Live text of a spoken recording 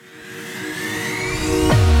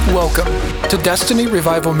Welcome to Destiny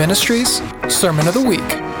Revival Ministries Sermon of the Week.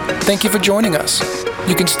 Thank you for joining us.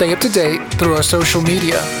 You can stay up to date through our social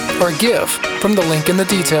media or give from the link in the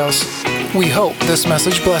details. We hope this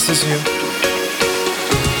message blesses you.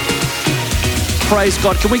 Praise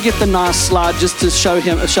God. Can we get the nice slide just to show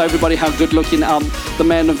everybody how good looking the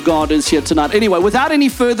man of God is here tonight? Anyway, without any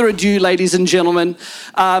further ado, ladies and gentlemen,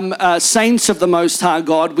 saints of the Most High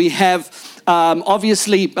God, we have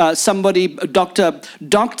obviously somebody, Dr.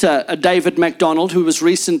 David McDonald, who was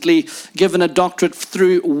recently given a doctorate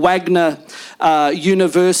through Wagner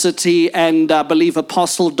University, and I believe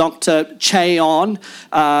Apostle Dr. Chayon,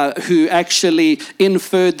 who actually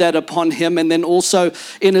inferred that upon him. And then also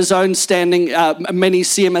in his own standing, many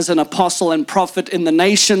see him as an apostle and prophet in the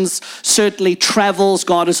nations, certainly travels.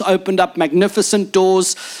 God has opened up magnificent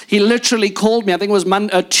doors. He literally called me, I think it was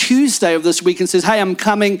Tuesday of this week, and says, hey, I'm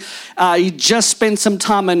coming. He just spent some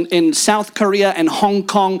time in South Korea and Hong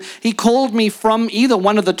Kong. He called me from either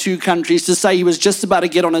one of the two countries to say he was just about to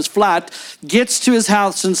get on his flight, gets to his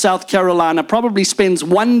house in South Carolina, probably spends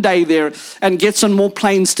one day there, and gets on more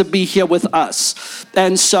planes to be here with us.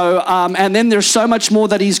 And so, and then there's so much more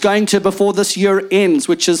that he's going to before this year ends,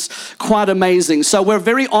 which is quite amazing. So we're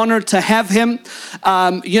very honored to have him.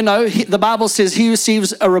 The Bible says he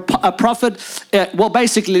receives a prophet. Well,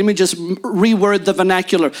 basically, let me just reword the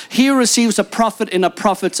vernacular. He receives a prophet in a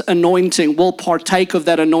prophet's anointing, will partake of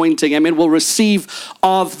that anointing. Amen. Will receive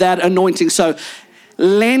of that anointing. So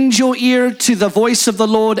lend your ear to the voice of the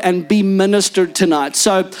Lord and be ministered tonight.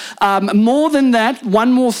 So more than that,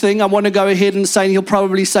 one more thing I want to go ahead and say, and he'll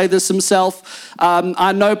probably say this himself.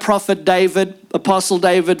 I know Prophet David, Apostle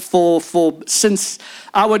David, since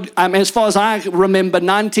as far as I remember,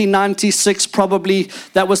 1996 probably,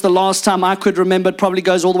 that was the last time I could remember. It probably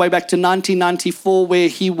goes all the way back to 1994, where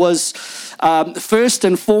he was first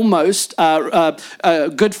and foremost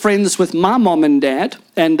good friends with my mom and dad.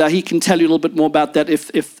 And he can tell you a little bit more about that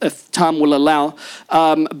if time will allow.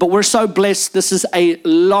 But we're so blessed. This is a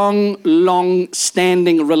long-standing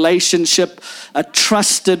relationship, a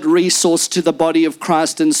trusted resource to the body of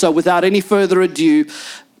Christ. And so without any further ado,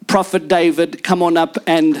 Prophet David, come on up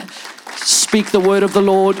and speak the word of the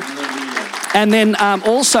Lord. And then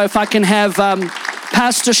also, if I can have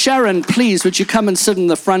Pastor Sharon, please, would you come and sit in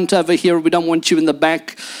the front over here? We don't want you in the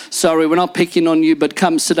back. Sorry, we're not picking on you, but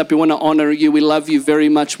come sit up. We want to honor you. We love you very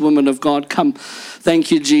much, woman of God. Come. Thank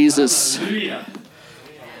you, Jesus. Hallelujah.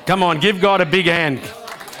 Come on, give God a big hand.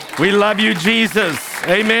 We love you, Jesus.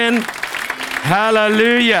 Amen.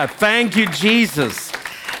 Hallelujah. Thank you, Jesus.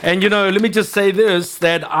 And let me just say this,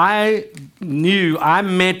 that I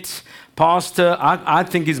met Pastor, I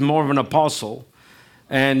think he's more of an apostle.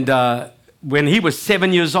 And when he was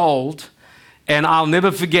 7 years old, and I'll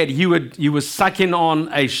never forget, he was sucking on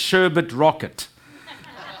a sherbet rocket.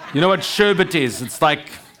 You know what sherbet is? It's like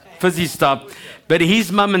fizzy stuff. But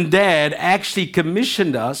his mom and dad actually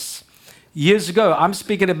commissioned us years ago. I'm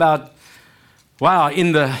speaking about,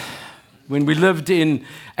 when we lived in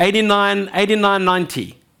 89,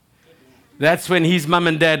 90. That's when his mom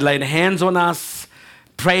and dad laid hands on us,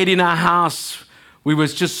 prayed in our house. We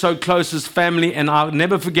was just so close as family, and I'll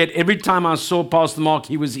never forget, every time I saw Pastor Mark,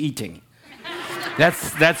 he was eating.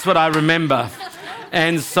 That's what I remember.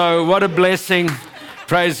 And so what a blessing.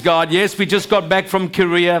 Praise God. Yes, we just got back from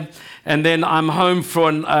Korea, and then I'm home for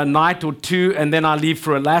a night or two, and then I leave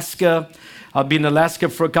for Alaska. I'll be in Alaska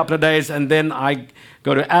for a couple of days, and then I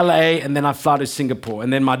go to LA, and then I fly to Singapore,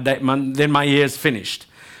 and then my year is finished.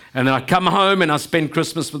 And then I come home and I spend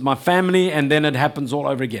Christmas with my family, and then it happens all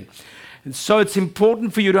over again. And so it's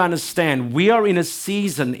important for you to understand, we are in a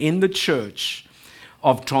season in the church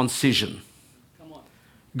of transition.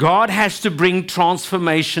 God has to bring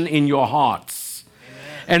transformation in your hearts.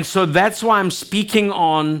 Amen. And so that's why I'm speaking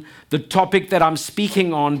on the topic that I'm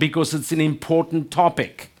speaking on, because it's an important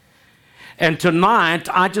topic. And tonight,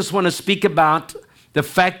 I just want to speak about the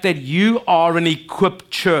fact that you are an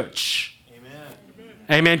equipped church.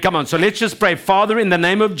 Amen. Come on. So let's just pray. Father, in the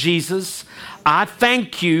name of Jesus, I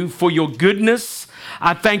thank you for your goodness.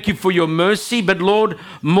 I thank you for your mercy. But Lord,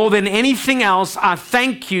 more than anything else, I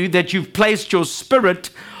thank you that you've placed your spirit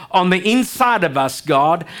on the inside of us,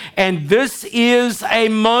 God. And this is a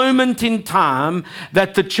moment in time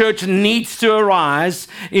that the church needs to arise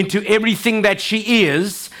into everything that she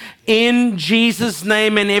is. In Jesus'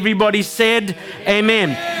 name, and everybody said,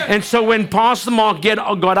 amen. And so when Pastor Mark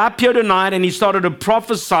got up here tonight and he started to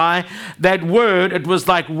prophesy that word, it was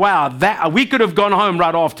like, wow, that we could have gone home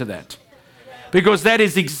right after that. Because that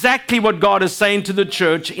is exactly what God is saying to the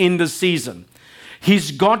church in this season.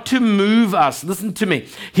 He's got to move us. Listen to me.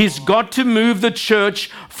 He's got to move the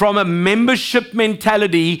church from a membership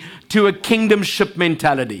mentality to a kingdomship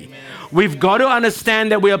mentality. We've got to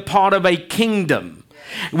understand that we are part of a kingdom.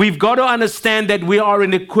 We've got to understand that we are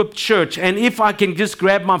an equipped church. And if I can just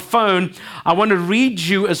grab my phone, I want to read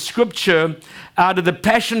you a scripture out of the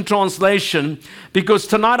Passion Translation, because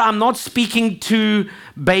tonight I'm not speaking to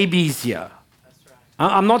babies here.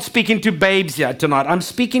 I'm not speaking to babes here tonight. I'm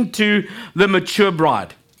speaking to the mature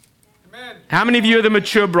bride. Amen. How many of you are the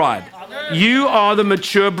mature bride? Amen. You are the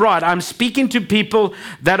mature bride. I'm speaking to people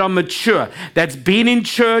that are mature, that's been in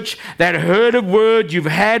church, that heard a word, you've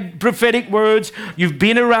had prophetic words, you've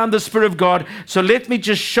been around the Spirit of God. So let me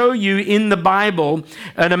just show you in the Bible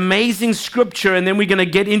an amazing scripture, and then we're going to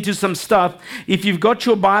get into some stuff. If you've got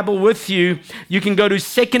your Bible with you, you can go to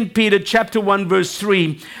 2 Peter chapter 1, verse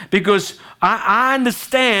 3, because I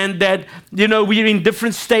understand that, we're in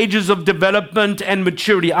different stages of development and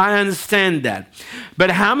maturity. I understand that. But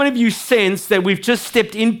how many of you sense that we've just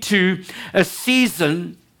stepped into a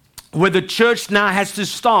season where the church now has to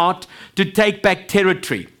start to take back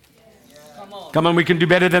territory? Come on, we can do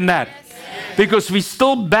better than that. Because we're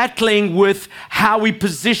still battling with how we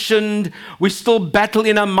positioned. We still battle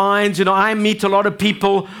in our minds. I meet a lot of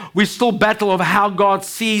people. We still battle of how God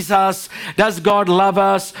sees us. Does God love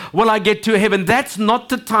us? Will I get to heaven? That's not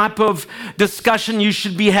the type of discussion you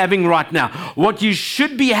should be having right now. What you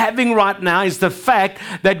should be having right now is the fact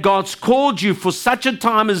that God's called you for such a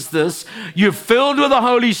time as this. You're filled with the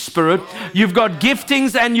Holy Spirit. You've got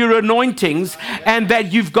giftings and your anointings, and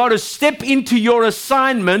that you've got to step into your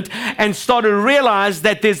assignment and start to realize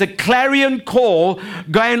that there's a clarion call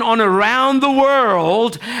going on around the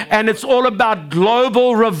world, and it's all about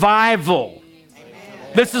global revival.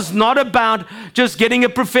 This is not about just getting a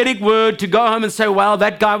prophetic word to go home and say, well,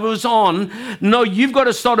 that guy was on. No, you've got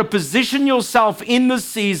to start to position yourself in the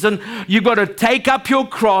season. You've got to take up your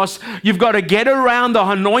cross. You've got to get around the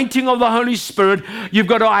anointing of the Holy Spirit. You've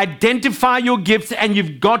got to identify your gifts, and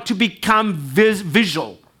you've got to become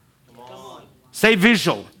visual. Say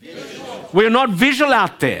visual. We're not visual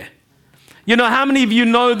out there. How many of you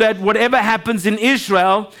know that whatever happens in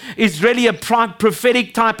Israel is really a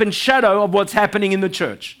prophetic type and shadow of what's happening in the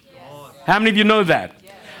church? How many of you know that?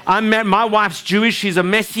 My wife's Jewish. She's a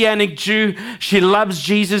Messianic Jew. She loves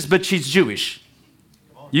Jesus, but she's Jewish.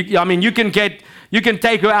 You can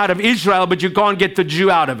take her out of Israel, but you can't get the Jew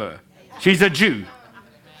out of her. She's a Jew.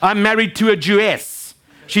 I'm married to a Jewess.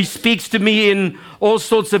 She speaks to me in all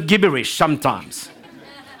sorts of gibberish sometimes.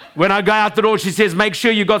 When I go out the door, she says, make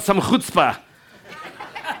sure you got some chutzpah.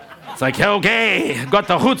 It's like, okay, got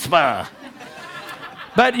the chutzpah.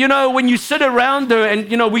 But, when you sit around her,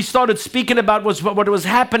 and, we started speaking about what was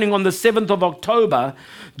happening on the 7th of October,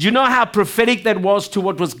 do you know how prophetic that was to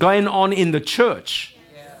what was going on in the church?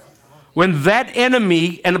 When that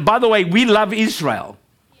enemy, and by the way, we love Israel.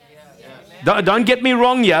 Don't get me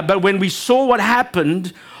wrong here, but when we saw what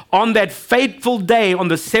happened on that fateful day, on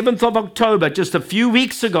the 7th of October, just a few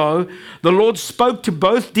weeks ago, the Lord spoke to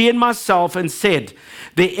both Dee and myself and said,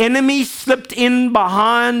 the enemy slipped in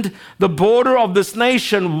behind the border of this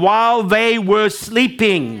nation while they were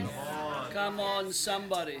sleeping. Come on,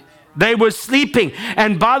 somebody. They were sleeping.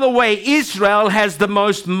 And by the way, Israel has the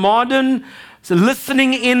most modern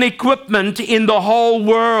listening in equipment in the whole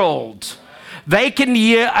world. They can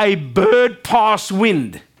hear a bird pass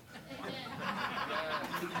wind.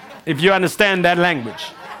 If you understand that language.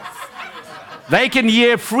 They can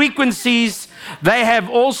hear frequencies. They have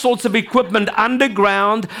all sorts of equipment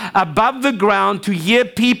underground, above the ground, to hear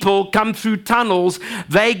people come through tunnels.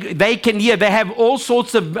 They can hear. They have all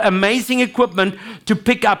sorts of amazing equipment to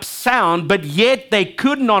pick up sound, but yet they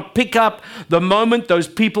could not pick up the moment those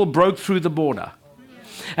people broke through the border.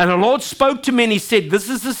 And the Lord spoke to me and He said, this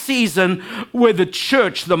is the season where the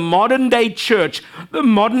church, the modern day church, the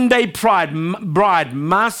modern day bride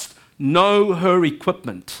must know her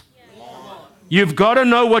equipment. You've got to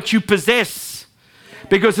know what you possess,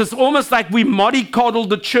 because it's almost like we mollycoddle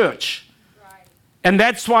the church. And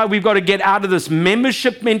that's why we've got to get out of this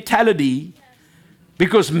membership mentality,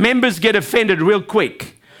 because members get offended real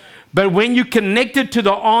quick. But when you connected to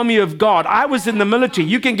the army of God, I was in the military.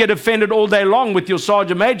 You can get offended all day long with your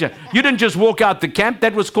sergeant major. You didn't just walk out the camp.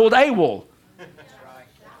 That was called AWOL.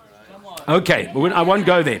 Okay, I won't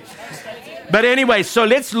go there. But anyway, so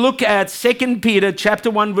let's look at 2 Peter chapter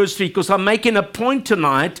 1, verse 3, because I'm making a point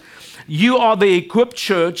tonight. You are the equipped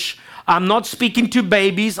church. I'm not speaking to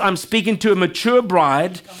babies. I'm speaking to a mature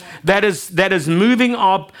bride that is moving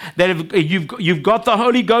up, you've got the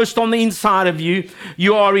Holy Ghost on the inside of you.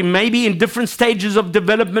 You are maybe in different stages of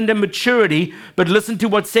development and maturity, but listen to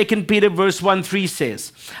what 2 Peter verse 1-3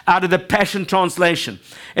 says, out of the Passion Translation.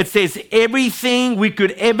 It says, everything we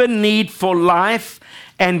could ever need for life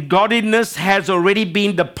and godliness has already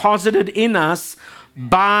been deposited in us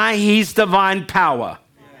by his divine power.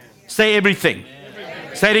 Say everything.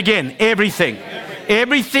 Say it again. Everything.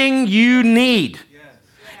 Everything you need.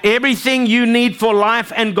 Everything you need for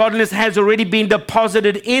life and godliness has already been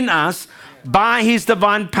deposited in us by his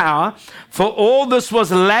divine power. For all this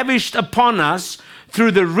was lavished upon us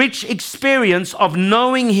through the rich experience of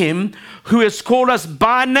knowing him who has called us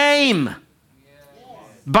by name.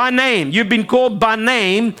 By name. You've been called by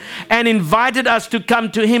name and invited us to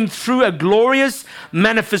come to him through a glorious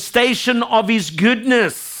manifestation of his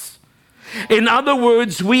goodness. In other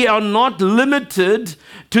words, we are not limited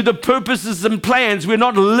to the purposes and plans. We're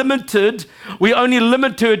not limited. We're only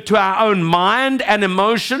limited to our own mind and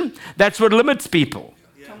emotion. That's what limits people.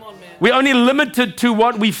 We're only limited to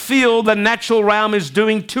what we feel the natural realm is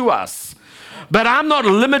doing to us. But I'm not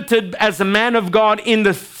limited as a man of God in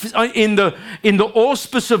the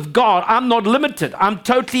auspice of God. I'm not limited. I'm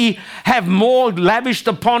totally have more lavished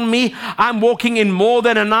upon me. I'm walking in more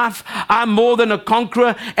than enough. I'm more than a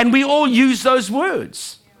conqueror. And we all use those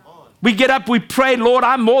words. We get up, we pray, Lord,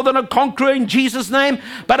 I'm more than a conqueror in Jesus' name,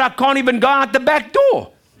 but I can't even go out the back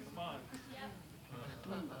door.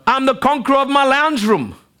 I'm the conqueror of my lounge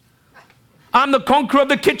room. I'm the conqueror of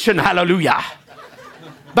the kitchen. Hallelujah.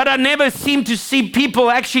 But I never seem to see people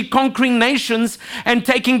actually conquering nations and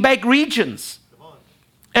taking back regions.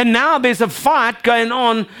 And now there's a fight going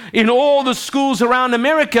on in all the schools around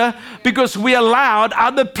America because we allowed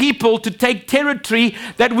other people to take territory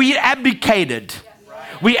that we abdicated.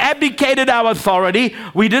 We abdicated our authority.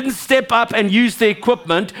 We didn't step up and use the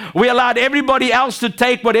equipment. We allowed everybody else to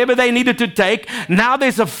take whatever they needed to take. Now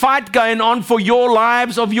there's a fight going on for your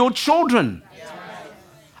lives of your children.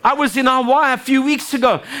 I was in Hawaii a few weeks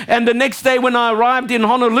ago, and the next day when I arrived in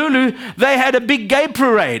Honolulu, they had a big gay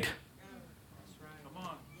parade.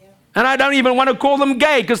 And I don't even want to call them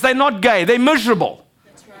gay because they're not gay. They're miserable.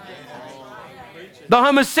 The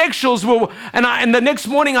homosexuals were, and the next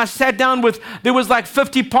morning I sat down with, there was like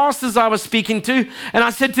 50 pastors I was speaking to, and I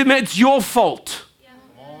said to them, it's your fault.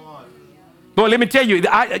 Boy, let me tell you,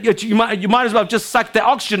 you might as well have just sucked the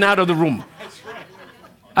oxygen out of the room.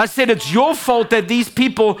 I said, it's your fault that these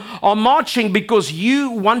people are marching because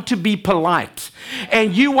you want to be polite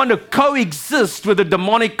and you want to coexist with a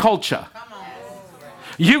demonic culture.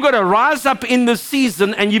 You've got to rise up in the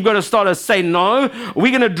season and you've got to start to say, no,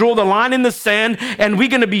 we're going to draw the line in the sand and we're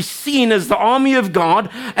going to be seen as the army of God,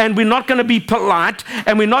 and we're not going to be polite,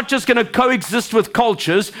 and we're not just going to coexist with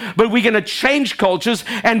cultures, but we're going to change cultures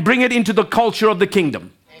and bring it into the culture of the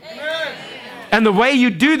kingdom. And the way you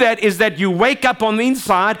do that is that you wake up on the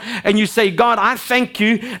inside and you say, God, I thank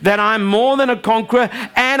you that I'm more than a conqueror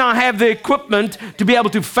and I have the equipment to be able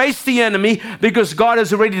to face the enemy because God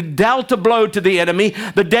has already dealt a blow to the enemy.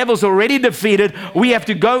 The devil's already defeated. We have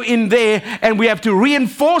to go in there and we have to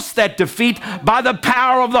reinforce that defeat by the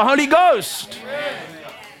power of the Holy Ghost.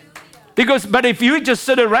 But if you just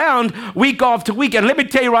sit around week after week, and let me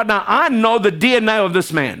tell you right now, I know the DNA of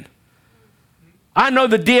this man. I know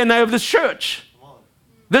the DNA of this church.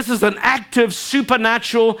 This is an active,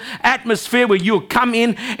 supernatural atmosphere where you'll come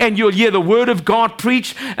in and you'll hear the word of God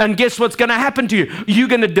preached, and guess what's going to happen to you? You're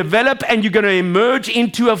going to develop and you're going to emerge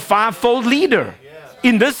into a fivefold leader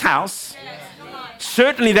in this house.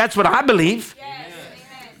 Certainly that's what I believe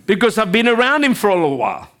because I've been around him for a little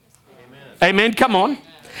while. Amen. Come on.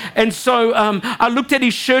 And so I looked at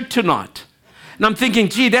his shirt tonight. And I'm thinking,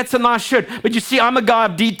 gee, that's a nice shirt. But you see, I'm a guy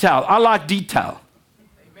of detail. I like detail.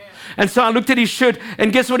 Amen. And so I looked at his shirt,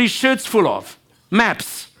 and guess what his shirt's full of?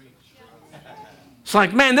 Maps. It's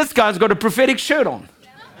like, man, this guy's got a prophetic shirt on.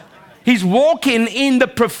 He's walking in the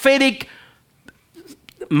prophetic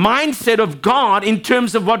mindset of God in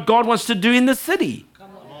terms of what God wants to do in the city.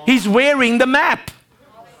 He's wearing the map.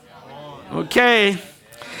 Okay.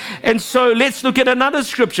 And so let's look at another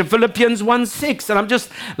scripture, Philippians 1:6. And I'm just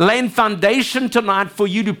laying foundation tonight for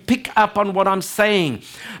you to pick up on what I'm saying.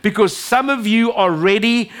 Because some of you are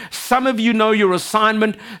ready. Some of you know your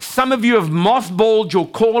assignment. Some of you have mothballed your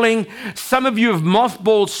calling. Some of you have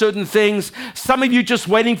mothballed certain things. Some of you just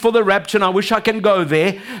waiting for the rapture, and I wish I can go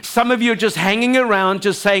there. Some of you are just hanging around,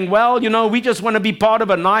 just saying, well, you know, we just want to be part of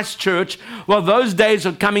a nice church. Well, those days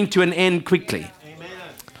are coming to an end quickly.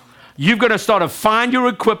 You've got to start to find your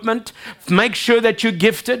equipment, make sure that you're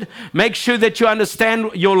gifted, make sure that you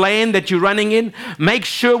understand your lane that you're running in, make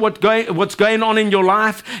sure what's going on in your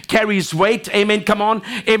life carries weight. Amen. Come on.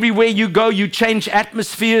 Everywhere you go, you change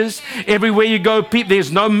atmospheres. Everywhere you go,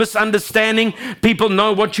 there's no misunderstanding. People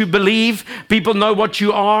know what you believe. People know what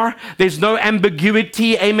you are. There's no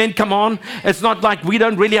ambiguity. Amen. Come on. It's not like we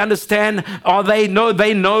don't really understand. They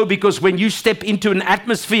know, because when you step into an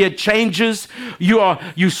atmosphere, it changes. You're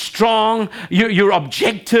strong. You're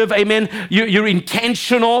objective. Amen. You're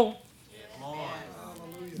intentional.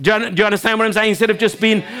 Do you understand what I'm saying? Instead of just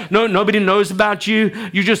being, nobody knows about you.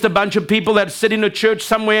 You're just a bunch of people that sit in a church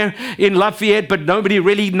somewhere in Lafayette, but nobody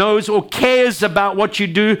really knows or cares about what you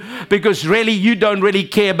do, because really you don't really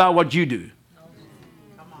care about what you do.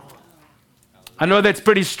 I know that's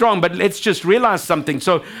pretty strong, but let's just realize something.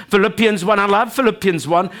 So Philippians 1, I love Philippians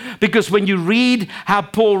 1, because when you read how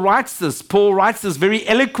Paul writes this very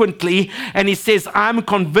eloquently, and he says, I'm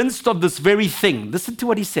convinced of this very thing. Listen to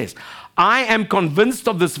what he says. I am convinced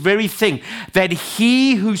of this very thing, that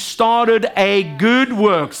he who started a good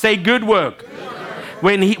work, say good work.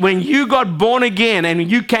 When you got born again and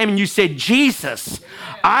you came and you said, Jesus,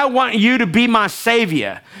 I want you to be my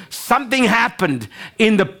Savior, something happened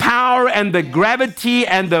in the power and the gravity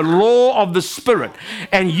and the law of the Spirit,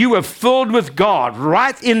 and you were filled with God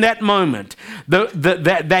right in that moment.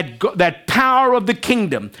 That power of the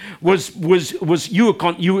kingdom was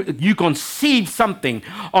you conceived something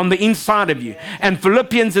on the inside of you. And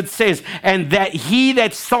Philippians, it says, and that he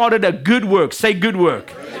that started a good work, say good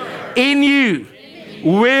work, in you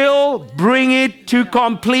will bring it to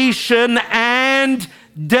completion and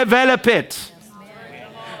develop it.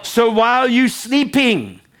 So while you're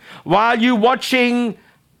sleeping, while you're watching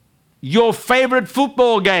your favorite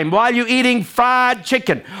football game, while you're eating fried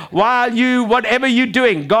chicken, whatever you're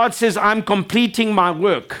doing, God says, I'm completing my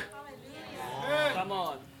work. Come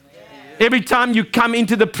on. Every time you come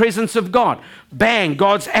into the presence of God, bang,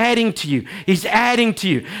 God's adding to you. He's adding to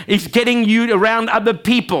you. He's getting you around other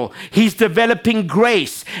people. He's developing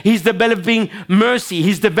grace. He's developing mercy.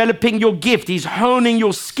 He's developing your gift. He's honing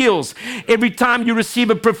your skills. Every time you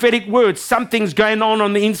receive a prophetic word, something's going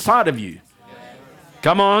on the inside of you.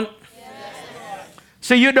 Come on.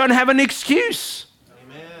 So you don't have an excuse.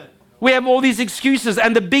 We have all these excuses,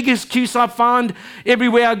 and the big excuse I find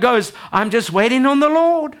everywhere I go is, I'm just waiting on the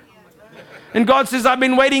Lord. And God says, I've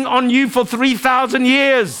been waiting on you for 3,000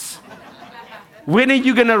 years. When are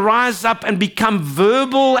you going to rise up and become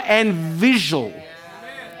verbal and visual?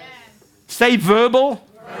 Say verbal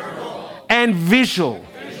and visual.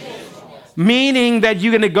 Meaning that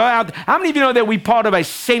you're going to go out. How many of you know that we're part of a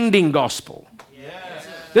sending gospel?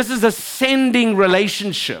 This is a sending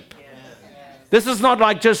relationship. This is not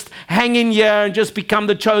like just hang in here and just become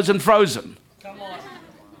the chosen frozen.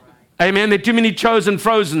 Amen. There are too many chosen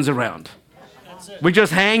frozens around. We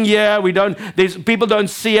just hang here. People don't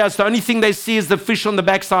see us. The only thing they see is the fish on the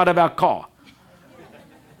backside of our car.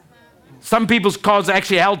 Some people's cars are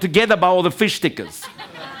actually held together by all the fish stickers.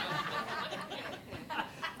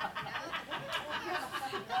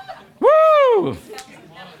 Woo!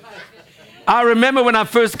 I remember when I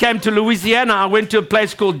first came to Louisiana, I went to a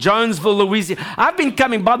place called Jonesville, Louisiana. I've been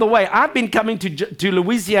coming to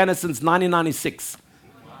Louisiana since 1996.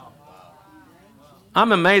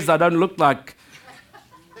 I'm amazed I don't look like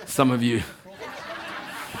some of you.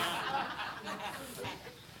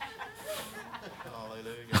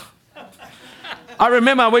 I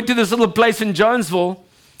remember I went to this little place in Jonesville,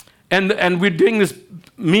 and we're doing this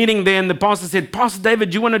meeting there, and the pastor said, Pastor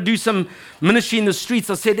David, do you want to do some ministry in the streets?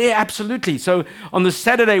 I said, yeah, absolutely. So on the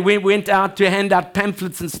Saturday, we went out to hand out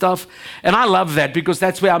pamphlets and stuff, and I love that because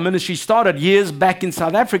that's where our ministry started. Years back in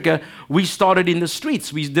South Africa, we started in the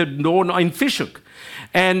streets. We did in Fishhook.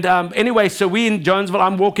 And anyway, so we in Jonesville,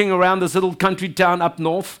 I'm walking around this little country town up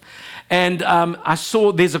north, and I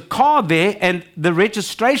saw there's a car there, and the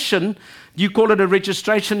registration, do you call it a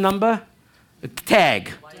registration number? A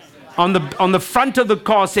tag. On the front of the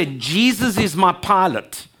car said, Jesus is my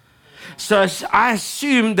pilot. So I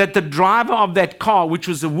assumed that the driver of that car, which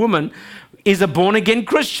was a woman, is a born-again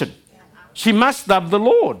Christian. She must love the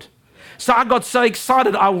Lord. So I got so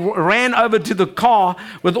excited, I ran over to the car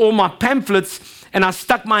with all my pamphlets, and I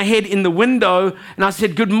stuck my head in the window, and I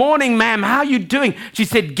said, good morning, ma'am, how are you doing? She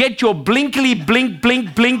said, get your blinkly, blink,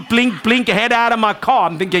 blink, blink, blink, blink head out of my car.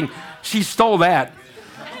 I'm thinking, she stole that.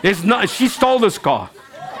 She stole this car.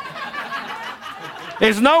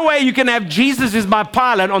 There's no way you can have Jesus is my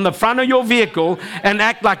pilot on the front of your vehicle and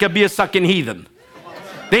act like a beer-sucking heathen.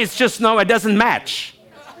 There's just it doesn't match.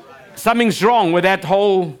 Something's wrong with that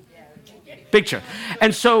whole Picture.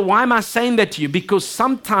 And so why am I saying that to you? Because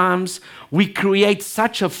sometimes we create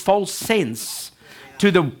such a false sense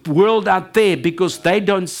to the world out there because they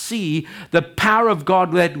don't see the power of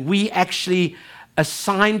God that we actually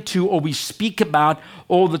assign to or we speak about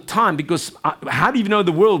all the time. Because how do you know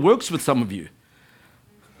the world works with some of you?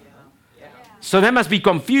 So they must be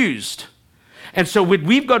confused. And so what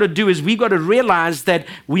we've got to do is we've got to realize that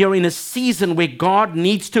we are in a season where God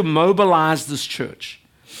needs to mobilize this church.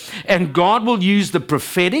 And God will use the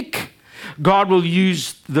prophetic. God will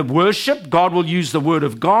use the worship. God will use the word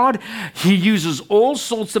of God. He uses all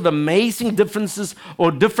sorts of amazing differences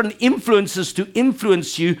or different influences to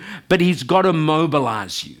influence you, but he's got to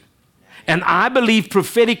mobilize you. And I believe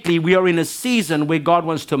prophetically we are in a season where God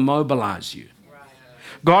wants to mobilize you.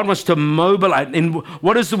 God wants to mobilize. And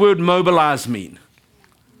what does the word mobilize mean?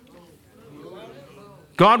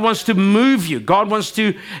 God wants to move you. God wants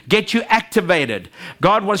to get you activated.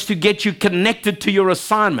 God wants to get you connected to your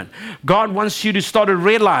assignment. God wants you to start to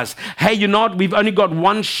realize, hey, you know what? We've only got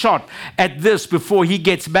one shot at this before he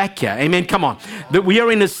gets back here. Amen. Come on. That we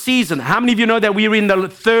are in a season. How many of you know that we are in the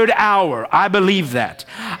third hour? I believe that.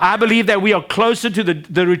 I believe that we are closer to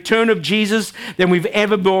the return of Jesus than we've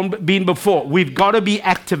ever been before. We've got to be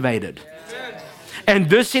activated.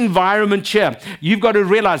 And this environment here, you've got to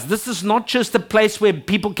realize this is not just a place where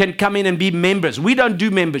people can come in and be members. We don't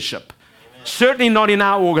do membership. Certainly not in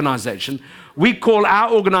our organization. We call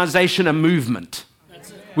our organization a movement.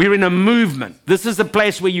 We're in a movement. This is a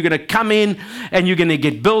place where you're going to come in and you're going to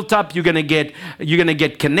get built up. You're going to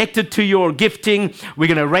get connected to your gifting. We're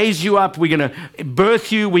going to raise you up. We're going to birth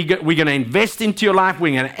you. We're going to invest into your life.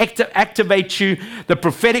 We're going to activate you. The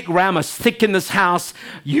prophetic realm is thick in this house.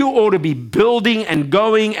 You ought to be building and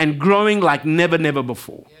going and growing like never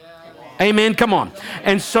before. Amen. Come on.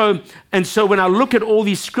 And so when I look at all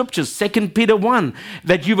these scriptures, 2 Peter 1,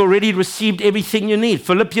 that you've already received everything you need.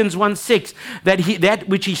 Philippians 1:6, that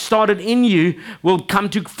which he started in you will come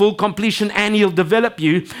to full completion and he'll develop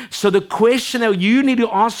you. So the question that you need to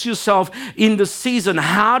ask yourself in this season,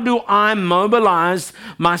 how do I mobilize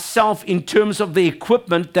myself in terms of the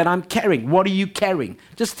equipment that I'm carrying? What are you carrying?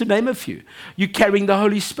 Just to name a few. You're carrying the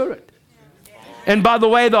Holy Spirit. And by the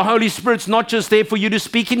way, the Holy Spirit's not just there for you to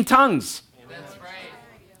speak in tongues.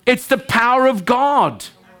 It's the power of God.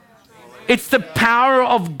 It's the power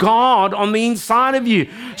of God on the inside of you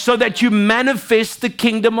so that you manifest the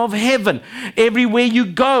kingdom of heaven. Everywhere you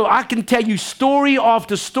go, I can tell you story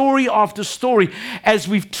after story after story as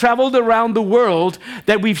we've traveled around the world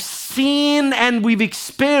that we've seen and we've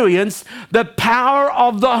experienced the power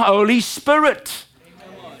of the Holy Spirit.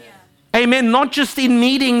 Amen. Not just in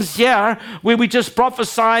meetings here where we just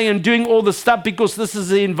prophesy and doing all the stuff because this is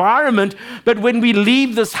the environment, but when we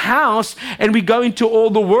leave this house and we go into all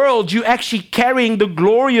the world, you're actually carrying the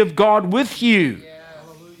glory of God with you.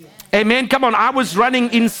 Amen. Come on. I was running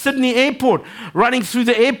in Sydney Airport, running through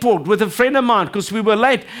the airport with a friend of mine because we were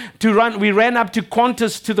late to run. We ran up to the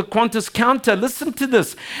Qantas counter. Listen to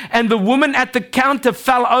this. And the woman at the counter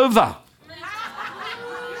fell over.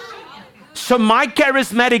 So my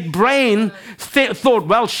charismatic brain thought,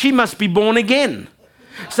 well, she must be born again.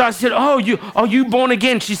 So I said, are you born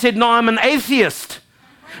again? She said, no, I'm an atheist.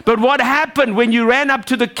 But what happened when you ran up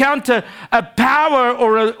to the counter? A power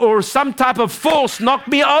or some type of force knocked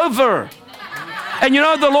me over. And you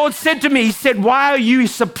know, the Lord said to me, he said, why are you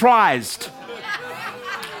surprised?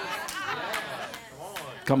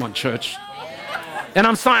 Come on, church. And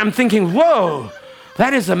I'm thinking, whoa.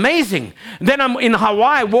 That is amazing. Then I'm in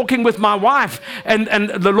Hawaii walking with my wife, and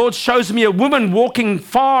the Lord shows me a woman walking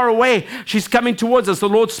far away. She's coming towards us. The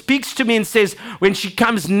Lord speaks to me and says, when she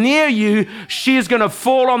comes near you, she is going to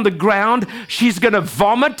fall on the ground. She's going to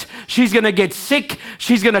vomit. She's going to get sick.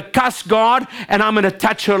 She's going to cuss God, and I'm going to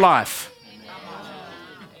touch her life.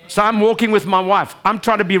 So I'm walking with my wife. I'm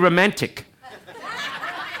trying to be romantic.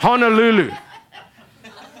 Honolulu.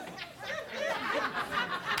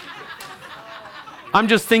 I'm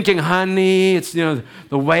just thinking, honey, it's, the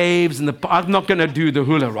waves and I'm not going to do the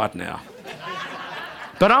hula right now.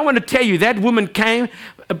 But I want to tell you, that woman came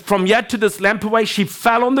from yet to this lampaway. She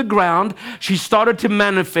fell on the ground. She started to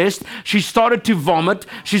manifest. She started to vomit.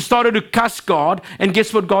 She started to cuss God. And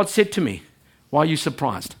guess what God said to me? Why are you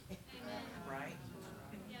surprised?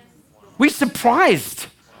 We're surprised.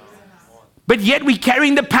 But yet we're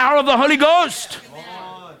carrying the power of the Holy Ghost.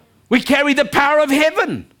 We carry the power of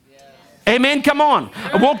heaven. Amen. Come on.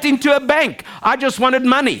 I walked into a bank. I just wanted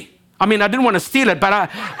money. I mean, I didn't want to steal it,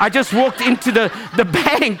 but I just walked into the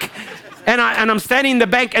bank and I'm standing in the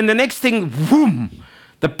bank, and the next thing, boom,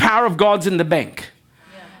 the power of God's in the bank.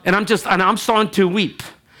 And I'm starting to weep.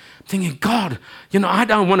 thinking, God, I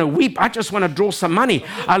don't want to weep. I just want to draw some money.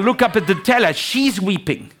 I look up at the teller. She's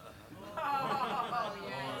weeping.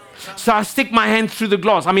 So I stick my hand through the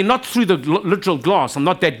glass. I mean, not through the literal glass. I'm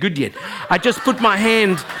not that good yet. I just put my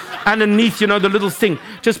hand underneath, the little thing.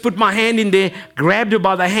 Just put my hand in there, grabbed her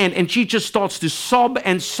by the hand, and she just starts to sob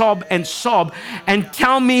and sob and sob and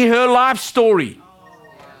tell me her life story.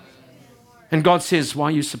 And God says, why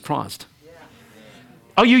are you surprised?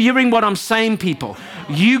 Are you hearing what I'm saying, people?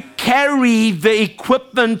 You carry the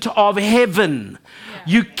equipment of heaven.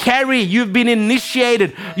 You've been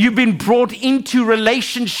initiated. You've been brought into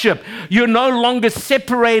relationship. You're no longer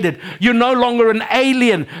separated. You're no longer an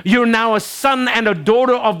alien. You're now a son and a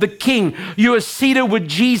daughter of the King. You are seated with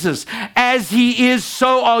Jesus. As He is,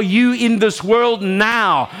 so are you in this world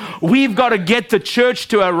now. We've got to get the church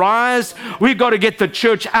to arise. We've got to get the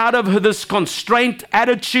church out of this constraint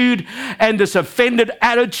attitude and this offended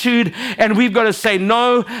attitude. And we've got to say,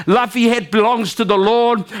 no, Lafayette belongs to the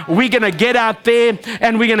Lord. We're going to get out there.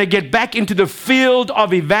 And we're going to get back into the field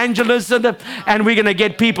of evangelism, and we're going to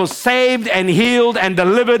get people saved and healed and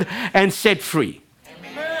delivered and set free.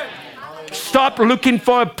 Amen. Stop looking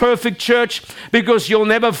for a perfect church, because you'll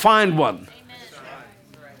never find one.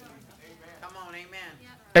 Come on,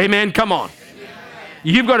 amen. Amen, come on.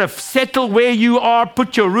 You've got to settle where you are,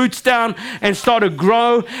 put your roots down, and start to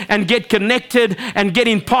grow and get connected and get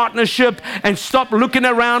in partnership, and stop looking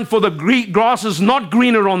around for the grass is not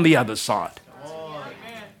greener on the other side.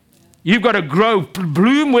 You've got to grow,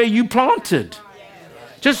 bloom where you planted.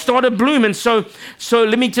 Just start to bloom. And so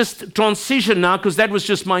let me just transition now, because that was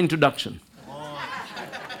just my introduction.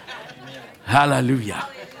 Hallelujah.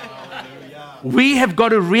 We have got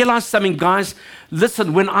to realize something, guys.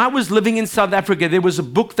 Listen, when I was living in South Africa, there was a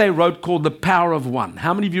book they wrote called The Power of One.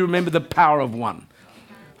 How many of you remember The Power of One?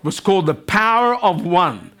 It was called The Power of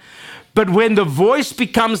One. But when the voice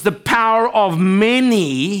becomes the power of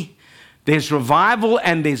many, there's revival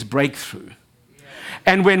and there's breakthrough.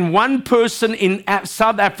 And when one person in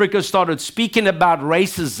South Africa started speaking about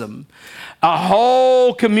racism, a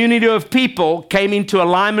whole community of people came into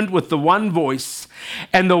alignment with the one voice,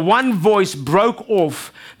 and the one voice broke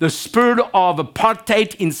off the spirit of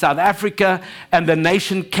apartheid in South Africa, and the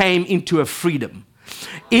nation came into a freedom.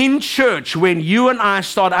 In church, when you and I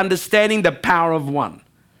start understanding the power of one,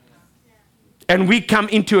 and we come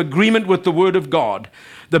into agreement with the Word of God,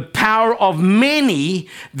 the power of many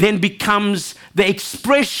then becomes the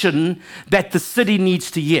expression that the city needs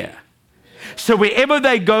to hear. So wherever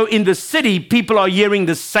they go in the city, people are hearing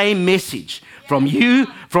the same message. From you,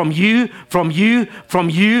 from you, from you, from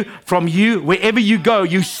you, from you. Wherever you go,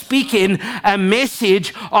 you speak in a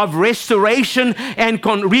message of restoration and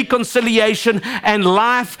reconciliation and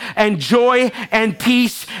life and joy and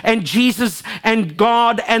peace and Jesus and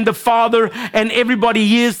God and the Father, and everybody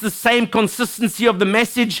hears the same consistency of the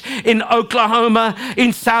message in Oklahoma,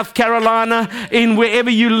 in South Carolina, in wherever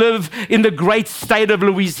you live in the great state of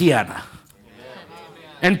Louisiana.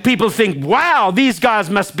 And people think, wow, these guys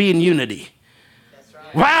must be in unity.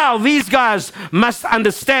 Wow, these guys must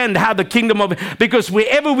understand how the kingdom of... Because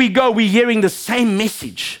wherever we go, we're hearing the same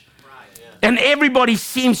message. And everybody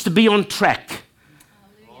seems to be on track.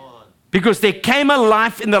 Because there came a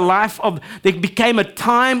life in the life of... There became a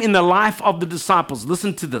time in the life of the disciples.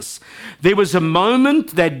 Listen to this. There was a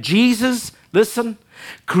moment that Jesus, listen,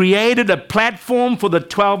 created a platform for the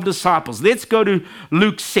 12 disciples. Let's go to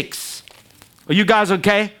Luke 6. Are you guys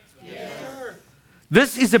okay? Yes.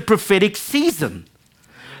 This is a prophetic season.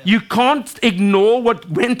 You can't ignore what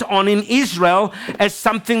went on in Israel as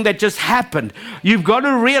something that just happened. You've got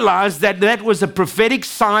to realize that that was a prophetic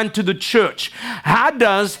sign to the church. How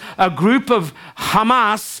does a group of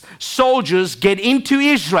Hamas soldiers get into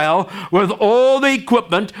Israel with all the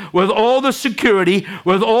equipment, with all the security,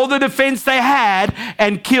 with all the defense they had,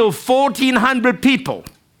 and kill 1,400 people?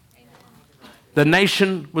 The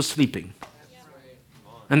nation was sleeping.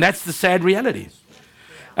 And that's the sad reality.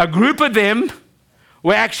 A group of them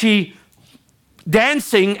were actually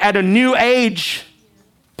dancing at a New Age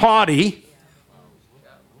party,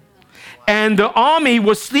 and the army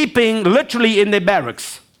was sleeping literally in their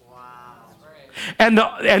barracks.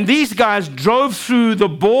 And these guys drove through the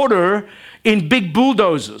border in big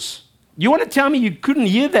bulldozers. You want to tell me you couldn't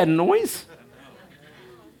hear that noise?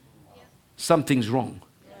 Something's wrong.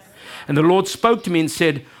 And the Lord spoke to me and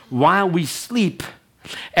said, while we sleep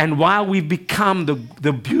and while we've become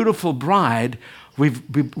the beautiful bride,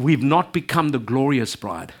 we've not become the glorious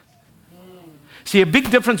bride. See, a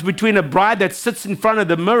big difference between a bride that sits in front of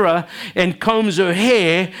the mirror and combs her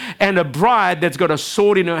hair and a bride that's got a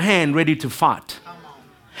sword in her hand ready to fight.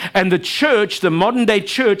 And the church, the modern day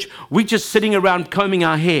church, we're just sitting around combing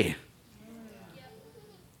our hair.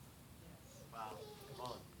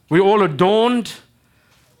 We're all adorned,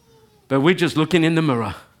 but we're just looking in the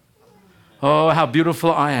mirror. Oh, how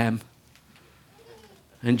beautiful I am.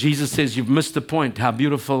 And Jesus says, you've missed the point, how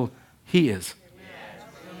beautiful He is.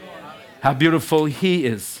 How beautiful He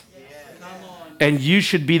is. And you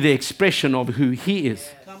should be the expression of who He is.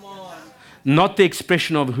 Not the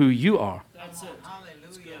expression of who you are.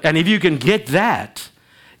 And if you can get that,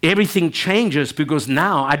 everything changes, because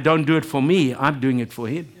now I don't do it for me, I'm doing it for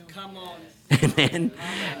Him. Amen.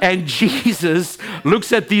 And Jesus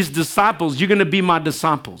looks at these disciples. You're going to be my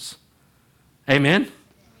disciples. Amen.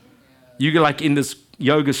 You're like in this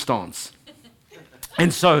yoga stance.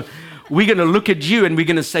 And so we're going to look at you and we're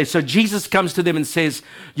going to say, so Jesus comes to them and says,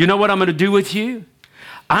 you know what I'm going to do with you?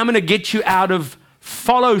 I'm going to get you out of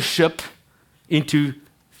fellowship into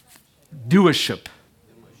doership.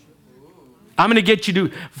 I'm going to get you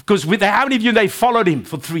to, because how many of you, they followed Him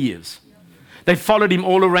for 3 years? They followed Him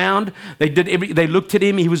all around. They looked at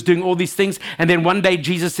Him. He was doing all these things. And then one day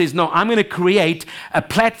Jesus says, no, I'm going to create a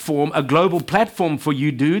platform, a global platform for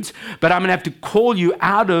you dudes, but I'm going to have to call you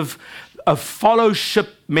out of a fellowship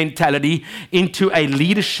mentality into a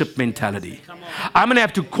leadership mentality. I'm going to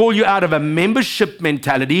have to call you out of a membership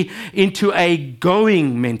mentality into a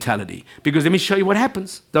going mentality. Because let me show you what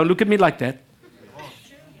happens. Don't look at me like that.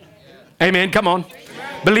 Amen. Come on.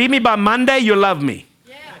 Believe me, by Monday, you'll love me.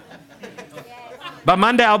 By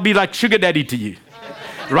Monday, I'll be like sugar daddy to you.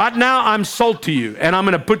 Right now, I'm salt to you, and I'm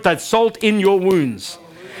going to put that salt in your wounds.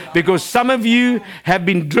 Because some of you have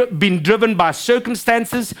been driven by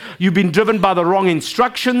circumstances. You've been driven by the wrong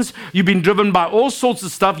instructions. You've been driven by all sorts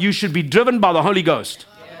of stuff. You should be driven by the Holy Ghost.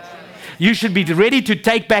 You should be ready to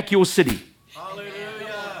take back your city.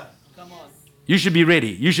 You should be ready.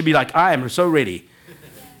 You should be like, I am so ready.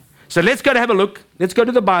 So let's go to have a look. Let's go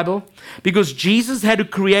to the Bible, because Jesus had to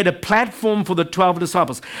create a platform for the 12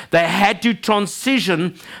 disciples. They had to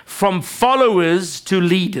transition from followers to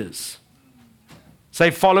leaders. Say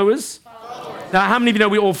followers. Now, how many of you know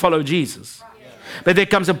we all follow Jesus? But there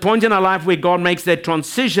comes a point in our life where God makes that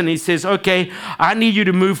transition. He says, okay, I need you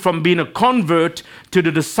to move from being a convert to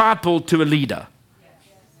the disciple to a leader.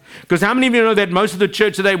 Because how many of you know that most of the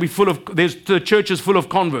church today, the church is full of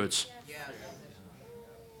converts?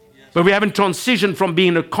 But we haven't transitioned from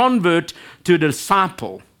being a convert to a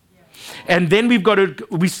disciple. And then we've got to,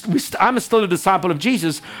 I'm still a disciple of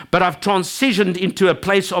Jesus, but I've transitioned into a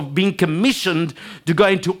place of being commissioned to go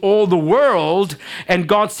into all the world. And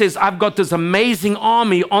God says, I've got this amazing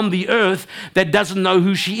army on the earth that doesn't know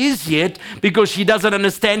who she is yet, because she doesn't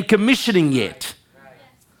understand commissioning yet.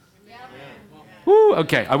 Ooh,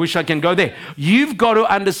 okay, I wish I can go there. You've got to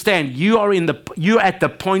understand, you're at the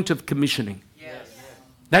point of commissioning.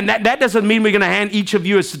 And that doesn't mean we're going to hand each of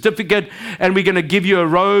you a certificate and we're going to give you a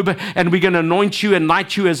robe and we're going to anoint you and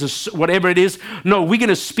knight you as whatever it is. No, we're going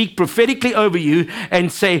to speak prophetically over you and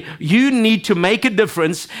say, you need to make a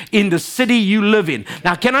difference in the city you live in.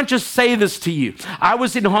 Now, can I just say this to you? I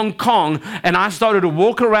was in Hong Kong and I started to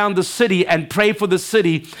walk around the city and pray for the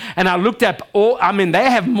city. And I looked at they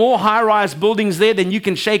have more high-rise buildings there than you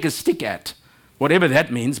can shake a stick at, whatever that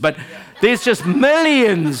means. But there's just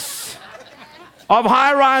millions of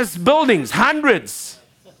high-rise buildings, hundreds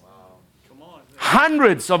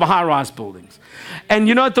of high-rise buildings. And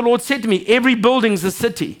you know what the Lord said to me? Every building's a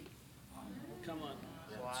city.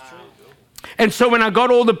 And so when I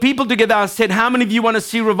got all the people together, I said, how many of you want to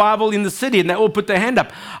see revival in the city? And they all put their hand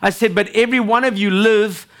up. I said, but every one of you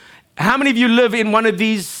how many of you live in one of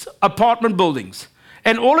these apartment buildings?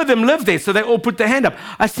 And all of them live there, so they all put their hand up.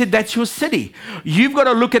 I said, that's your city. You've got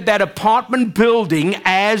to look at that apartment building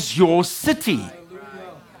as your city.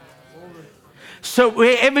 So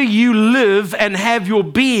wherever you live and have your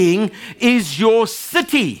being is your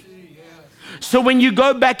city. So when you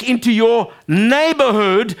go back into your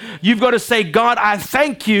neighborhood, you've got to say, God, I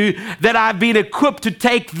thank you that I've been equipped to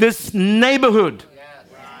take this neighborhood.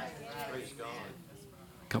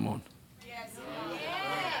 Come on.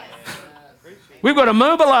 We've got to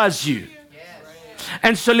mobilize you.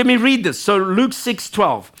 And so let me read this. So Luke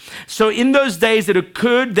 6:12. So in those days it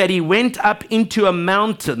occurred that he went up into a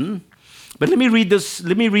mountain. But let me read this.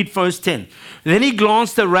 Let me read verse 10. Then he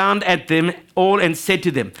glanced around at them all and said to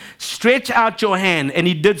them, stretch out your hand. And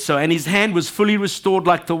he did so. And his hand was fully restored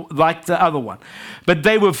like the other one. But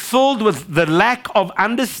they were filled with the lack of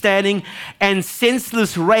understanding and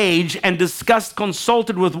senseless rage, and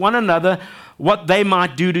consulted with one another what they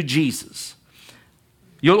might do to Jesus.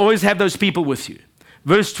 You'll always have those people with you.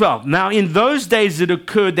 Verse 12. Now in those days it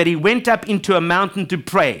occurred that he went up into a mountain to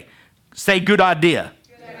pray. Say, good idea.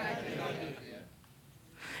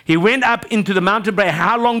 He went up into the mountain to pray.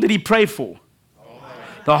 How long did he pray for?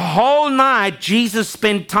 The whole night, Jesus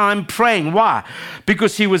spent time praying. Why?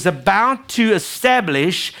 Because he was about to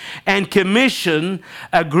establish and commission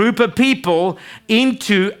a group of people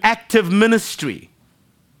into active ministry.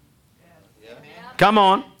 Come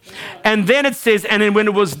on. And then it says, and then when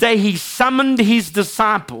it was day, he summoned his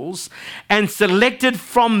disciples and selected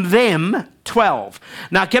from them 12.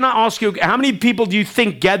 Now, can I ask you, how many people do you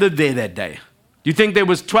think gathered there that day? Do you think there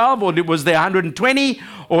was 12, or was there 120,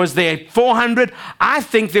 or was there 400? I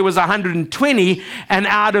think there was 120, and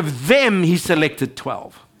out of them he selected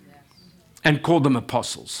 12 and called them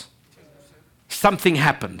apostles. Something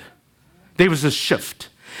happened. There was a shift.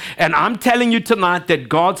 And I'm telling you tonight that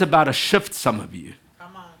God's about to shift some of you.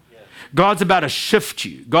 God's about to shift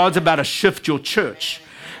you. God's about to shift your church.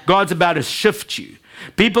 God's about to shift you.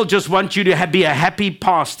 People just want you to be a happy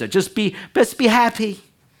pastor. Just be happy.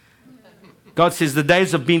 God says the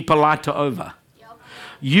days of being polite are over.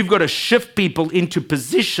 You've got to shift people into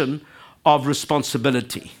position of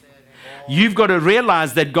responsibility. You've got to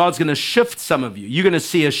realize that God's going to shift some of you. You're going to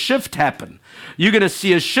see a shift happen. You're going to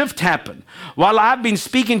see a shift happen. While I've been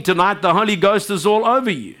speaking tonight, the Holy Ghost is all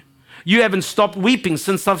over you. You haven't stopped weeping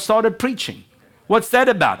since I've started preaching. What's that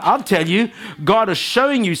about? I'll tell you, God is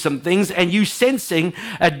showing you some things and you sensing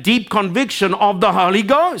a deep conviction of the Holy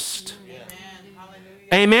Ghost.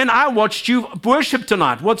 Amen. I watched you worship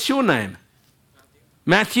tonight. What's your name?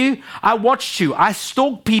 Matthew. I watched you. I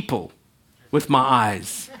stalk people with my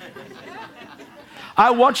eyes.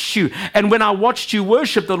 I watched you. And when I watched you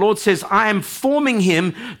worship, the Lord says, I am forming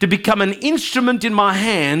him to become an instrument in my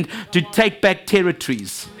hand to take back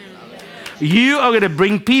territories. You are going to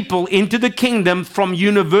bring people into the kingdom from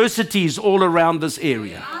universities all around this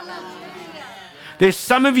area. There's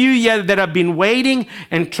some of you here that have been waiting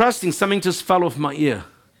and trusting. Something just fell off my ear.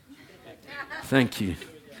 Thank you.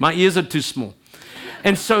 My ears are too small.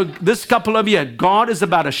 And so this couple of you, God is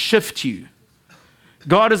about to shift you.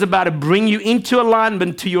 God is about to bring you into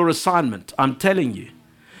alignment to your assignment. I'm telling you.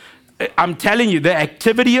 I'm telling you, the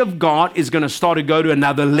activity of God is going to start to go to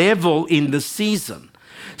another level in this season.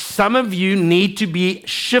 Some of you need to be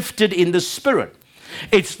shifted in the spirit.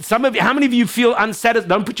 It's some of you, how many of you feel unsatisfied?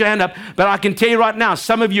 Don't put your hand up, but I can tell you right now,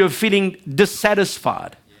 some of you are feeling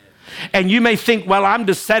dissatisfied. And you may think, well, I'm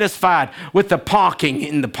dissatisfied with the parking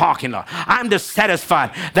in the parking lot. I'm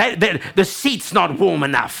dissatisfied that the seat's not warm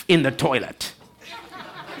enough in the toilet.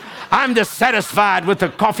 I'm dissatisfied with the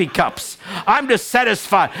coffee cups. I'm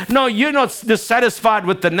dissatisfied. No, you're not dissatisfied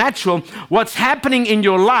with the natural. What's happening in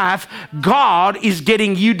your life, God is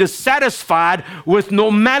getting you dissatisfied with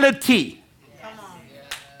normality.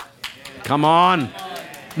 Come on.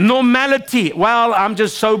 Normality. Well, I'm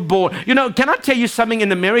just so bored. You know, can I tell you something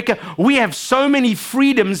in America? We have so many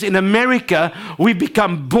freedoms in America, we've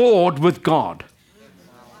become bored with God.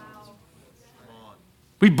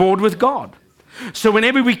 We're bored with God. So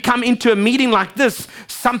whenever we come into a meeting like this,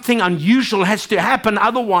 something unusual has to happen.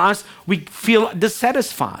 Otherwise, we feel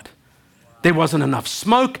dissatisfied. There wasn't enough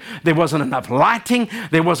smoke. There wasn't enough lighting.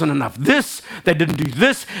 There wasn't enough this. They didn't do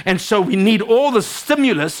this. And so we need all the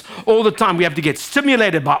stimulus all the time. We have to get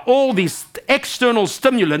stimulated by all these external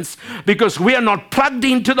stimulants because we are not plugged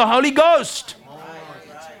into the Holy Ghost.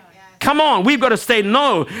 Come on, we've got to say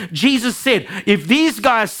no. Jesus said, if these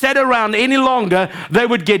guys sat around any longer, they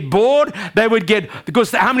would get bored. Because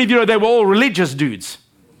how many of you know they were all religious dudes?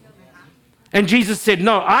 And Jesus said,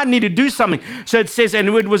 no, I need to do something. So it says, and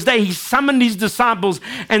it was day, he summoned his disciples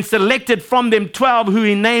and selected from them 12 who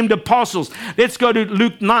he named apostles. Let's go to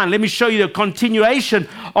Luke 9. Let me show you the continuation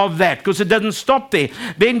of that because it doesn't stop there.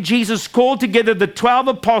 Then Jesus called together the 12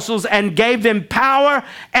 apostles and gave them power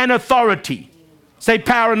and authority. Say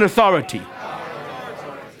power and authority.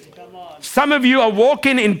 Some of you are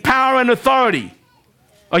walking in power and authority.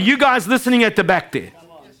 Are you guys listening at the back there?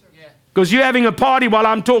 Because you're having a party while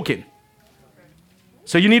I'm talking.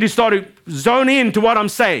 So you need to start to zone in to what I'm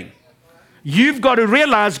saying. You've got to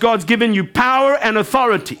realize God's given you power and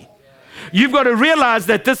authority. You've got to realize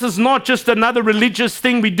that this is not just another religious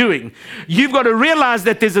thing we're doing. You've got to realize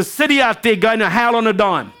that there's a city out there going to hell on a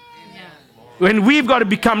dime. And we've got to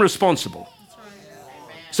become responsible.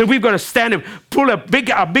 So we've got to stand and pull our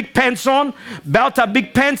big pants on, belt our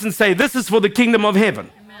big pants and say, this is for the kingdom of heaven.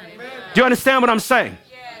 Amen. Do you understand what I'm saying?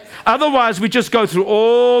 Yes. Otherwise, we just go through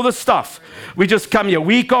all the stuff. We just come here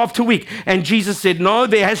week after week. And Jesus said, no,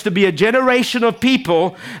 there has to be a generation of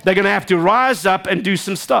people that are going to have to rise up and do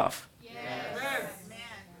some stuff. Yes.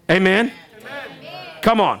 Amen? Amen?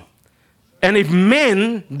 Come on. And if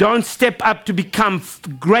men don't step up to become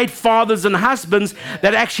great fathers and husbands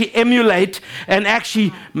that actually emulate and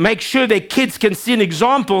actually make sure their kids can see an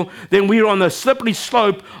example, then we're on the slippery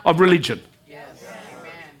slope of religion. Yes.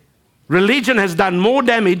 Religion has done more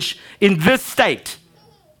damage in this state.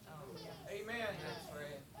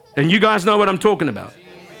 And you guys know what I'm talking about.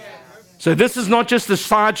 So this is not just a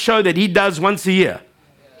sideshow that he does once a year.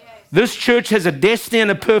 This church has a destiny and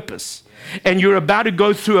a purpose. And you're about to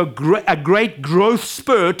go through a great growth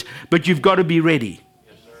spurt, but you've got to be ready.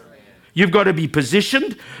 You've got to be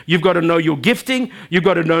positioned. You've got to know your gifting. You've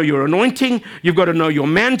got to know your anointing. You've got to know your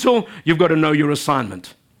mantle. You've got to know your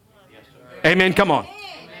assignment. Amen. Come on.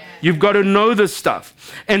 You've got to know this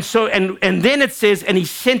stuff. And so, and then it says, and he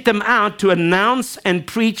sent them out to announce and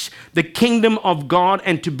preach the kingdom of God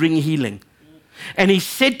and to bring healing. And he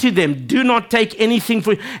said to them, do not take anything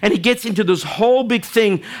for you. And he gets into this whole big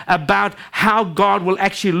thing about how God will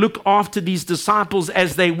actually look after these disciples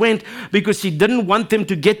as they went, because he didn't want them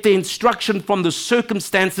to get the instruction from the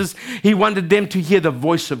circumstances. He wanted them to hear the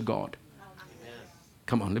voice of God.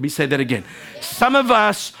 Come on, let me say that again. Some of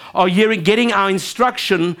us are getting our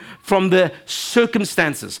instruction from the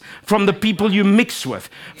circumstances, from the people you mix with,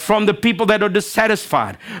 from the people that are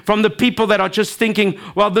dissatisfied, from the people that are just thinking,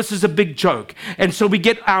 well, this is a big joke. And so we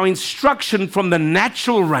get our instruction from the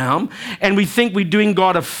natural realm, and we think we're doing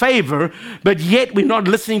God a favor, but yet we're not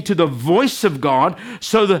listening to the voice of God.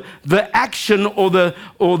 So the action or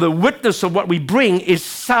the witness of what we bring is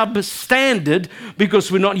substandard,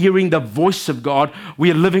 because we're not hearing the voice of God. We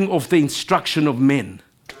are living off the instruction of men.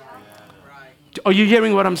 Are you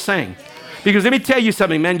hearing what I'm saying? Because let me tell you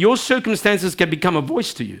something, man. Your circumstances can become a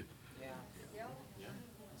voice to you.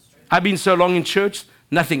 I've been so long in church,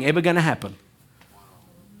 nothing ever going to happen.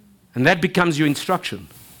 And that becomes your instruction.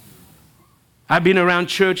 I've been around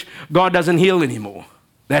church, God doesn't heal anymore.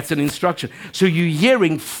 That's an instruction. So you're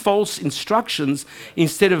hearing false instructions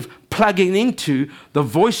instead of plugging into the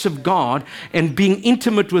voice of God and being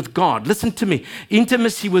intimate with God. Listen to me.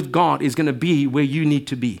 Intimacy with God is going to be where you need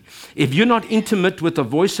to be. If you're not intimate with the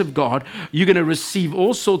voice of God, you're going to receive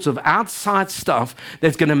all sorts of outside stuff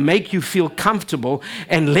that's going to make you feel comfortable.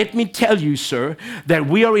 And let me tell you, sir, that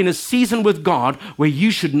we are in a season with God where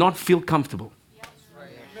you should not feel comfortable.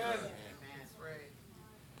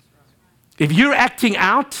 If you're acting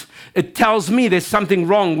out, it tells me there's something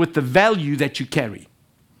wrong with the value that you carry.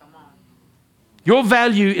 Your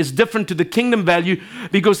value is different to the kingdom value,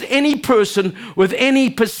 because any person with any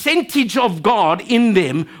percentage of God in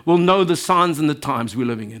them will know the signs and the times we're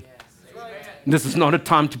living in. This is not a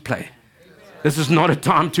time to play. This is not a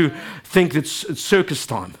time to think it's circus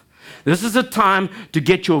time. This is a time to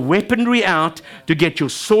get your weaponry out, to get your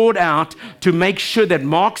sword out, to make sure that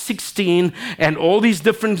Mark 16 and all these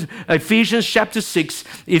different Ephesians chapter 6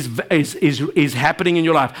 is happening in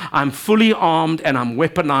your life. I'm fully armed and I'm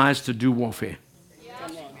weaponized to do warfare.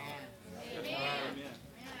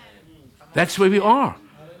 That's where we are.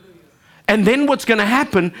 And then what's going to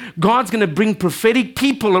happen, God's going to bring prophetic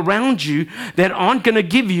people around you that aren't going to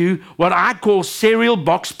give you what I call cereal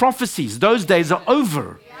box prophecies. Those days are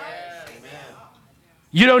over.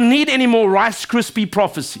 You don't need any more Rice Krispie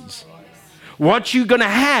prophecies. What you're going to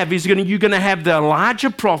have is you're going to have the Elijah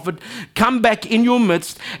prophet come back in your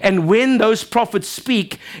midst, and when those prophets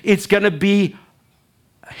speak, it's going to be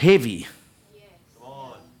heavy.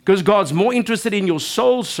 Because God's more interested in your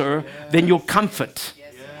soul, sir, than your comfort.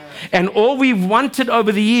 And all we've wanted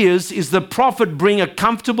over the years is the prophet bring a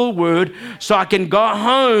comfortable word so I can go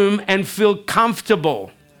home and feel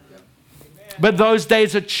comfortable. But those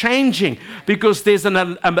days are changing, because there's an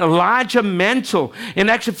Elijah mantle. In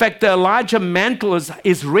actual fact, the Elijah mantle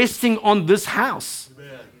is resting on this house.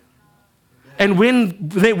 And when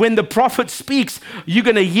the prophet speaks, you're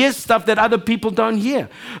going to hear stuff that other people don't hear.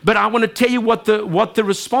 But I want to tell you what the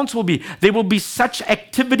response will be. There will be such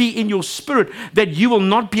activity in your spirit that you will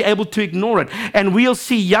not be able to ignore it. And we'll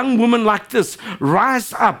see young women like this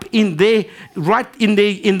rise up in their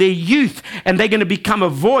youth, and they're going to become a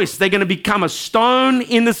voice. They're going to become a stone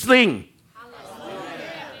in the sling.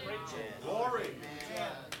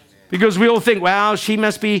 Because we all think, well, she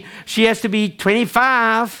has to be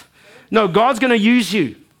 25. No, God's going to use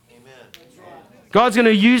you. God's going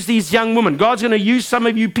to use these young women. God's going to use some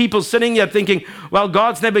of you people sitting here thinking, well,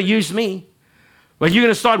 God's never used me. Well, you're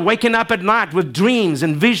going to start waking up at night with dreams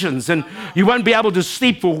and visions, and you won't be able to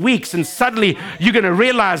sleep for weeks, and suddenly you're going to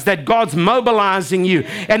realize that God's mobilizing you,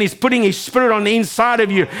 and He's putting His Spirit on the inside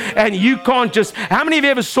of you, and you can't just... How many of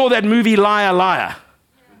you ever saw that movie, Liar, Liar?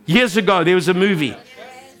 Years ago, there was a movie.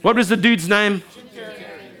 What was the dude's name?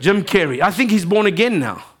 Jim Carrey. I think he's born again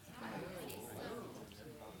now.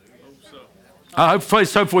 I hope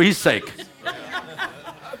so for his sake.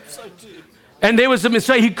 And there was a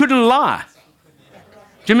mistake. He couldn't lie.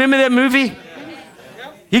 Do you remember that movie?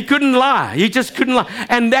 He couldn't lie. He just couldn't lie.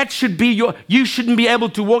 And that should be you shouldn't be able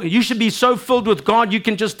to walk. You should be so filled with God, you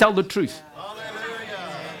can just tell the truth.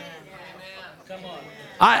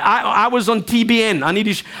 I was on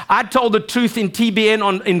TBN. I told the truth in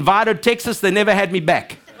TBN in Vida, Texas. They never had me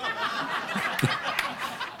back.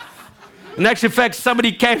 In actual fact,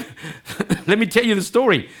 somebody came. Let me tell you the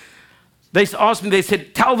story. They asked me, they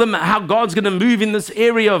said, tell them how God's going to move in this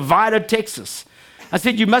area of Vida, Texas. I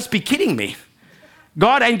said, you must be kidding me.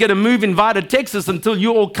 God ain't going to move in Vida, Texas until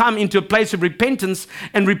you all come into a place of repentance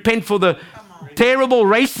and repent for the terrible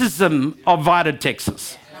racism of Vida,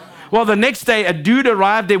 Texas. Well, the next day, a dude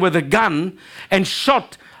arrived there with a gun and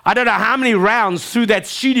shot, I don't know how many rounds through that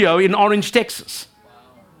studio in Orange, Texas.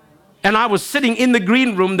 And I was sitting in the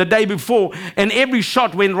green room the day before, and every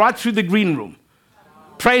shot went right through the green room.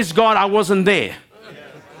 Praise God, I wasn't there.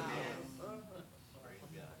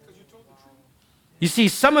 You see,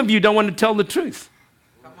 some of you don't want to tell the truth.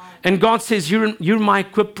 And God says, you're my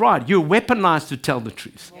equipped bride. You're weaponized to tell the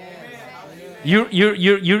truth.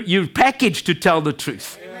 You're packaged to tell the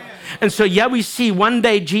truth. And so, yeah, we see one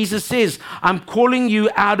day Jesus says, I'm calling you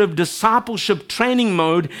out of discipleship training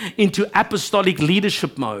mode into apostolic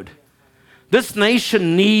leadership mode. This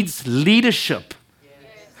nation needs leadership.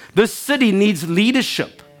 This city needs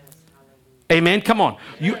leadership. Amen. Come on.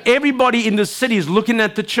 Everybody in the city is looking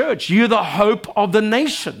at the church. You're the hope of the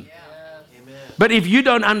nation. But if you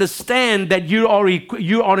don't understand that you are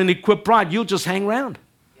an equipped bride, you'll just hang around.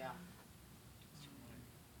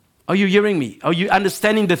 Are you hearing me? Are you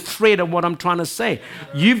understanding the thread of what I'm trying to say?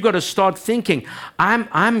 You've got to start thinking,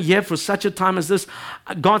 I'm here for such a time as this.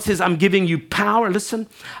 God says, I'm giving you power. Listen,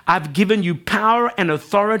 I've given you power and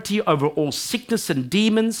authority over all sickness and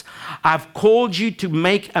demons. I've called you to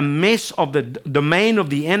make a mess of the domain of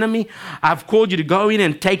the enemy. I've called you to go in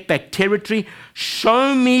and take back territory.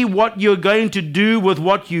 Show me what you're going to do with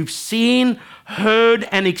what you've seen, heard,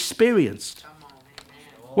 and experienced.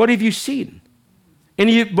 What have you seen?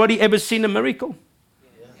 Anybody ever seen a miracle?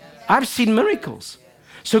 I've seen miracles.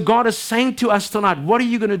 So God is saying to us tonight, what are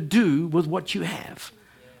you going to do with what you have?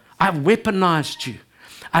 I've weaponized you.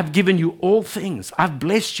 I've given you all things. I've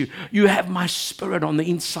blessed you. You have my spirit on the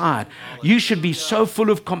inside. You should be so full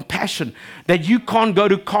of compassion that you can't go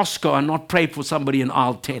to Costco and not pray for somebody in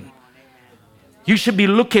aisle 10. You should be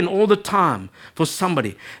looking all the time for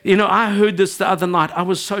somebody. You know, I heard this the other night. I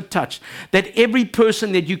was so touched that every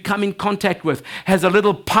person that you come in contact with has a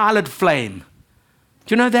little pilot flame.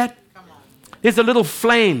 Do you know that? There's a little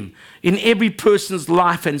flame in every person's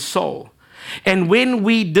life and soul. And when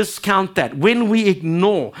we discount that, when we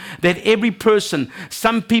ignore that every person,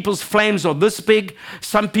 some people's flames are this big,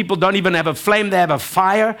 some people don't even have a flame, they have a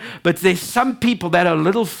fire, but there's some people that are a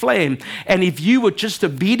little flame. And if you were just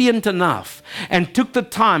obedient enough and took the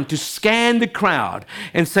time to scan the crowd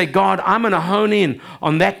and say, God, I'm going to hone in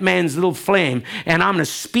on that man's little flame, and I'm going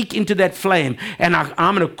to speak into that flame, and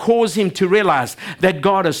I'm going to cause him to realize that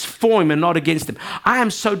God is for him and not against him. I am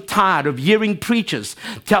so tired of hearing preachers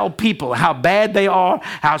tell people how bad they are,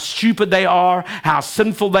 how stupid they are, how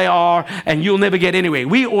sinful they are, and you'll never get anywhere.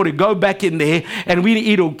 We ought to go back in there and we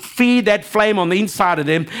need to feed that flame on the inside of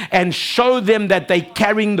them and show them that they're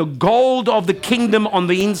carrying the gold of the kingdom on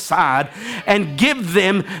the inside, and give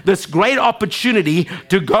them this great opportunity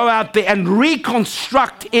to go out there and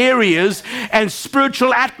reconstruct areas and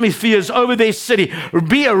spiritual atmospheres over their city.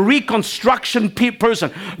 Be a reconstruction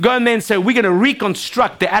person. Go in there and say, we're going to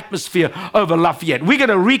reconstruct the atmosphere over Lafayette. We're going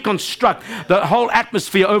to reconstruct the whole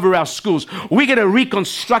atmosphere over our schools. We're going to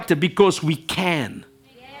reconstruct it because we can.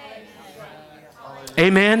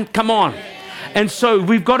 Amen. Come on. And so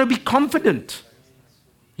we've got to be confident.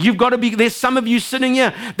 You've got to be, there's some of you sitting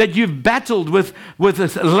here that you've battled with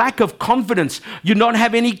a lack of confidence. You don't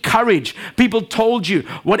have any courage. People told you,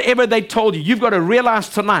 whatever they told you, you've got to realize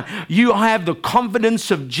tonight, you have the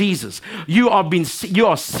confidence of Jesus. You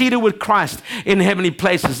are seated with Christ in heavenly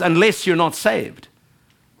places unless you're not saved.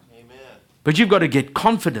 Amen. But you've got to get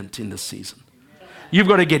confident in this season. You've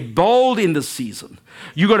got to get bold in this season.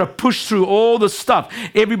 You've got to push through all the stuff.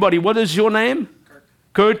 Everybody, what is your name?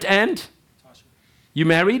 Kurt and? You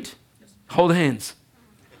married? Yes. Hold hands.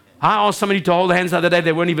 I asked somebody to hold hands the other day.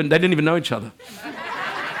 They didn't even know each other.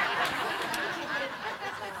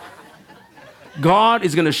 God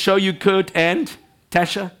is going to show you, Kurt and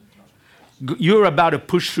Tasha, you're about to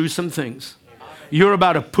push through some things. You're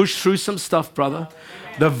about to push through some stuff, brother.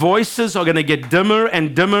 The voices are going to get dimmer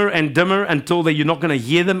and dimmer and dimmer until you're not going to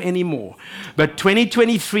hear them anymore. But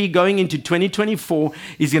 2023 going into 2024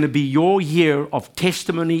 is going to be your year of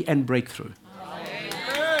testimony and breakthrough.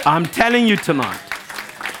 I'm telling you tonight.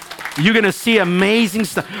 You're going to see amazing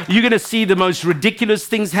stuff. You're going to see the most ridiculous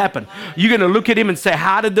things happen. You're going to look at him and say,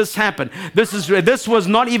 how did this happen? This was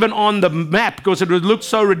not even on the map because it would look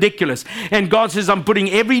so ridiculous. And God says, I'm putting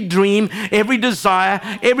every dream, every desire,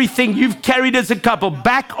 everything you've carried as a couple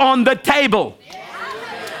back on the table.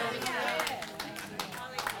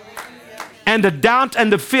 And the doubt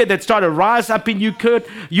and the fear that started to rise up in you, Kurt,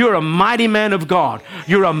 you're a mighty man of God.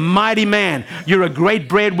 You're a mighty man. You're a great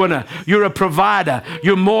breadwinner. You're a provider.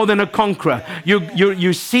 You're more than a conqueror.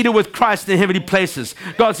 You're seated with Christ in heavenly places.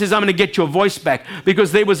 God says, I'm going to get your voice back,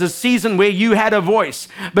 because there was a season where you had a voice,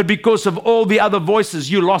 but because of all the other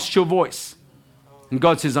voices, you lost your voice. And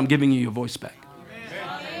God says, I'm giving you your voice back.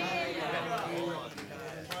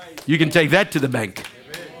 You can take that to the bank.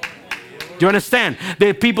 Do you understand? There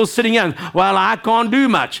are people sitting here, well, I can't do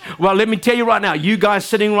much. Well, let me tell you right now, you guys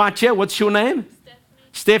sitting right here, what's your name?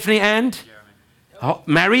 Stephanie and? Oh,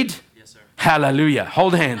 married? Yes, sir. Hallelujah.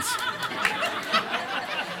 Hold hands.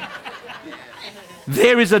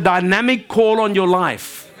 There is a dynamic call on your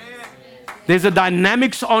life. There's a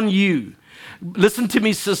dynamics on you. Listen to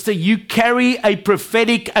me, sister. You carry a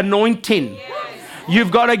prophetic anointing.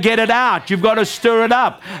 You've got to get it out. You've got to stir it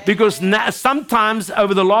up. Because sometimes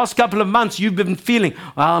over the last couple of months, you've been feeling,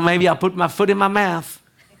 well, maybe I'll put my foot in my mouth.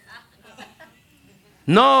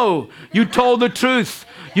 No, you told the truth.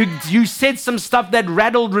 You said some stuff that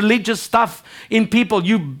rattled religious stuff in people.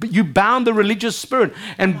 You bound the religious spirit.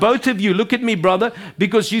 And both of you, look at me, brother,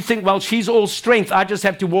 because you think, well, she's all strength. I just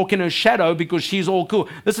have to walk in her shadow because she's all cool.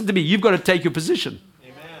 Listen to me. You've got to take your position.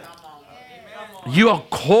 You are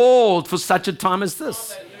called for such a time as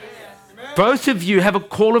this. Both of you have a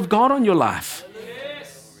call of God on your life.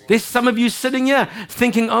 There's some of you sitting here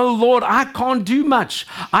thinking, oh Lord, I can't do much.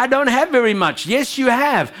 I don't have very much. Yes, you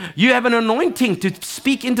have. You have an anointing to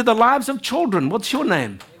speak into the lives of children. What's your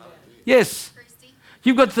name? Yes.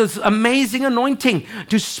 You've got this amazing anointing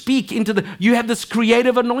to speak into you have this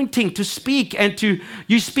creative anointing to speak, and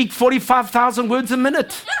you speak 45,000 words a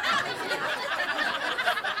minute.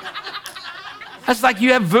 It's like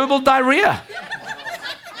you have verbal diarrhea.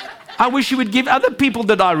 I wish you would give other people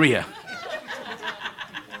the diarrhea.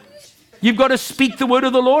 You've got to speak the word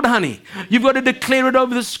of the Lord, honey. You've got to declare it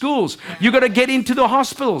over the schools. You've got to get into the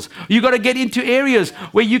hospitals. You've got to get into areas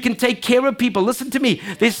where you can take care of people. Listen to me.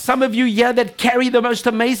 There's some of you here that carry the most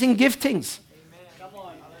amazing giftings.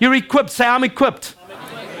 You're equipped. Say, I'm equipped.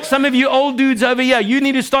 Some of you old dudes over here, you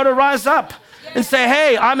need to start to rise up and say,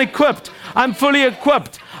 hey, I'm equipped. I'm fully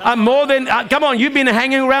equipped. I'm more than, come on, you've been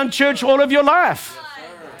hanging around church all of your life.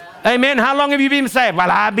 Amen. How long have you been saved? Well,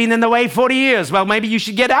 I've been in the way 40 years. Well, maybe you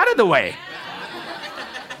should get out of the way.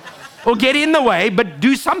 Or get in the way, but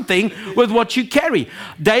do something with what you carry.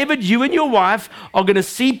 David, you and your wife are going to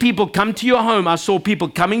see people come to your home. I saw people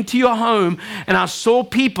coming to your home, and I saw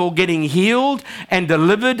people getting healed and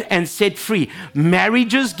delivered and set free.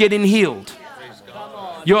 Marriages getting healed.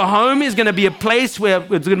 Your home is going to be a place where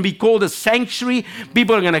it's going to be called a sanctuary.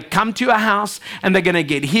 People are going to come to your house and they're going to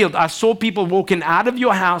get healed. I saw people walking out of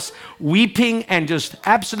your house weeping and just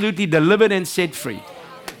absolutely delivered and set free.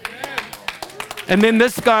 And then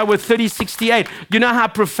this guy with 3068, you know how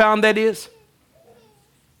profound that is?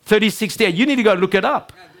 3068. You need to go look it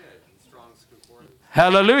up.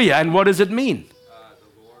 Hallelujah. And what does it mean?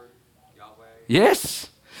 The Lord, Yahweh.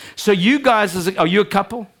 Yes. So you guys, are you a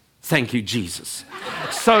couple? Thank you, Jesus.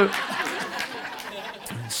 So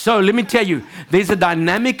let me tell you, there's a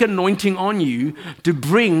dynamic anointing on you to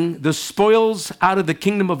bring the spoils out of the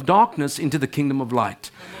kingdom of darkness into the kingdom of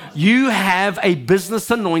light. You have a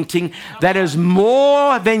business anointing that is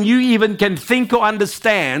more than you even can think or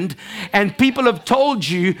understand. And people have told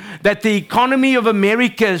you that the economy of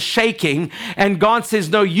America is shaking. And God says,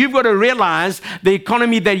 no, you've got to realize the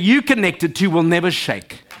economy that you connected to will never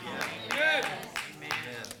shake.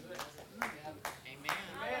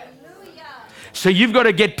 So you've got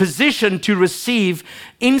to get positioned to receive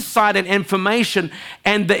insight and information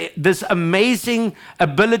and this amazing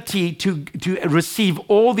ability to receive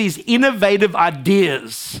all these innovative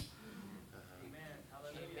ideas.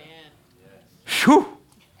 Whew.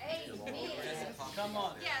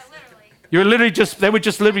 They were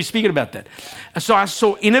just literally speaking about that. So I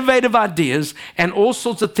saw innovative ideas and all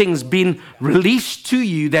sorts of things being released to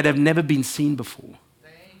you that have never been seen before.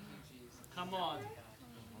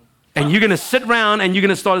 And you're going to sit around and you're going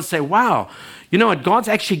to start to say, wow, you know what? God's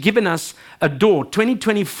actually given us a door.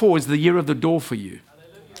 2024 is the year of the door for you.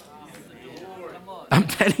 I'm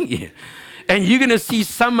telling you. And you're going to see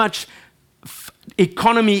so much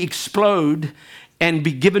economy explode and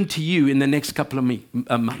be given to you in the next couple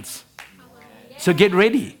of months. So get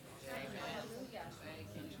ready.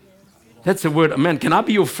 That's a word. Man, can I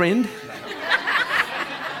be your friend?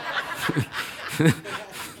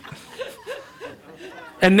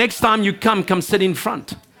 And next time you come sit in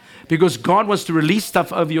front. Because God wants to release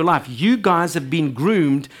stuff over your life. You guys have been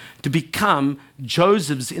groomed to become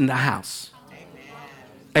Josephs in the house.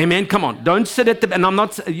 Amen. Come on. Don't sit at the... And I'm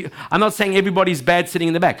not saying everybody's bad sitting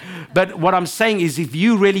in the back. But what I'm saying is if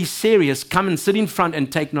you're really serious, come and sit in front and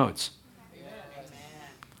take notes.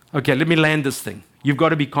 Okay, let me land this thing. You've got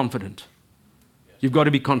to be confident. You've got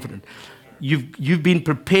to be confident. You've been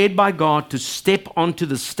prepared by God to step onto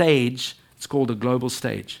the stage. It's called a global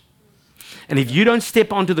stage. And if you don't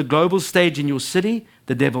step onto the global stage in your city,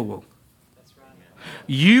 the devil will.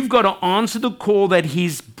 You've got to answer the call that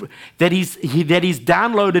he's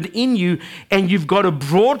downloaded in you, and you've got to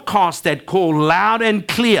broadcast that call loud and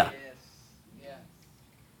clear.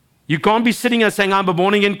 You can't be sitting there saying, I'm a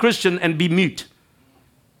born-again Christian, and be mute.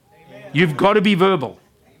 You've got to be verbal.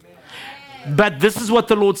 But this is what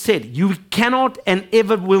the Lord said. You cannot and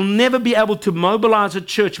ever will never be able to mobilize a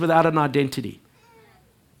church without an identity.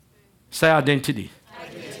 Say identity.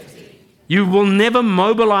 You will never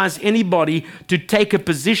mobilize anybody to take a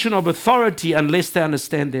position of authority unless they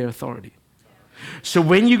understand their authority. So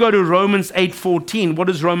when you go to Romans 8:14, what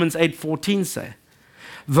does Romans 8:14 say?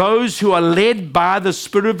 Those who are led by the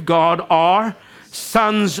Spirit of God are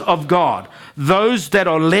sons of God. Those that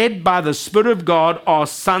are led by the Spirit of God are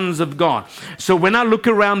sons of God. So when I look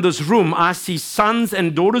around this room, I see sons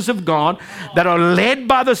and daughters of God that are led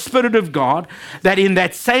by the Spirit of God, that in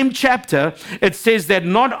that same chapter, it says that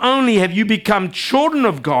not only have you become children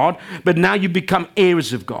of God, but now you become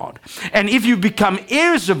heirs of God. And if you become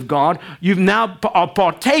heirs of God, you now are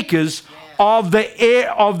partakers of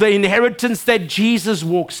the inheritance that Jesus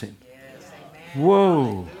walks in.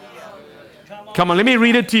 Whoa. Come on, let me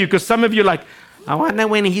read it to you, because some of you are like, I wonder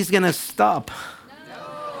when he's going to stop.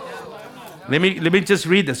 Let me just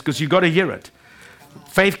read this, because you've got to hear it.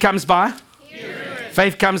 Faith comes by.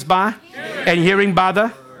 Faith comes by. And hearing by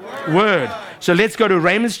the word. So let's go to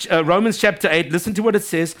Romans chapter 8. Listen to what it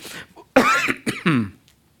says.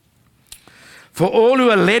 For all who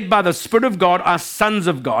are led by the Spirit of God are sons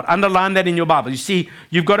of God. Underline that in your Bible. You see,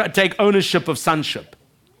 you've got to take ownership of sonship.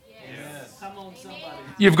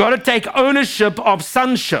 You've got to take ownership of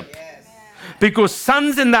sonship. Because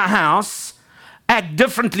sons in the house act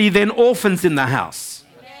differently than orphans in the house.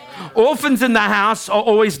 Orphans in the house are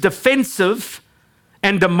always defensive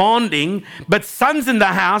and demanding, but sons in the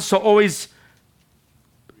house are always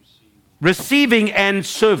receiving and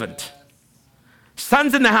servant.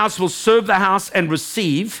 Sons in the house will serve the house and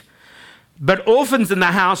receive, but orphans in the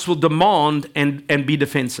house will demand and be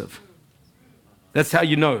defensive. That's how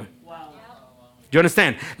you know. Do you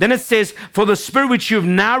understand? Then it says, for the spirit which you have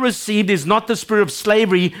now received is not the spirit of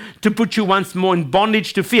slavery to put you once more in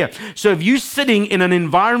bondage to fear. So if you're sitting in an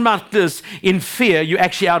environment like this in fear, you're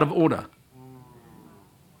actually out of order.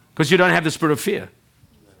 Because you don't have the spirit of fear.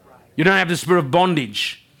 You don't have the spirit of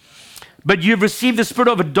bondage. But you've received the spirit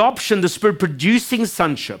of adoption, the spirit producing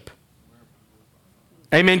sonship.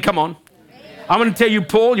 Amen. Come on. I'm going to tell you,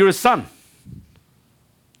 Paul, you're a son.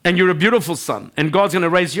 And you're a beautiful son. And God's going to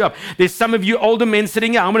raise you up. There's some of you older men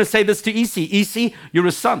sitting here. I'm going to say this to EC. EC, you're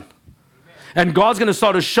a son. And God's going to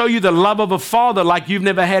start to show you the love of a father like you've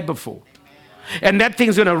never had before. And that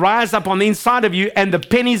thing's going to rise up on the inside of you, and the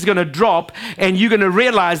penny's going to drop, and you're going to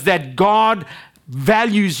realize that God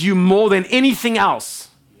values you more than anything else.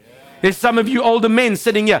 There's some of you older men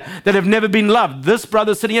sitting here that have never been loved. This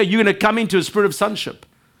brother sitting here, you're going to come into a spirit of sonship.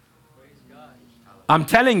 I'm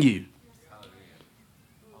telling you.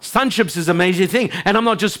 Sonship is an amazing thing. And I'm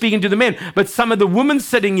not just speaking to the men, but some of the women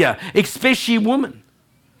sitting here, especially women.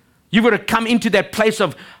 You've got to come into that place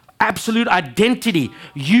of absolute identity.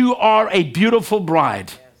 You are a beautiful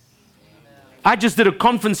bride. I just did a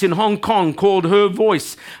conference in Hong Kong called Her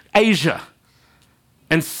Voice Asia.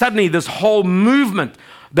 And suddenly this whole movement,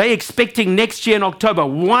 they're expecting next year in October,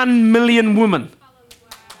 1 million women.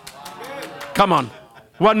 Come on,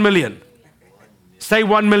 1 million. Say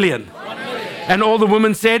 1 million. And all the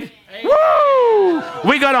women said, woo,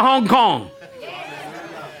 we go to Hong Kong.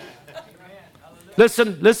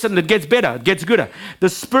 Listen, it gets better, it gets gooder. The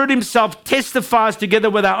Spirit himself testifies together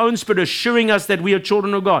with our own spirit, assuring us that we are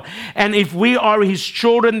children of God. And if we are his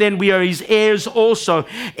children, then we are his heirs also,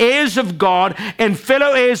 heirs of God and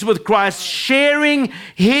fellow heirs with Christ, sharing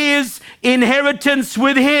his inheritance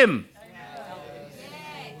with him.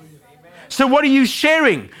 So what are you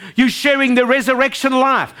sharing? You're sharing the resurrection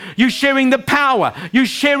life. You're sharing the power. You're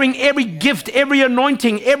sharing every gift, every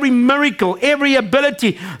anointing, every miracle, every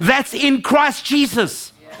ability that's in Christ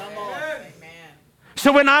Jesus.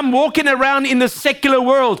 So when I'm walking around in the secular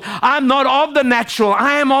world, I'm not of the natural.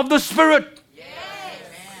 I am of the Spirit.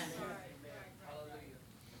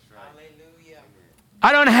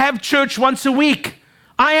 I don't have church once a week.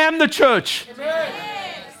 I am the church.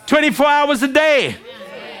 24 hours a day.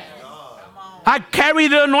 I carry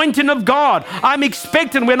the anointing of God. I'm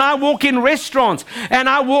expectant when I walk in restaurants and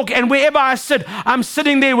I walk, and wherever I sit, I'm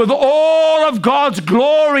sitting there with all of God's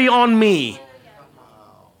glory on me.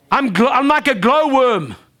 I'm like a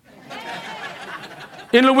glowworm.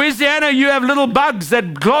 In Louisiana, you have little bugs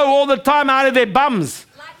that glow all the time out of their bums.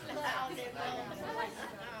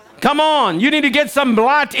 Come on, you need to get some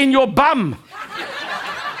light in your bum.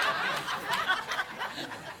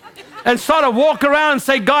 And sort of walk around and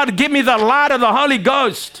say, God, give me the light of the Holy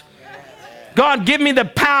Ghost. God, give me the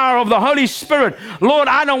power of the Holy Spirit. Lord,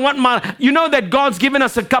 I don't want my... You know that God's given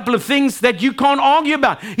us a couple of things that you can't argue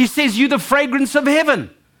about. He says, you're the fragrance of heaven.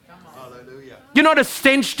 You're not a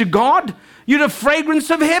stench to God. You're the fragrance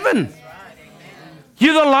of heaven.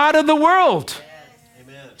 You're the light of the world.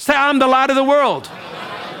 Say, I'm the light of the world.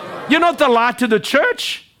 You're not the light to the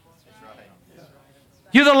church.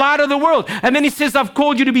 You're the light of the world. And then he says, I've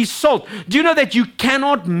called you to be salt. Do you know that you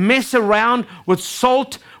cannot mess around with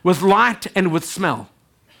salt, with light, and with smell?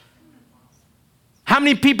 How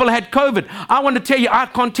many people had COVID? I want to tell you, I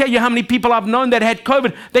can't tell you how many people I've known that had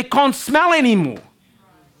COVID. They can't smell anymore.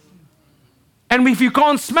 And if you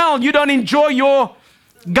can't smell, you don't enjoy your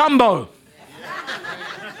gumbo.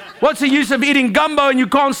 What's the use of eating gumbo and you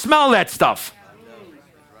can't smell that stuff?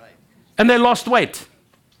 And they lost weight.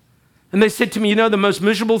 And they said to me, you know, the most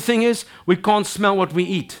miserable thing is we can't smell what we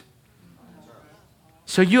eat.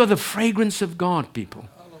 So you are the fragrance of God, people.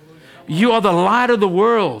 You are the light of the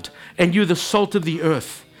world, and you're the salt of the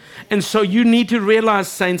earth. And so you need to realize,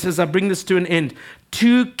 saints, as I bring this to an end,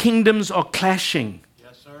 two kingdoms are clashing.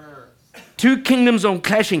 Two kingdoms are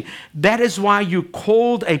clashing. That is why you're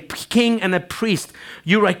called a king and a priest.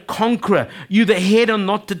 You're a conqueror. You're the head and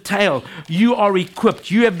not the tail. You are equipped.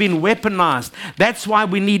 You have been weaponized. That's why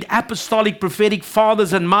we need apostolic prophetic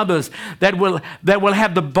fathers and mothers that will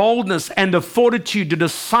have the boldness and the fortitude to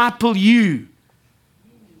disciple you.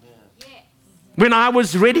 When I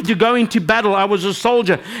was ready to go into battle, I was a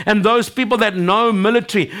soldier. And those people that know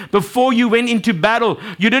military, before you went into battle,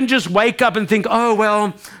 you didn't just wake up and think, oh,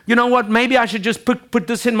 well, you know what, maybe I should just put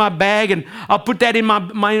this in my bag, and I'll put that in my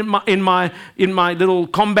little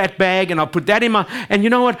combat bag, and I'll put that in my, and you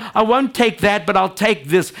know what, I won't take that, but I'll take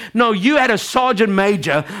this. No, you had a sergeant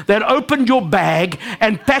major that opened your bag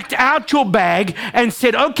and packed out your bag and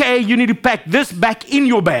said, okay, you need to pack this back in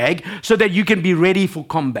your bag so that you can be ready for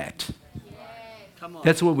combat.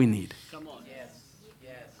 That's what we need. Come on.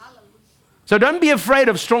 So don't be afraid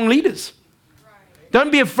of strong leaders.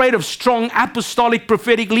 Don't be afraid of strong apostolic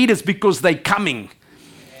prophetic leaders, because they're coming.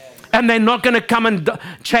 And they're not going to come and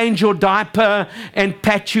change your diaper and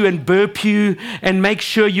pat you and burp you and make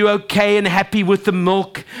sure you're okay and happy with the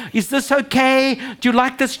milk. Is this okay? Do you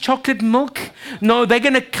like this chocolate milk? No, they're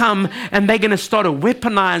going to come and they're going to start to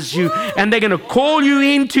weaponize you, and they're going to call you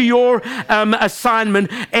into your assignment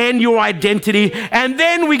and your identity. And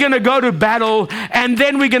then we're going to go to battle, and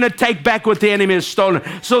then we're going to take back what the enemy has stolen.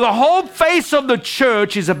 So the whole face of the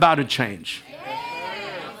church is about to change.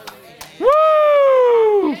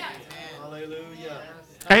 Woo!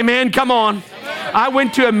 Amen. Come on. I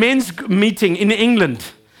went to a men's meeting in England,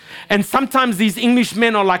 and sometimes these English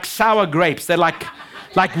men are like sour grapes. They're like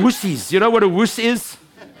wussies. You know what a wuss is?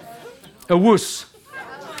 A wuss.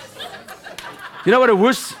 You know what a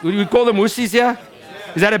wuss? We call them wussies here?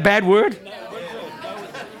 Is that a bad word?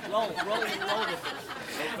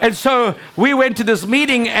 And so we went to this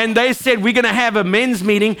meeting, and they said, we're going to have a men's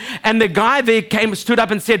meeting. And the guy there stood up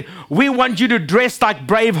and said, we want you to dress like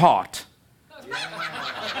Braveheart.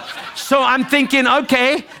 So I'm thinking,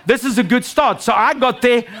 okay, this is a good start. So I got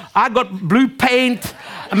there, I got blue paint.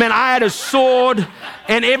 I mean, I had a sword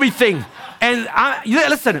and everything. And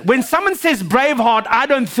listen, when someone says Braveheart, I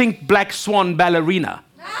don't think Black Swan ballerina.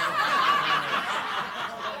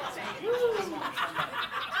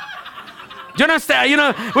 Do you understand? You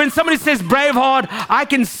know, when somebody says Braveheart, I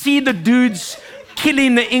can see the dudes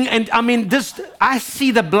killing and I mean, I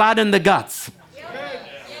see the blood and the guts.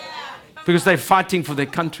 Because they're fighting for their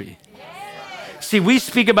country. See, we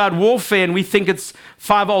speak about warfare and we think it's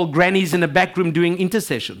 5 old grannies in a back room doing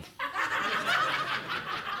intercession.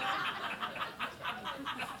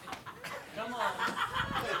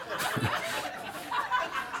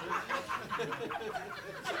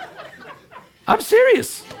 I'm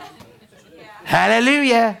serious.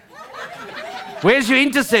 Hallelujah. Where's your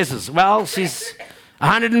intercessors? Well, she's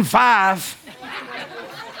 105.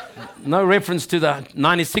 No reference to the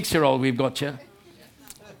 96-year-old we've got here.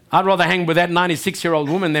 I'd rather hang with that 96-year-old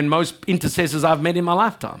woman than most intercessors I've met in my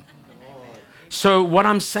lifetime. So what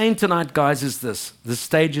I'm saying tonight, guys, is this. The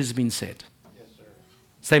stage has been set.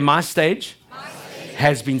 Say, my stage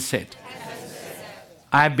has been set.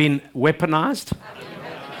 I've been weaponized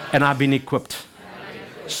and I've been equipped.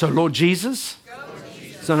 So Lord Jesus,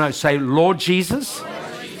 say, Lord Jesus,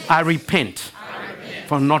 I repent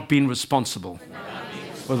for not being responsible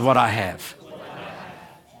with what I have.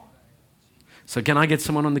 So can I get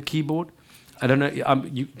someone on the keyboard? I don't know.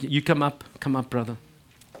 You come up, brother.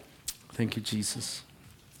 Thank you, Jesus.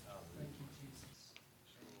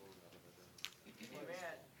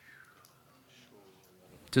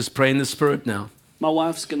 Just pray in the Spirit now. My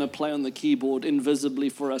wife's going to play on the keyboard invisibly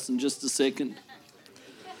for us in just a second.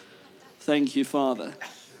 Thank you, Father.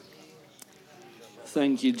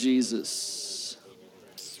 Thank you, Jesus.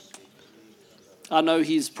 I know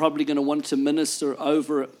he's probably going to want to minister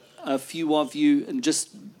over a few of you. And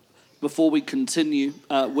just before we continue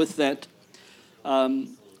with that,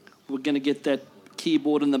 we're going to get that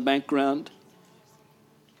keyboard in the background.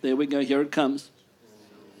 There we go. Here it comes.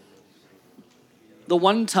 The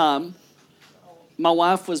one time, my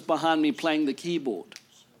wife was behind me playing the keyboard.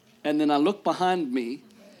 And then I looked behind me,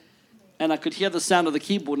 and I could hear the sound of the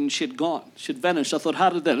keyboard, and she'd gone. She'd vanished. I thought,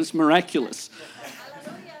 how did that? It's miraculous.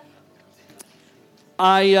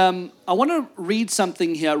 I want to read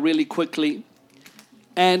something here really quickly.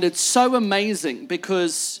 And it's so amazing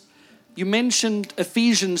because you mentioned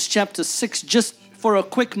Ephesians chapter 6 just for a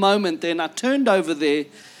quick moment there. And I turned over there,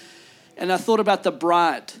 and I thought about the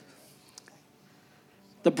bride.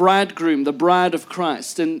 The bridegroom, the bride of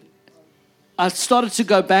Christ. And I started to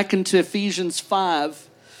go back into Ephesians 5.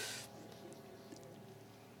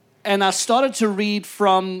 And I started to read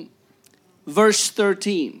from verse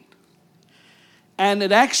 13. And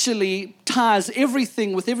it actually ties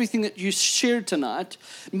everything with everything that you shared tonight.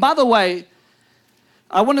 And by the way,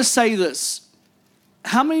 I want to say this.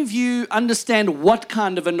 How many of you understand what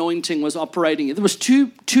kind of anointing was operating? There was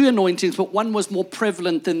two anointings, but one was more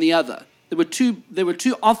prevalent than the other. There were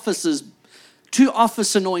two offices, two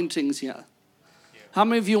office anointings here. Yeah. How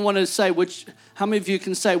many of you want to say which? How many of you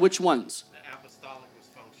can say which ones? The apostolic was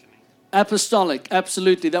functioning. Apostolic,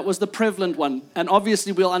 absolutely. That was the prevalent one. And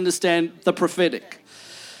obviously we'll understand the prophetic.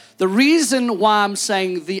 The reason why I'm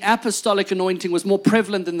saying the apostolic anointing was more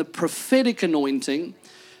prevalent than the prophetic anointing,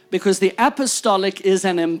 because the apostolic is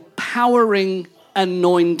an empowering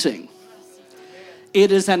anointing.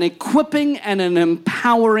 It is an equipping and an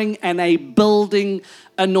empowering and a building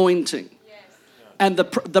anointing. And the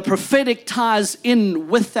prophetic ties in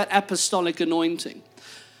with that apostolic anointing.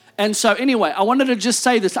 And so anyway, I wanted to just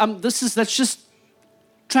say this. That's just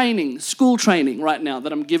training, school training right now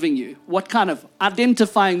that I'm giving you. What kind of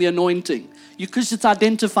identifying the anointing? Because it's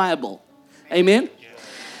identifiable. Amen?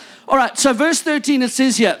 All right, so verse 13 it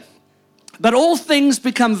says here, but all things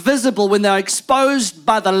become visible when they are exposed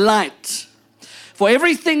by the light. For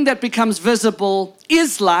everything that becomes visible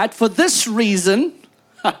is light. For this reason,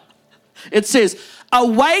 it says,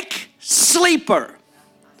 awake, sleeper,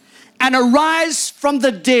 and arise from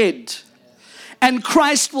the dead, and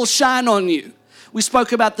Christ will shine on you. We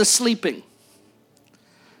spoke about the sleeping.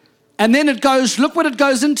 And then it goes, look what it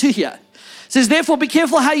goes into here. It says, therefore be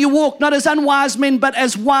careful how you walk, not as unwise men, but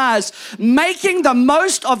as wise, making the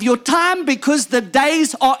most of your time because the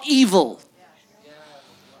days are evil.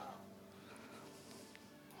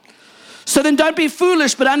 So then don't be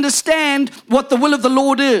foolish, but understand what the will of the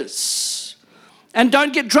Lord is. And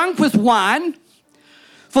don't get drunk with wine,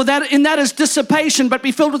 for that in that is dissipation, but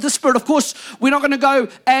be filled with the Spirit. Of course, we're not going to go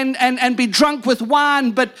and be drunk with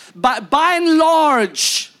wine, but by and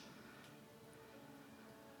large,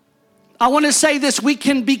 I want to say this, we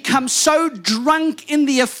can become so drunk in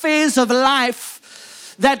the affairs of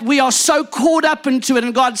life that we are so caught up into it,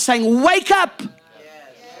 and God's saying, wake up,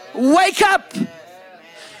 wake up.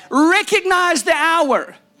 Recognize the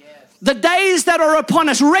hour, the days that are upon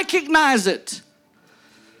us. Recognize it.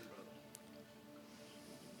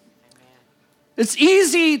 It's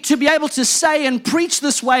easy to be able to say and preach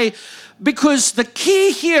this way because the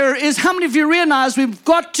key here is, how many of you realize we've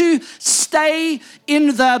got to stay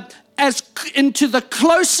into the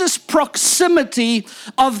closest proximity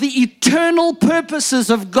of the eternal purposes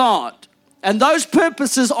of God. And those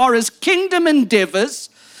purposes are His kingdom endeavors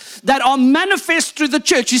that are manifest through the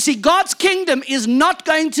church. You see, God's kingdom is not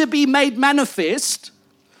going to be made manifest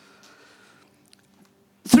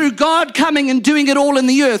through God coming and doing it all in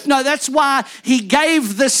the earth. No, that's why he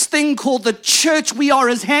gave this thing called the church. We are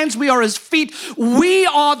his hands, we are his feet. We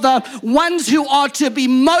are the ones who are to be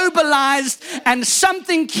mobilized. And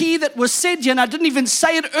something key that was said here, and I didn't even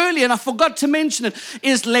say it earlier and I forgot to mention it,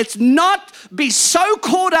 is let's not be so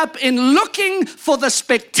caught up in looking for the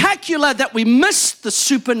spectacular that we miss the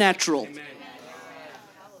supernatural. Amen.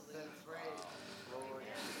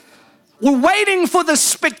 We're waiting for the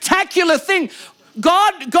spectacular thing.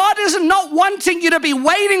 God is not wanting you to be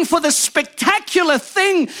waiting for the spectacular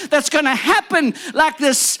thing that's going to happen, like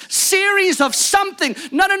this series of something.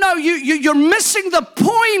 No. You're missing the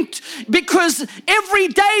point, because every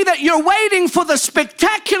day that you're waiting for the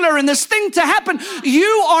spectacular and this thing to happen,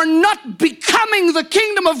 you are not becoming the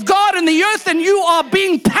kingdom of God in the earth, and you are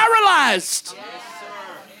being paralyzed.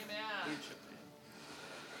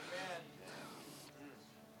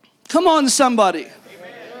 Come on, somebody.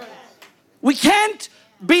 We can't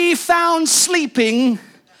be found sleeping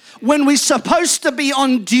when we're supposed to be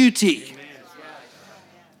on duty.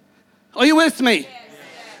 Are you with me?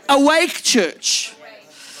 Awake, church.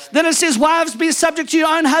 Then it says, wives, be subject to your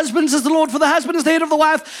own husbands as the Lord, for the husband is the head of the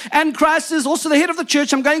wife, and Christ is also the head of the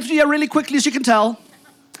church. I'm going through here really quickly, as you can tell.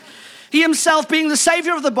 He himself being the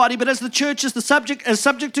Savior of the body, but as the church is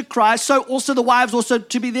subject to Christ, so also the wives ought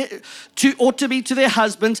to be to their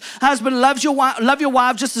husbands. Husband, love your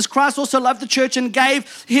wife just as Christ also loved the church and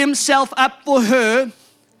gave himself up for her,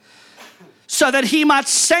 so that he might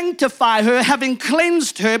sanctify her, having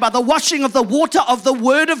cleansed her by the washing of the water of the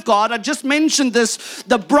word of God. I just mentioned this.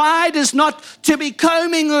 The bride is not to be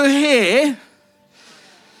combing her hair.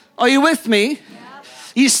 Are you with me?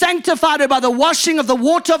 He sanctified her by the washing of the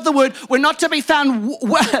water of the word. We're not to be found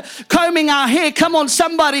combing our hair. Come on,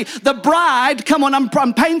 somebody. The bride, come on, I'm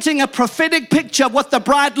painting a prophetic picture of what the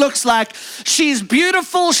bride looks like. She's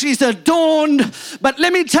beautiful, she's adorned, but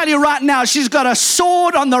let me tell you right now, she's got a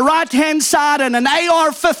sword on the right-hand side and an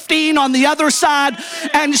AR-15 on the other side,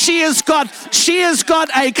 and she's got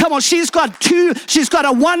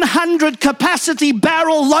a 100 capacity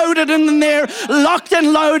barrel loaded in there, locked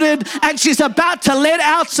and loaded, and she's about to let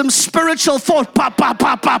out some spiritual force, to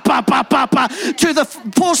the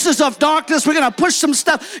forces of darkness. We're going to push some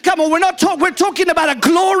stuff. Come on, we're talking about a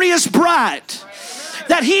glorious bride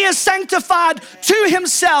that he is sanctified to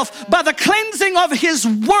himself by the cleansing of his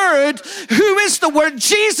word. Who is the word?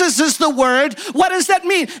 Jesus is the word. What does that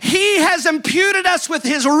mean? He has imputed us with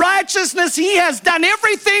his righteousness. He has done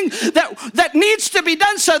everything that needs to be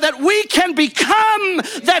done so that we can become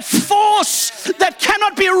that force that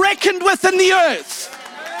cannot be reckoned with in the earth.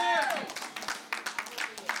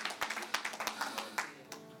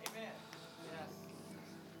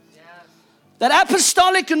 That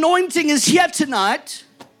apostolic anointing is here tonight.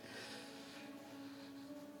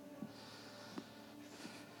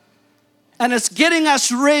 And it's getting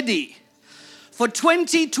us ready for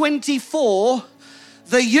 2024,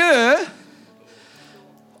 the year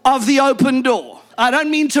of the open door. I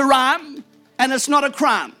don't mean to rhyme, and it's not a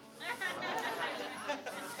crime.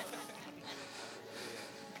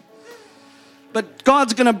 But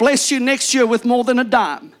God's going to bless you next year with more than a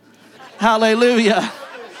dime. Hallelujah.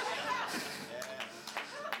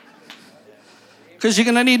 Because you're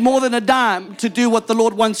going to need more than a dime to do what the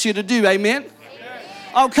Lord wants you to do. Amen?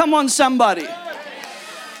 Oh, come on, somebody.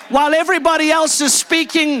 While everybody else is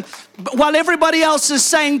speaking, while everybody else is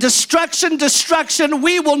saying destruction, destruction,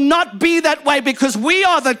 we will not be that way, because we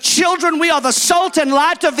are the children, we are the salt and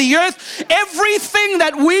light of the earth. Everything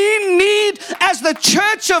that we need as the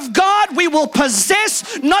church of God, we will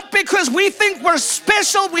possess, not because we think we're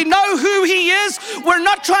special, we know who he is. We're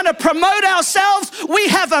not trying to promote ourselves. We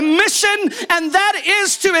have a mission, and that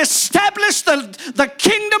is to establish the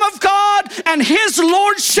kingdom of God and his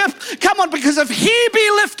lordship. Come on, because if he be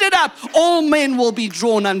lifted up, all men will be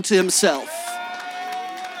drawn unto himself.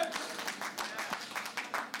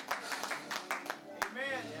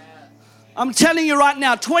 I'm telling you right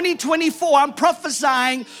now, 2024, I'm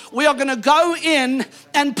prophesying we are going to go in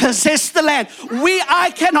and possess the land.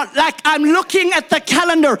 I'm looking at the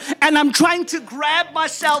calendar and I'm trying to grab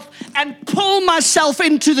myself and pull myself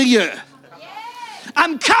into the year.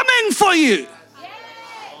 I'm coming for you.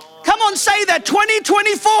 Come on, say that.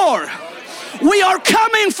 2024, we are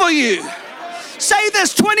coming for you. Say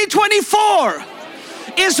this, 2024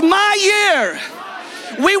 is my year.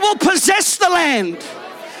 We will possess the land.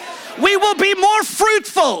 We will be more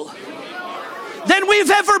fruitful than we've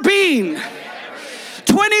ever been.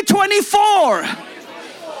 2024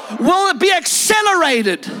 will be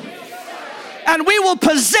accelerated, and we will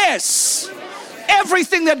possess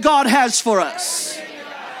everything that God has for us.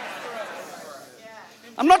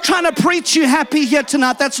 I'm not trying to preach you happy here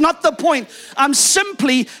tonight. That's not the point. I'm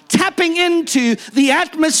simply tapping into the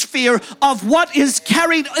atmosphere of what is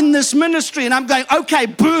carried in this ministry. And I'm going, okay,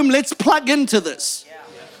 boom, let's plug into this.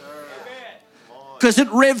 Because it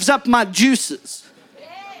revs up my juices.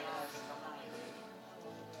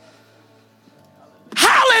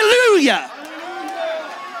 Hallelujah.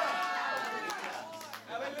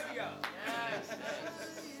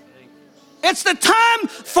 It's the time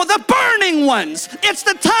for the burning ones. It's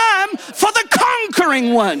the time for the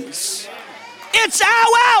conquering ones. It's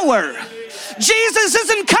our hour. Jesus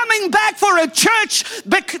isn't coming back for a church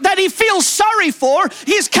that he feels sorry for.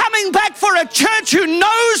 He's coming back for a church who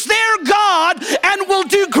knows their God and will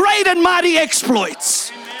do great and mighty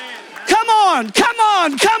exploits. Come on, come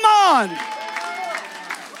on, come on.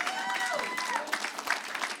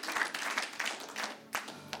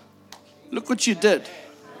 Look what you did.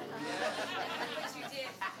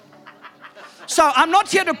 So I'm not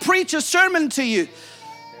here to preach a sermon to you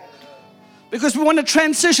because we want to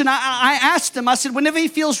transition. I asked him, I said, whenever he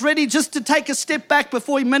feels ready just to take a step back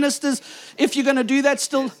before he ministers, if you're going to do that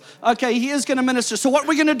still, okay, he is going to minister. So what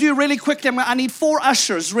we're going to do really quickly, I need 4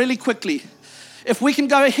 ushers really quickly. If we can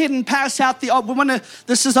go ahead and pass out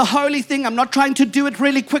this is a holy thing. I'm not trying to do it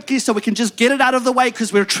really quickly so we can just get it out of the way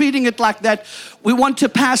because we're treating it like that. We want to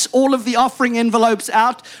pass all of the offering envelopes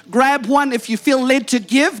out. Grab one. If you feel led to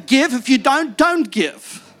give, give. If you don't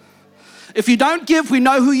give. If you don't give, we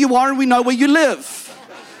know who you are and we know where you live.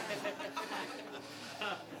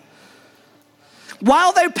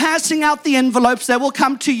 While they're passing out the envelopes, they will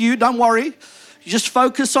come to you. Don't worry. You just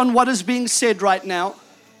focus on what is being said right now.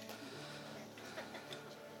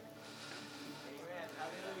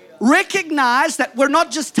 Recognize that we're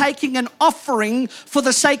not just taking an offering for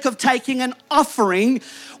the sake of taking an offering.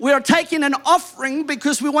 We are taking an offering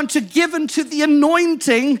because we want to give into the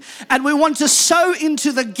anointing and we want to sow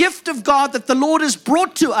into the gift of God that the Lord has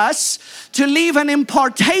brought to us to leave an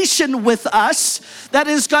impartation with us that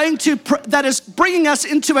is bringing us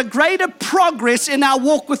into a greater progress in our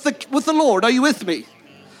walk with the Lord. Are you with me?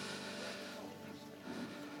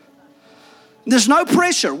 There's no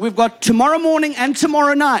pressure. We've got tomorrow morning and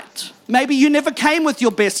tomorrow night. Maybe you never came with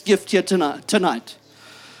your best gift here tonight.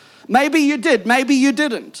 Maybe you did. Maybe you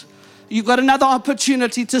didn't. You've got another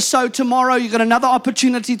opportunity to sow tomorrow. You've got another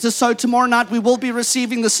opportunity to sow tomorrow night. We will be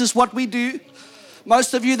receiving. This is what we do.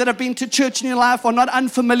 Most of you that have been to church in your life are not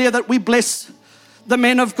unfamiliar that we bless the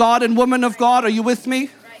men of God and women of God. Are you with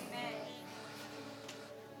me?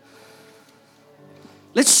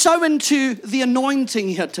 Let's sow into the anointing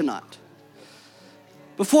here tonight.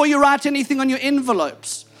 Before you write anything on your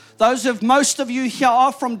envelopes, most of you here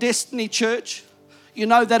are from Destiny Church. You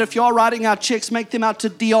know that if you're writing out checks, make them out to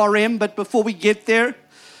DRM. But before we get there,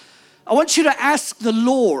 I want you to ask the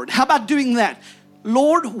Lord. How about doing that?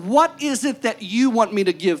 Lord, what is it that you want me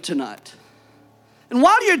to give tonight? And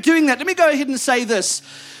while you're doing that, let me go ahead and say this.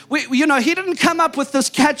 He didn't come up with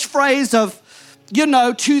this catchphrase of,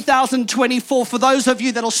 2024. For those of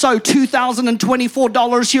you that'll sow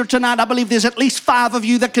 $2,024 here tonight, I believe there's at least 5 of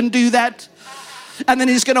you that can do that. And then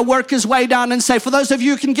he's going to work his way down and say, for those of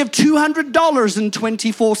you who can give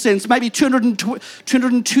 $200.24, maybe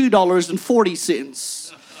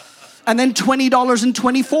 $202.40, and then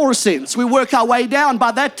 $20.24. We work our way down.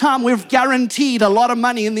 By that time, we've guaranteed a lot of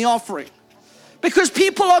money in the offering. Because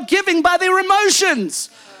people are giving by their emotions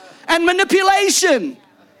and manipulation.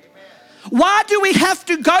 Why do we have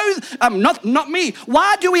to go, not me,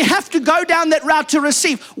 why do we have to go down that route to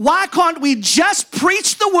receive? Why can't we just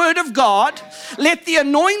preach the word of God, let the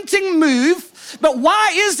anointing move, but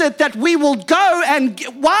why is it that we will go and,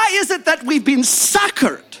 why is it that we've been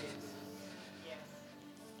suckered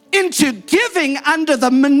into giving under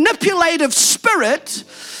the manipulative spirit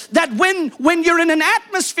that when you're in an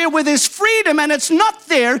atmosphere where there's freedom and it's not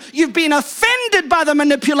there, you've been offended by the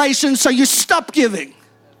manipulation, so you stop giving.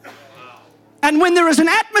 And when there is an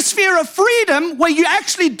atmosphere of freedom where you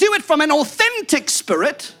actually do it from an authentic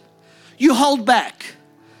spirit, you hold back.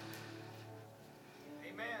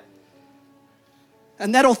 Amen.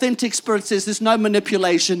 And that authentic spirit says there's no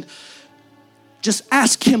manipulation. Just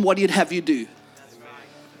ask him what he'd have you do.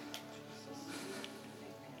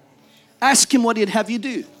 Ask him what he'd have you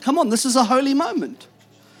do. Come on, this is a holy moment.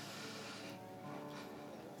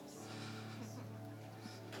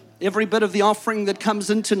 Every bit of the offering that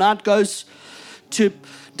comes in tonight goes to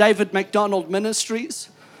David McDonald Ministries.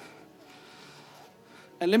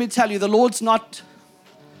 And let me tell you, the Lord's not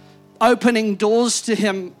opening doors to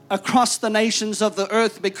him across the nations of the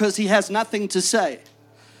earth because he has nothing to say.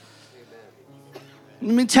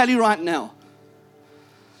 Let me tell you right now,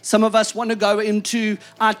 some of us want to go into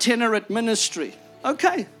itinerant ministry.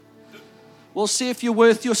 Okay. We'll see if you're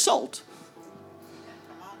worth your salt.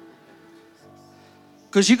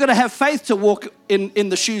 Because you've got to have faith to walk in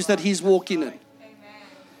the shoes that he's walking in.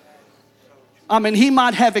 I mean, he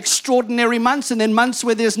might have extraordinary months and then months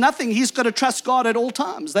where there's nothing. He's got to trust God at all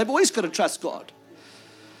times. They've always got to trust God.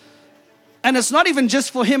 And it's not even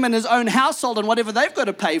just for him and his own household and whatever they've got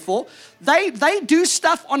to pay for. They do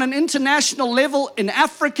stuff on an international level in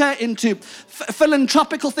Africa into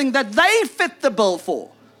philanthropical thing that they fit the bill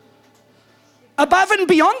for. Above and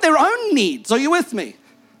beyond their own needs. Are you with me?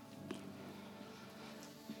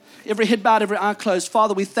 Every head bowed, every eye closed.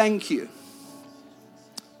 Father, we thank you.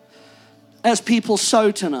 As people sow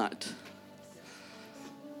tonight.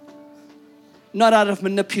 Not out of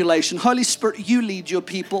manipulation. Holy Spirit, you lead your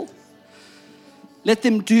people. Let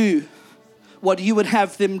them do what you would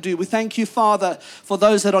have them do. We thank you, Father, for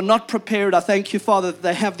those that are not prepared. I thank you, Father, that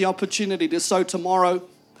they have the opportunity to sow tomorrow.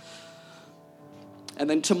 And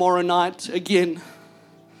then tomorrow night again.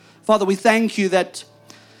 Father, we thank you that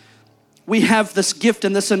we have this gift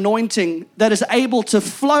and this anointing that is able to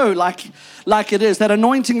flow like it is. That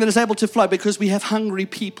anointing that is able to flow because we have hungry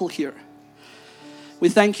people here. We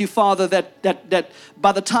thank you, Father, that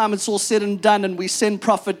by the time it's all said and done and we send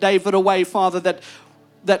Prophet David away, Father,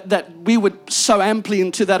 that we would sow amply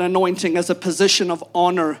into that anointing as a position of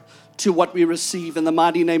honor to what we receive in the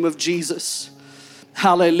mighty name of Jesus.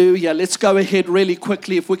 Hallelujah. Let's go ahead really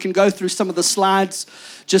quickly. If we can go through some of the slides,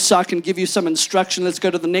 just so I can give you some instruction. Let's go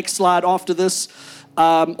to the next slide after this.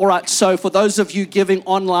 All right, so for those of you giving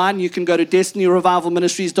online, you can go to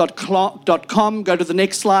destinyrevivalministries.com. Go to the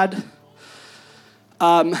next slide.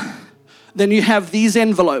 Then you have these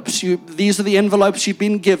envelopes. These are the envelopes you've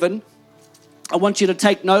been given. I want you to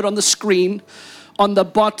take note on the screen. On the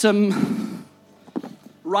bottom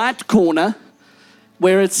right corner,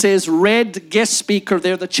 where it says red guest speaker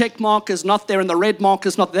there, the check mark is not there and the red mark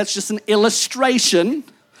is not there. That's just an illustration.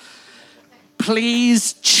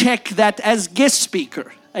 Please check that as guest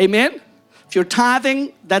speaker. Amen? If you're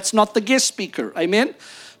tithing, that's not the guest speaker. Amen?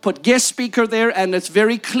 Put guest speaker there and it's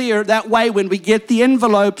very clear. That way when we get the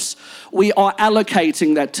envelopes, we are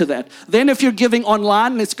allocating that to that. Then if you're giving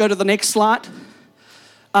online, let's go to the next slide.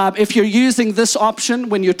 If you're using this option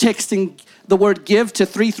when you're texting the word give to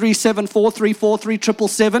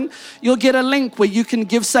 337-434-3777, you'll get a link where you can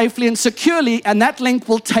give safely and securely, and that link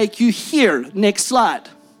will take you here. Next slide.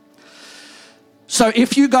 So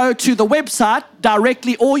if you go to the website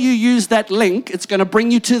directly or you use that link, it's going to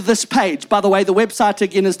bring you to this page. By the way, the website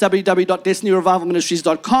again is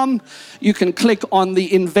www.destinyrevivalministries.com. You can click on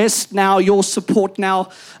the Invest Now, Your Support Now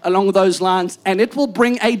along those lines, and it will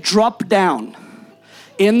bring a drop down.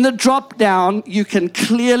 In the drop down, you can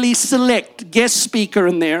clearly select guest speaker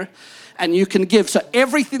in there and you can give. So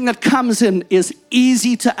everything that comes in is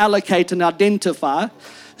easy to allocate and identify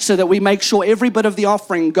so that we make sure every bit of the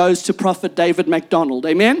offering goes to Prophet David McDonald.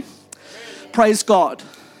 Amen? Amen. Praise God.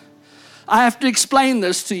 I have to explain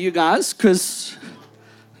this to you guys because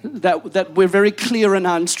that we're very clear in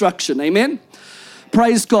our instruction. Amen?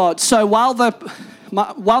 Praise God. So while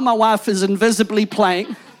my wife is invisibly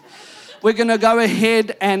playing, we're going to go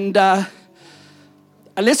ahead and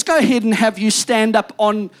let's go ahead and have you stand up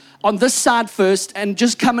on this side first and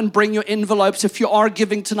just come and bring your envelopes. If you are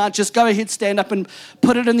giving tonight, just go ahead, stand up and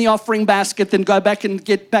put it in the offering basket, then go back and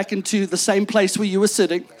get back into the same place where you were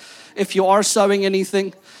sitting. If you are sowing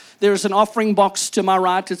anything, there is an offering box to my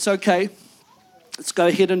right. It's okay. Let's go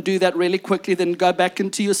ahead and do that really quickly, then go back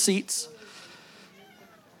into your seats.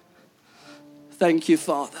 Thank you,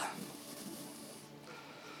 Father.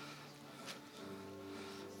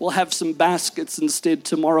 We'll have some baskets instead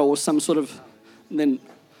tomorrow or some sort of, and then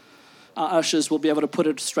our ushers will be able to put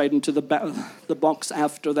it straight into the box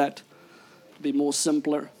after that. It'll be more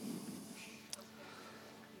simpler.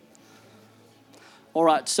 All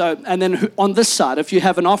right, so, and then on this side, if you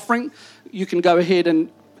have an offering, you can go ahead and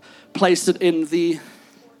place it in the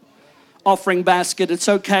offering basket. It's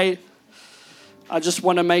okay. I just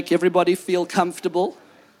want to make everybody feel comfortable.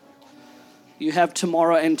 You have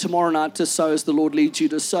tomorrow and tomorrow night to sow as the Lord leads you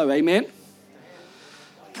to sow. Amen?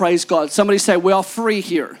 Praise God. Somebody say, we are free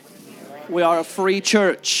here. We are a free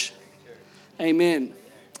church. Amen.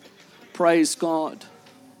 Praise God.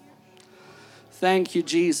 Thank you,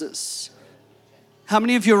 Jesus. How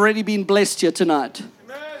many of you have already been blessed here tonight?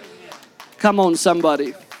 Come on,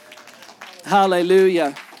 somebody.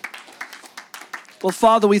 Hallelujah. Well,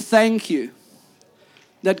 Father, we thank you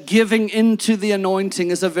that giving into the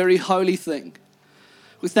anointing is a very holy thing.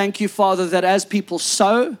 We thank you, Father, that as people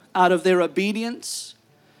sow out of their obedience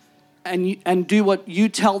and do what you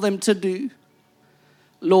tell them to do,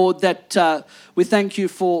 Lord, that we thank you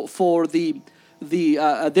for the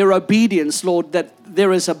their obedience, Lord, that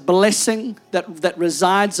there is a blessing that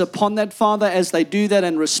resides upon that, Father, as they do that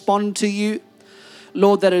and respond to you.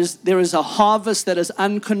 Lord, there is a harvest that is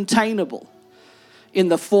uncontainable in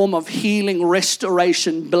the form of healing,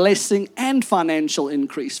 restoration, blessing, and financial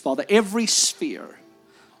increase, Father. Every sphere,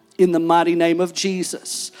 in the mighty name of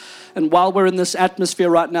Jesus. And while we're in this atmosphere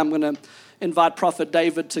right now, I'm going to invite Prophet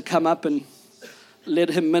David to come up and let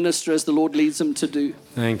him minister as the Lord leads him to do.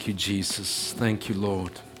 Thank you, Jesus. Thank you,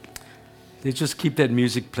 Lord. Let's just keep that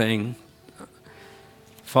music playing.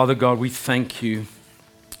 Father God, we thank you.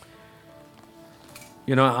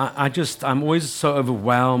 You know, I'm always so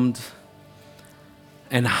overwhelmed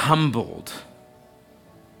and humbled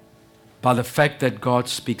by the fact that God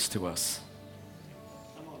speaks to us.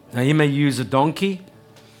 Now, He may use a donkey,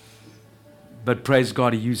 but praise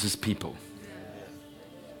God, He uses people.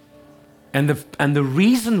 And the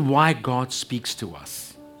reason why God speaks to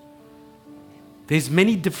us, there's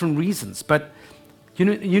many different reasons, but you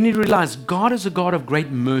need to realize God is a God of great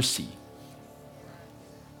mercy.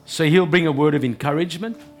 So He'll bring a word of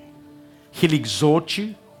encouragement. He'll exhort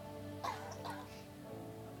you.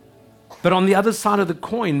 But on the other side of the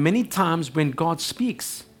coin, many times when God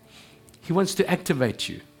speaks, He wants to activate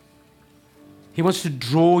you. He wants to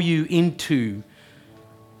draw you into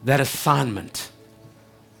that assignment.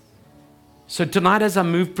 So tonight as I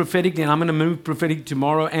move prophetically, and I'm going to move prophetic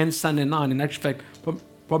tomorrow and Sunday night, in actual fact,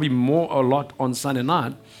 probably a lot on Sunday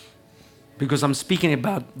night, because I'm speaking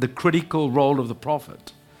about the critical role of the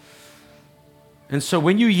prophet. And so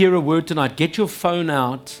when you hear a word tonight, get your phone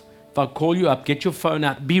out. If I call you up, get your phone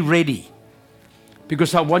out. Be ready.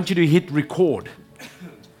 Because I want you to hit record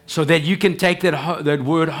so that you can take that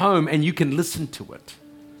word home and you can listen to it.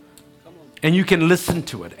 And you can listen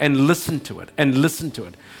to it and listen to it and listen to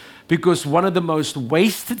it. Because one of the most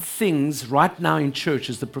wasted things right now in church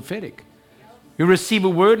is the prophetic. You receive a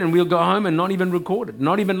word and we'll go home and not even record it,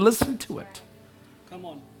 not even listen to it. Come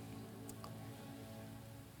on.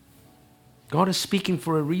 God is speaking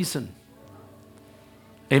for a reason.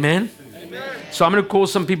 Amen? Amen? So I'm going to call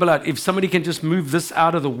some people out. If somebody can just move this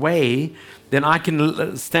out of the way, then I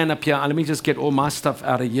can stand up here. Let me just get all my stuff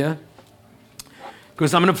out of here.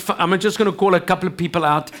 Because I'm just going to call a couple of people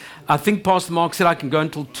out. I think Pastor Mark said I can go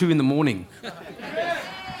until 2 in the morning.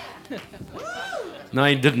 No,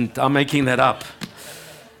 he didn't. I'm making that up.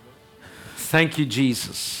 Thank you,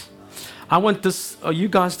 Jesus. I want this. Are you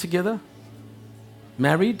guys together?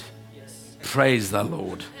 Married? Praise the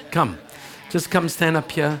Lord. Come. Just come stand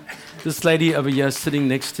up here. This lady over here sitting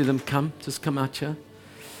next to them, come. Just come out here.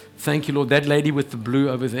 Thank you, Lord. That lady with the blue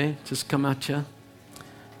over there, just come out here.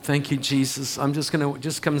 Thank you, Jesus. I'm just going to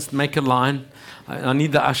just come make a line. I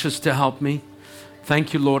need the ushers to help me.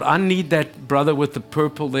 Thank you, Lord. I need that brother with the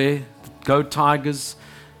purple there. Go Tigers.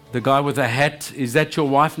 The guy with the hat. Is that your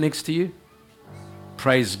wife next to you?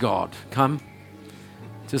 Praise God. Come.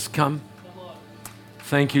 Just come.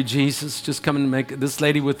 Thank you, Jesus. Just come and make this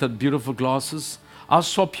lady with the beautiful glasses. I'll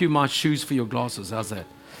swap you my shoes for your glasses. How's that?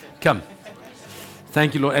 Come.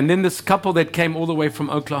 Thank you, Lord. And then this couple that came all the way from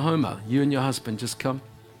Oklahoma, you and your husband, just come.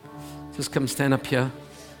 Just come stand up here.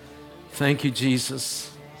 Thank you,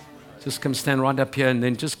 Jesus. Just come stand right up here and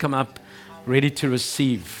then just come up ready to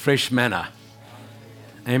receive fresh manna.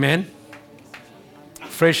 Amen.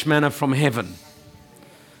 Fresh manna from heaven.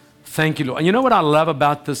 Thank you, Lord. And you know what I love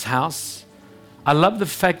about this house? I love the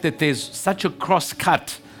fact that there's such a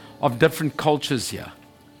cross-cut of different cultures here.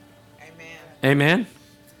 Amen. Amen.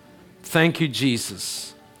 Thank you,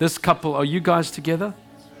 Jesus. This couple, are you guys together?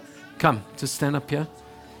 Come, just stand up here.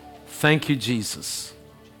 Thank you, Jesus.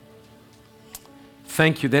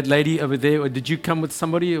 Thank you. That lady over there, or did you come with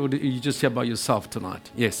somebody, or are you just here by yourself tonight?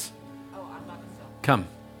 Yes. Oh, I'm by myself. Come.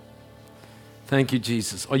 Thank you,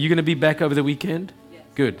 Jesus. Are you going to be back over the weekend? Yes.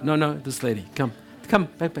 Good. No, this lady. Come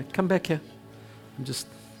back. Come back here.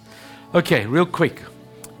 Okay, real quick.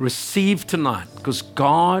 Receive tonight, because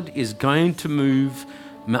God is going to move.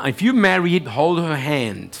 If you're married, hold her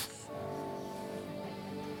hand.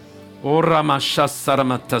 I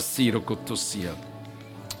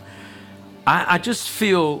just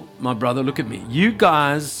feel, my brother, look at me. You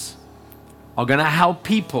guys are going to help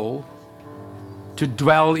people to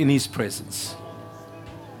dwell in His presence.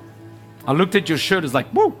 I looked at your shirt, it's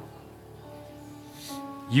like, woo!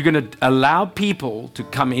 You're going to allow people to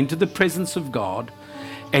come into the presence of God,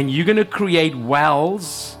 and you're going to create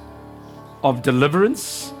wells of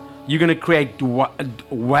deliverance. You're going to create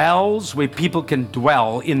wells where people can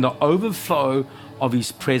dwell in the overflow of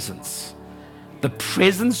His presence. The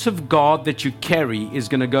presence of God that you carry is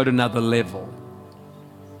going to go to another level.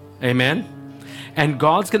 Amen. And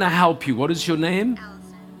God's going to help you. What is your name?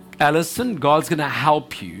 Allison, God's going to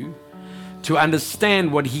help you to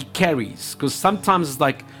understand what he carries. Because sometimes it's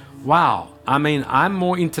like, wow, I mean, I'm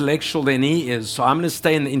more intellectual than he is, so I'm going to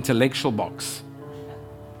stay in the intellectual box.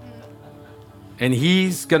 And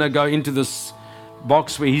he's going to go into this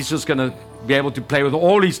box where he's just going to be able to play with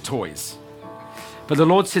all his toys. But the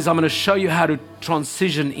Lord says, I'm going to show you how to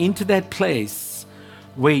transition into that place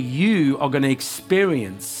where you are going to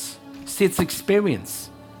experience. See, it's experience.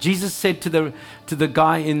 Jesus said to the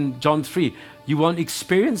guy in John 3, you won't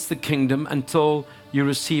experience the kingdom until you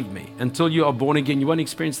receive me. Until you are born again, you won't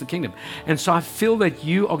experience the kingdom. And so I feel that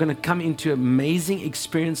you are going to come into amazing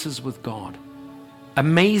experiences with God.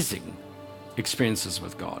 Amazing experiences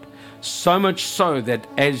with God. So much so that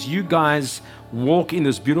as you guys walk in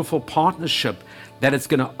this beautiful partnership, that it's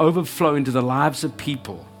going to overflow into the lives of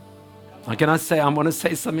people. Now, can I say, I want to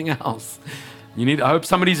say something else. I hope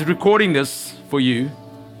somebody's recording this for you.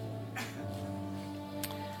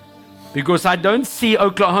 Because I don't see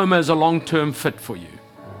Oklahoma as a long-term fit for you.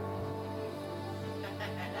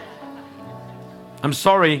 I'm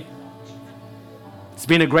sorry. It's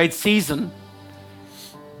been a great season,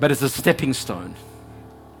 but it's a stepping stone.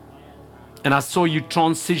 And I saw you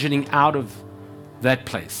transitioning out of that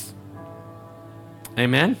place.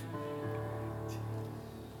 Amen?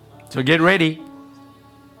 So get ready,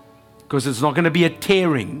 because it's not going to be a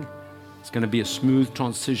tearing. It's going to be a smooth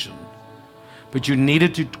transition. But you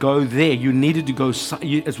needed to go there. You needed to go.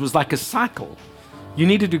 It was like a cycle. You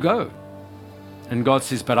needed to go. And God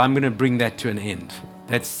says, but I'm going to bring that to an end.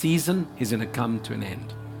 That season is going to come to an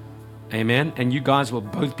end. Amen? And you guys will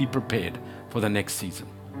both be prepared for the next season.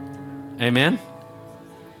 Amen?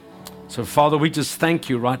 So, Father, we just thank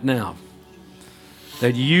you right now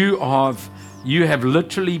that you have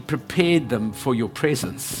literally prepared them for your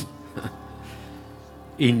presence.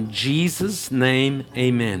 In Jesus' name,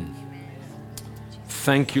 amen.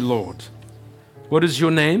 Thank you, Lord. What is your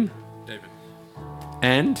name? David.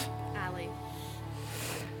 And? Ali.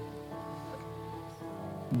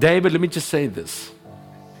 David, let me just say this.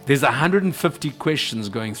 There's 150 questions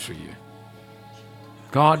going through you.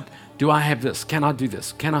 God, do I have this? Can I do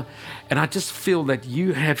this? Can I? And I just feel that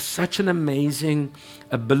you have such an amazing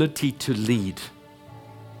ability to lead.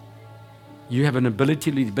 You have an ability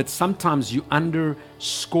to lead, but sometimes you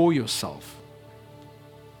underscore yourself.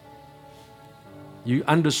 You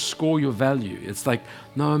underscore your value. It's like,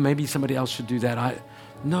 no, maybe somebody else should do that.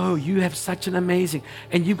 No, you have such an amazing,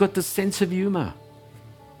 and you've got this sense of humor.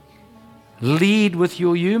 Lead with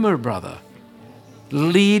your humor, brother.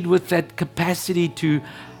 Lead with that capacity to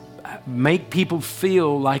make people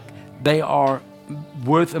feel like they are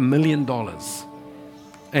worth $1 million.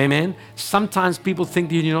 Amen. Sometimes people think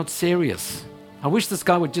that you're not serious. I wish this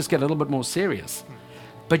guy would just get a little bit more serious.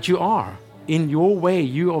 But you are. In your way,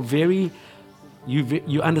 you are very,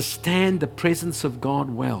 you understand the presence of God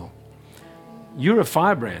well. You're a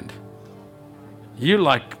firebrand. You're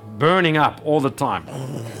like burning up all the time.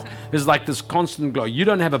 There's like this constant glow. You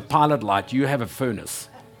don't have a pilot light, you have a furnace.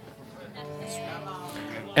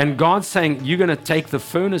 And God's saying, you're going to take the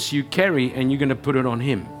furnace you carry and you're going to put it on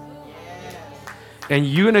Him. And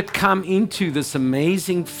you're going to come into this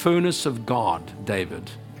amazing furnace of God, David.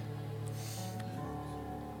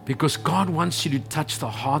 Because God wants you to touch the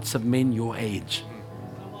hearts of men your age.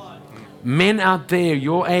 Men out there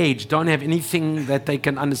your age don't have anything that they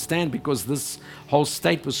can understand because this whole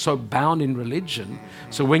state was so bound in religion.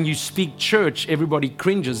 So when you speak church, everybody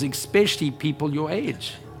cringes, especially people your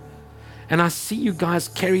age. And I see you guys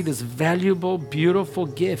carry this valuable, beautiful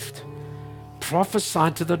gift.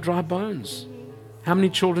 Prophesy to the dry bones. How many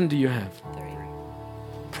children do you have? 3.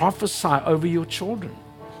 Prophesy over your children.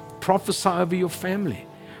 Prophesy over your family.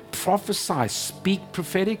 Prophesy, speak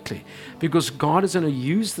prophetically. Because God is going to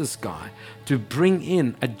use this guy to bring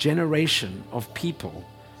in a generation of people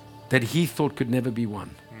that He thought could never be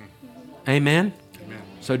won. Amen? Amen.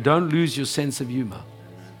 So don't lose your sense of humor.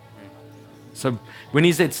 So when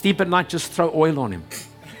he's at sleep at night, just throw oil on him.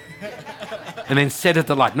 And then set at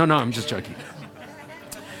the light. No, I'm just joking.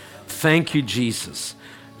 Thank you, Jesus.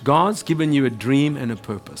 God's given you a dream and a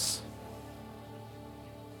purpose.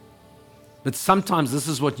 But sometimes this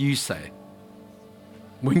is what you say.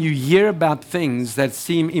 When you hear about things that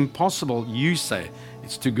seem impossible, you say,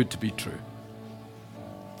 it's too good to be true.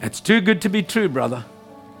 It's too good to be true, brother.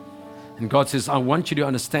 And God says, I want you to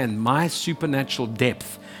understand my supernatural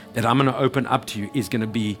depth that I'm going to open up to you is going to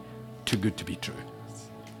be too good to be true.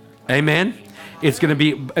 Amen?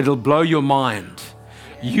 It'll blow your mind.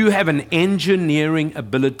 You have an engineering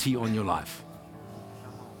ability on your life.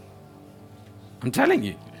 I'm telling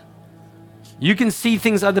you. You can see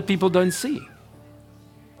things other people don't see.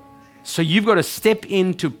 So you've got to step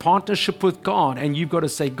into partnership with God, and you've got to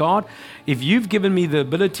say, God, if you've given me the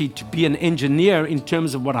ability to be an engineer in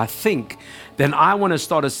terms of what I think, then I want to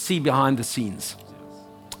start to see behind the scenes.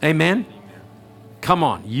 Amen? Come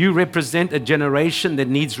on. You represent a generation that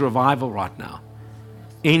needs revival right now.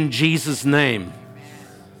 In Jesus' name.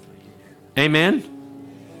 Amen?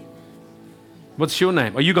 What's your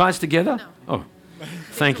name? Are you guys together? No. Oh,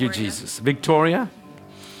 thank you, Jesus. Victoria?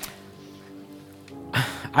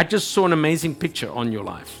 I just saw an amazing picture on your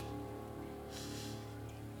life.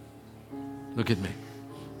 Look at me.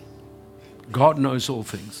 God knows all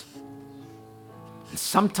things.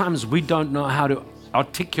 Sometimes we don't know how to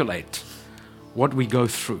articulate what we go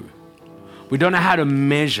through. We don't know how to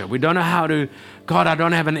measure. We don't know how to, God, I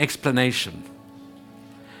don't have an explanation.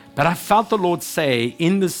 But I felt the Lord say,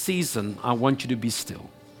 in this season, I want you to be still.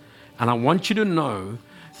 And I want you to know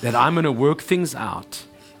that I'm going to work things out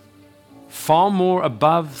far more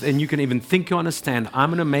above than you can even think you understand. I'm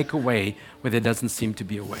going to make a way where there doesn't seem to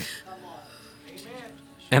be a way.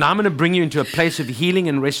 And I'm going to bring you into a place of healing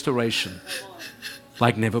and restoration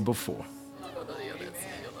like never before.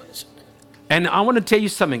 And I want to tell you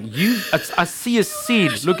something. I see a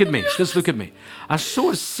seed. Look at me. Just look at me. I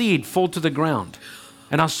saw a seed fall to the ground.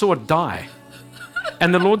 And I saw it die.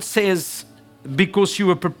 And the Lord says, because you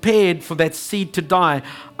were prepared for that seed to die,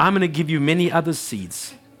 I'm going to give you many other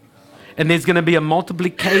seeds. And there's going to be a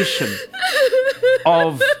multiplication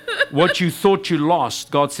of what you thought you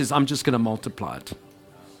lost. God says, I'm just going to multiply it.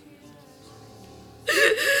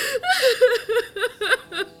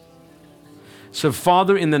 So,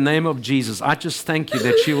 Father, in the name of Jesus, I just thank you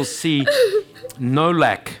that you will see no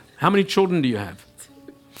lack. How many children do you have?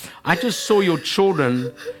 I just saw your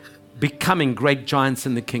children becoming great giants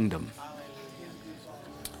in the kingdom.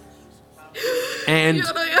 And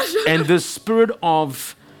the spirit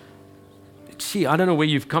of, I don't know where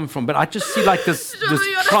you've come from, but I just see like this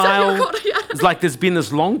trial. It's like there's been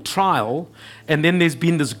this long trial, and then there's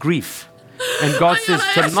been this grief. And God says,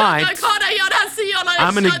 tonight,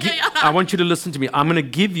 I want you to listen to me. I'm going to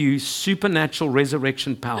give you supernatural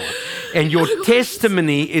resurrection power. And your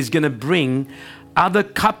testimony is going to bring other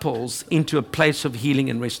couples into a place of healing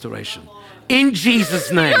and restoration. In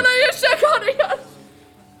Jesus' name.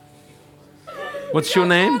 What's your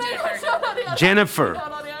name? Jennifer.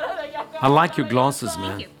 I like your glasses,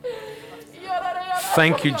 man.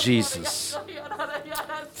 Thank you, Jesus.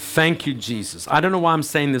 Thank you, Jesus. I don't know why I'm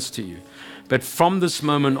saying this to you, but from this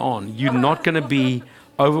moment on, you're not going to be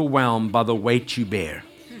overwhelmed by the weight you bear.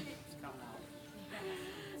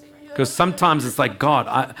 Because sometimes it's like,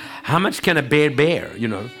 God, how much can a bear bear, you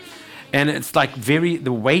know? And it's like the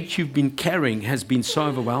weight you've been carrying has been so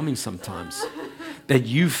overwhelming sometimes that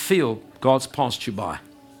you feel God's passed you by.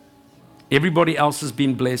 Everybody else has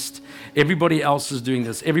been blessed. Everybody else is doing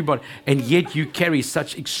this. And yet you carry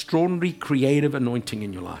such extraordinary creative anointing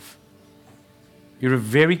in your life. You're a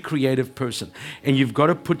very creative person. And you've got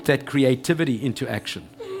to put that creativity into action.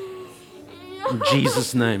 In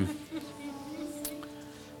Jesus' name.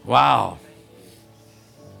 Wow.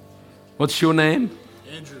 What's your name?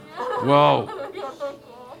 Andrew. Whoa.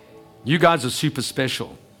 You guys are super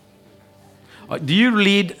special. Do you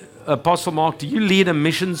lead, Apostle Mark, do you lead a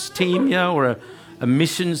missions team here or a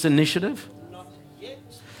missions initiative?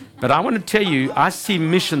 But I want to tell you, I see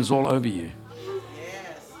missions all over you.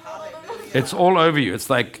 It's all over you. It's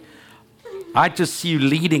like, I just see you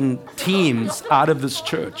leading teams out of this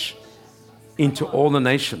church into all the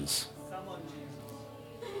nations.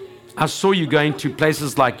 I saw you going to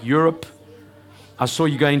places like Europe. I saw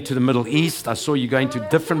you going to the Middle East. I saw you going to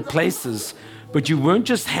different places. But you weren't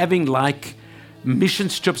just having like mission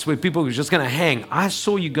trips where people were just going to hang. I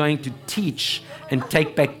saw you going to teach and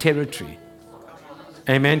take back territory.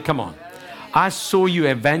 Amen. Come on. I saw you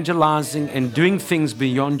evangelizing and doing things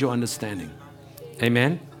beyond your understanding.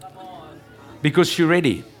 Amen. Because you're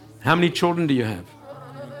ready. How many children do you have?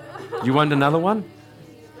 You want another one?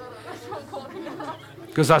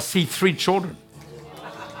 Because I see 3 children.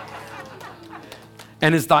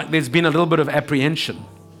 And it's like there's been a little bit of apprehension.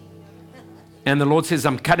 And the Lord says,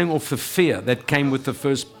 I'm cutting off the fear that came with the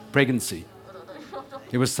first pregnancy.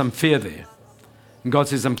 There was some fear there. And God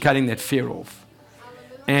says, I'm cutting that fear off.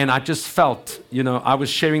 And I just felt, I was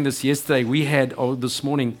sharing this yesterday. We had, this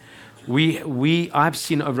morning, I've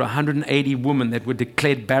seen over 180 women that were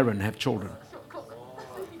declared barren have children.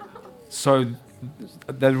 So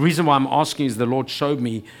the reason why I'm asking is the Lord showed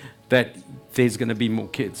me that there's going to be more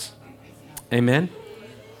kids. Amen.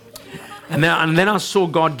 And then I saw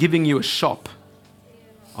God giving you a shop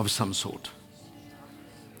of some sort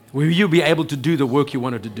where you'll be able to do the work you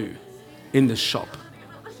wanted to do in this shop.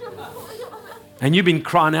 And you've been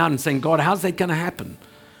crying out and saying, God, how's that going to happen?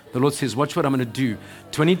 The Lord says, watch what I'm going to do.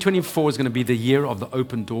 2024 is going to be the year of the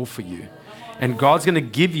open door for you. And God's going to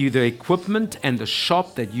give you the equipment and the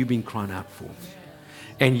shop that you've been crying out for.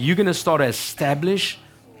 And you're going to start to establish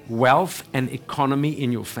wealth and economy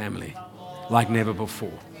in your family like never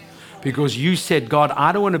before. Because you said, God,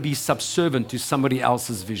 I don't want to be subservient to somebody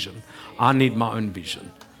else's vision. I need my own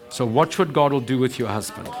vision. So watch what God will do with your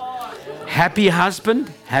husband. Happy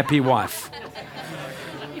husband, happy wife.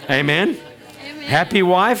 Amen? Amen. Happy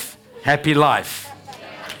wife, happy life.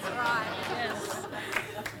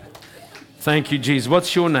 Thank you, Jesus.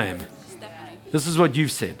 What's your name? This is what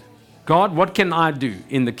you've said. God, what can I do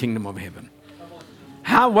in the kingdom of heaven?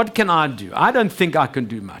 What can I do? I don't think I can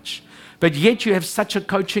do much. But yet you have such a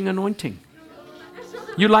coaching anointing.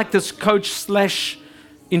 You're like this coach slash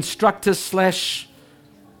instructor slash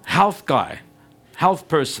health guy, health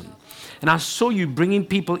person. And I saw you bringing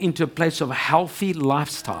people into a place of a healthy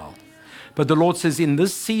lifestyle. But the Lord says, in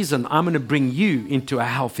this season, I'm going to bring you into a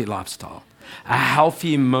healthy lifestyle, a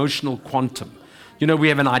healthy emotional quantum. You know, we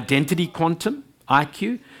have an identity quantum,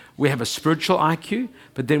 IQ. We have a spiritual IQ,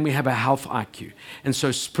 but then we have a health IQ. And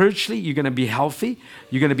so spiritually, you're going to be healthy.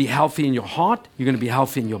 You're going to be healthy in your heart. You're going to be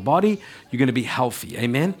healthy in your body. You're going to be healthy.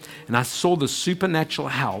 Amen? And I saw the supernatural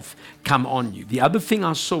health come on you. The other thing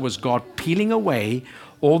I saw was God peeling away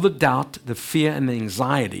all the doubt, the fear, and the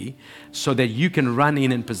anxiety so that you can run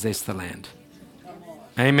in and possess the land.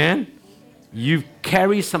 Amen? You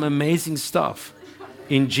carry some amazing stuff.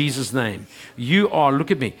 In Jesus' name. You are,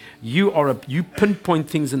 look at me, you pinpoint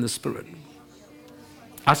things in the spirit.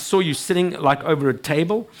 I saw you sitting like over a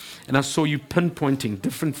table, and I saw you pinpointing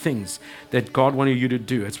different things that God wanted you to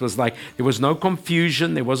do. It was like, there was no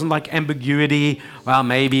confusion, there wasn't like ambiguity, well,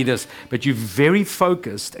 maybe this, but you're very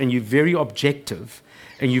focused, and you're very objective,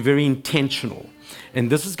 and you're very intentional. And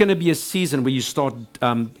this is going to be a season where you start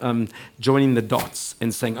joining the dots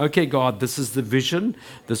and saying, okay, God, this is the vision.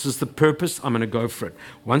 This is the purpose. I'm going to go for it.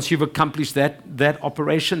 Once you've accomplished that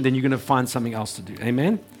operation, then you're going to find something else to do.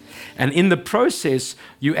 Amen? And in the process,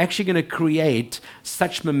 you're actually going to create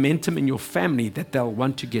such momentum in your family that they'll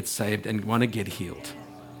want to get saved and want to get healed.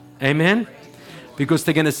 Amen? Because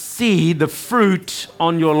they're going to see the fruit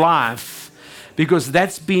on your life. Because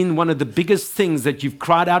that's been one of the biggest things that you've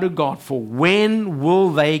cried out to God for. When will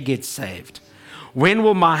they get saved? When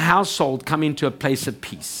will my household come into a place of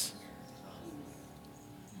peace?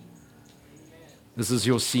 This is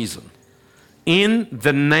your season. In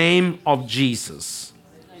the name of Jesus.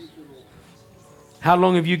 How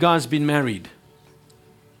long have you guys been married?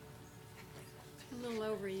 A little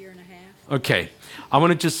over a year and a half. Okay. I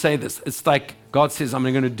want to just say this. It's like God says, I'm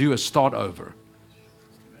going to do a start over.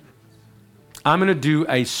 I'm going to do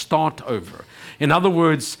a start over. In other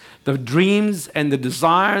words, the dreams and the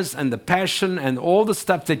desires and the passion and all the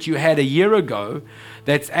stuff that you had a year ago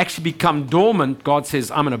that's actually become dormant, God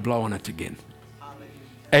says, I'm going to blow on it again.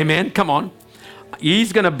 Amen. Come on.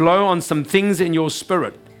 He's going to blow on some things in your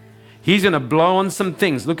spirit. He's going to blow on some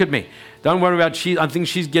things. Look at me. Don't worry about I think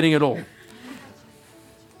she's getting it all.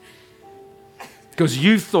 Because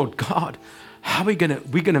you thought, God, how are we're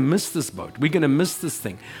going to miss this boat? We're going to miss this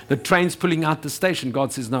thing. The train's pulling out the station.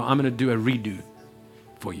 God says, no, I'm going to do a redo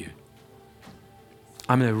for you.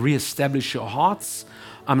 I'm going to reestablish your hearts.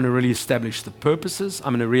 I'm going to reestablish the purposes.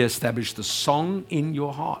 I'm going to reestablish the song in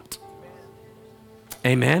your heart.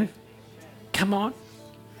 Amen? Come on.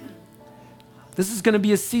 This is going to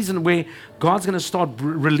be a season where God's going to start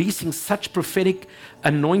releasing such prophetic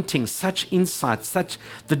anointing, such insights, such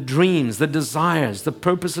the dreams, the desires, the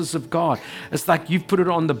purposes of God. It's like you've put it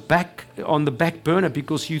on the back burner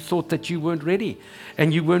because you thought that you weren't ready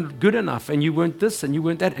and you weren't good enough and you weren't this and you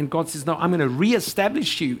weren't that. And God says, no, I'm going to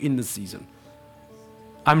reestablish you in the season.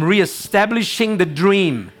 I'm reestablishing the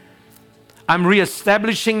dream. I'm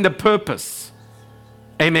reestablishing the purpose.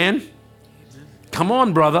 Amen? Come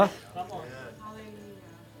on, brother.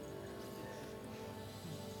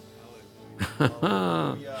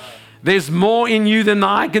 There's more in you than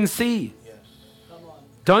I can see.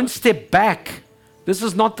 Don't step back.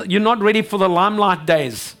 You're not ready for the limelight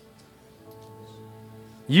days.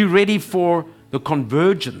 You're ready for the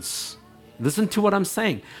convergence. Listen to what I'm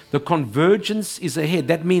saying. The convergence is ahead.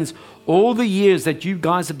 That means all the years that you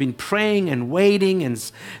guys have been praying and waiting,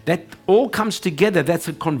 and that all comes together. That's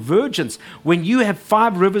a convergence. When you have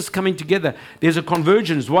 5 rivers coming together, there's a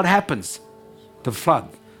convergence. What happens? The flood.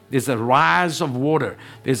 There's a rise of water.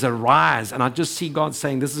 There's a rise. And I just see God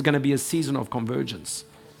saying this is going to be a season of convergence.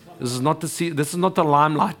 This is not the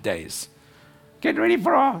limelight days. Get ready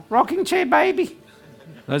for a rocking chair, baby.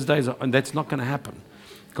 Those days and that's not going to happen.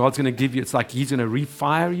 God's going to give you, it's like He's going to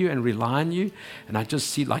refire you and realign you. And I just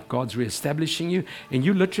see like God's reestablishing you. And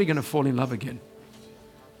you're literally going to fall in love again.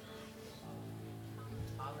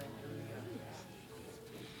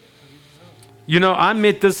 You know, I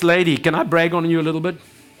met this lady. Can I brag on you a little bit?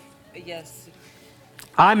 Yes.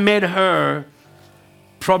 I met her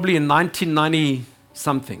probably in 1990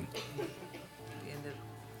 something.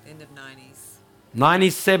 End of 90s.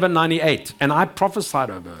 97, 98. And I prophesied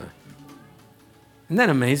over her. Isn't that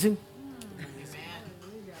amazing?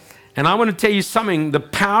 And I want to tell you something, the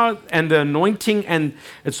power and the anointing, and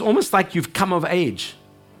it's almost like you've come of age.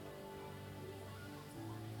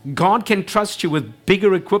 God can trust you with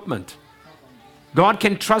bigger equipment. God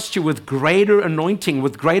can trust you with greater anointing,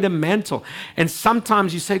 with greater mantle. And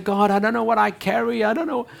sometimes you say, God, I don't know what I carry. I don't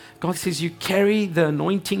know. God says you carry the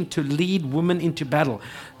anointing to lead women into battle.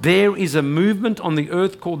 There is a movement on the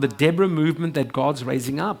earth called the Deborah movement that God's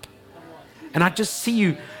raising up. And I just see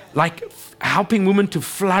you like helping women to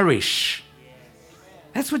flourish.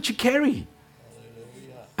 That's what you carry.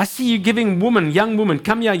 I see you giving women, young women.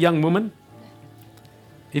 Come here, young woman.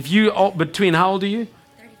 If you are between, how old are you?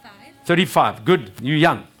 35. Good. You're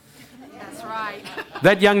young. That's right.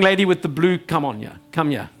 That young lady with the blue, come on here. Come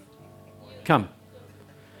here. Come.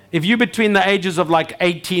 If you're between the ages of like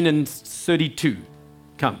 18 and 32,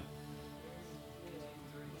 come.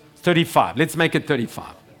 35. Let's make it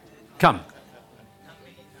 35. Come.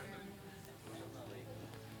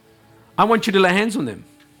 I want you to lay hands on them.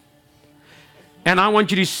 And I want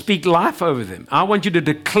you to speak life over them. I want you to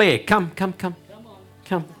declare, come.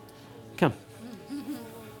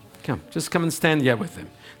 Come, just come and stand here with them.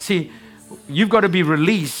 See, you've got to be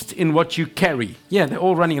released in what you carry. Yeah, they're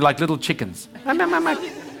all running like little chickens.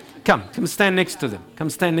 Come stand next to them.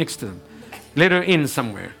 Come stand next to them. Let her in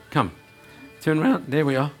somewhere. Come. Turn around. There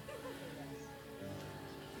we are.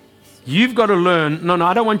 You've got to learn. No,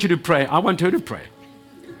 I don't want you to pray. I want her to pray.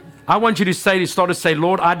 I want you to start to say,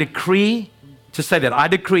 Lord, I decree, to say that, I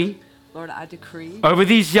decree, Lord, I decree over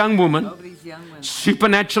these young women,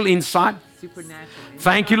 supernatural insight.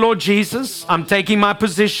 Thank you, Lord Jesus. I'm taking my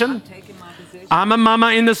position. I'm a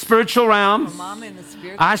mama in the spiritual realm.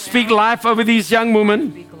 I speak life over these young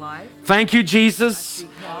women. Thank you, Jesus.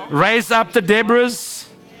 Raise up the Deborahs.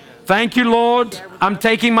 Thank you, Lord. I'm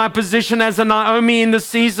taking my position as a Naomi in the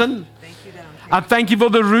season. I thank you for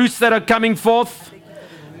the Ruths that are coming forth.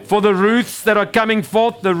 For the Ruths that are coming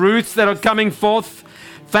forth. The Ruths that are coming forth.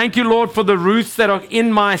 Thank you, Lord, for the Ruths that are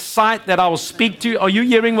in my sight that I will speak to. Are you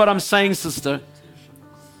hearing what I'm saying, sister?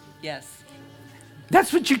 Yes.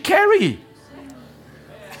 That's what you carry.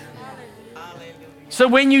 So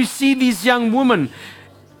when you see these young women,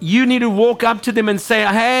 you need to walk up to them and say,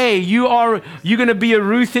 hey, you're going to be a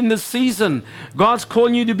Ruth in this season. God's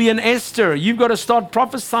calling you to be an Esther. You've got to start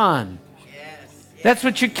prophesying. That's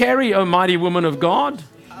what you carry, O mighty woman of God.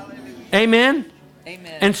 Amen.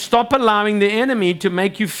 Amen. And stop allowing the enemy to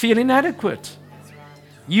make you feel inadequate.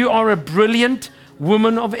 You are a brilliant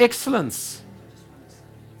woman of excellence.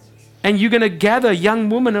 And you're going to gather young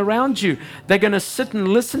women around you. They're going to sit and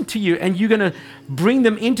listen to you. And you're going to bring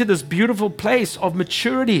them into this beautiful place of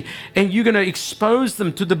maturity. And you're going to expose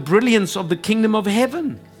them to the brilliance of the kingdom of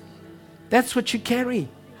heaven. That's what you carry.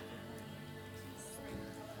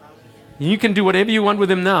 And you can do whatever you want with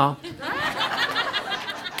them now.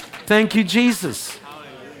 Thank you, Jesus.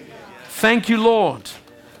 Thank you, Lord.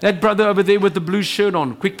 That brother over there with the blue shirt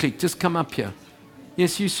on, quickly, just come up here.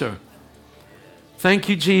 Yes, you, sir. Thank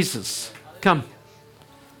you, Jesus. Come.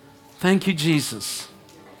 Thank you, Jesus.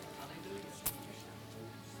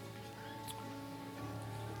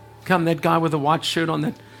 Come, that guy with the white shirt on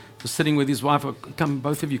that was sitting with his wife. Come,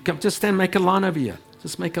 both of you. Come, just stand, make a line over here.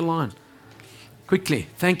 Just make a line. Quickly.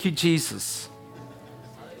 Thank you, Jesus.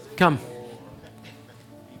 Come.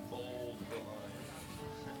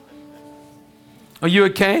 Are you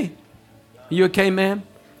okay? Are you okay, ma'am?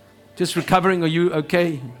 Just recovering? Are you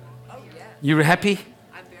okay? Oh, yes. You're happy?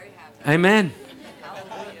 I'm very happy. Amen.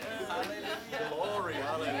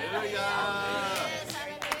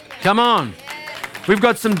 Come on. We've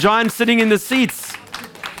got some giants sitting in the seats.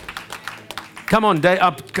 Come on,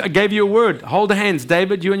 I gave you a word. Hold hands.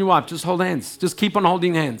 David, you and your wife, just hold hands. Just keep on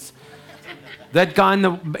holding hands. That guy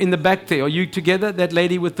in the back there, are you together? That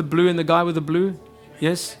lady with the blue and the guy with the blue?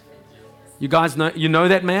 Yes? You guys know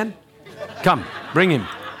that man? Come, bring him.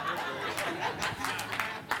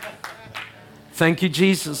 Thank you,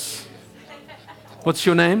 Jesus. What's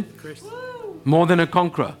your name? Chris. More than a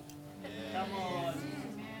conqueror.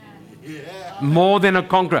 More than a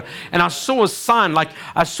conqueror. And I saw a sign, like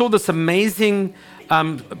I saw this amazing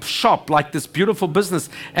shop, like this beautiful business.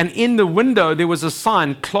 And in the window, there was a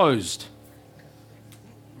sign, closed.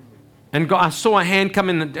 And God, I saw a hand come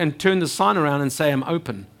in and turn the sign around and say, I'm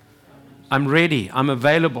open. I'm ready. I'm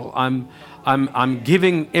available. I'm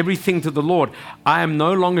giving everything to the Lord. I am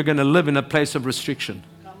no longer going to live in a place of restriction.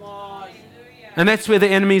 And that's where the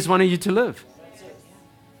enemies wanted you to live.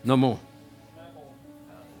 No more.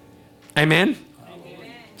 Amen?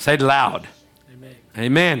 Say it loud.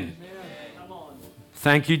 Amen.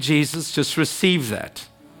 Thank you, Jesus. Just receive that.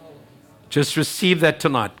 Just receive that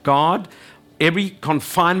tonight. God, every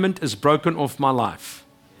confinement is broken off my life.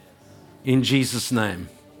 In Jesus' name.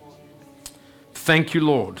 Thank you,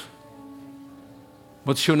 Lord.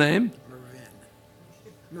 What's your name?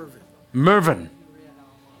 Mervyn.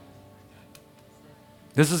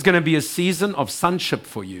 This is going to be a season of sonship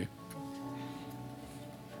for you.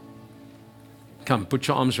 Come, put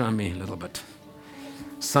your arms around me a little bit.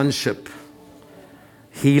 Sonship,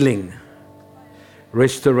 healing,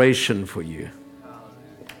 restoration for you.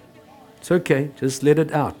 It's okay. Just let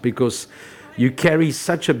it out, because you carry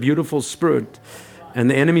such a beautiful spirit, and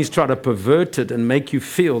the enemies try to pervert it and make you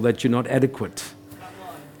feel that you're not adequate.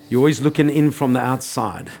 You're always looking in from the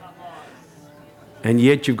outside. And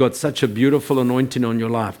yet you've got such a beautiful anointing on your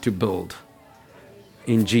life to build.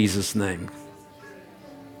 In Jesus' name.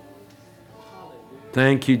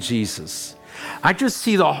 Thank you, Jesus. I just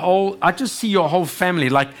see your whole family,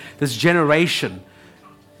 like this generation,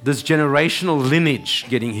 this generational lineage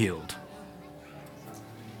getting healed.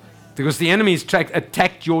 Because the enemy's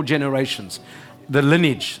attacked your generations. The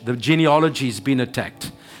lineage, the genealogy has been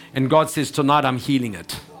attacked. And God says, tonight I'm healing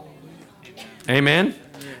it. Amen.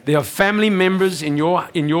 There are family members in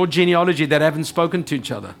your genealogy that haven't spoken to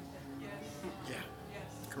each other. Yeah,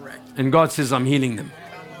 correct. And God says, I'm healing them.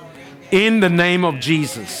 In the name of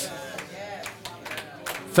Jesus.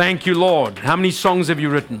 Thank you, Lord. How many songs have you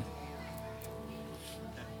written?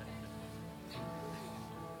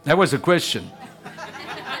 That was a question.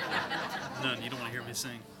 None. You don't want to hear me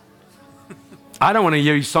sing. I don't want to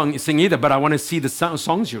hear you sing either, but I want to see the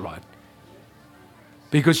songs you write.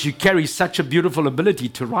 Because you carry such a beautiful ability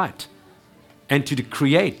to write and to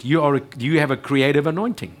create. You have a creative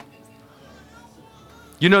anointing.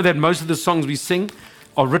 You know that most of the songs we sing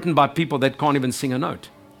are written by people that can't even sing a note.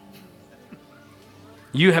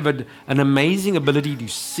 You have an amazing ability to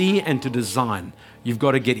see and to design. You've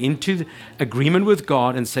got to get into agreement with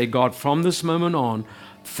God and say, God, from this moment on,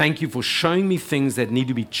 thank you for showing me things that need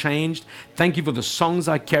to be changed. Thank you for the songs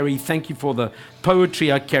I carry. Thank you for the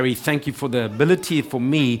poetry I carry. Thank you for the ability for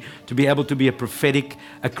me to be able to be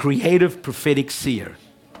a creative prophetic seer.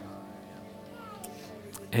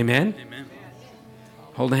 Amen? Amen.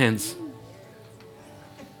 Hold the hands.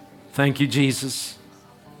 Thank you, Jesus.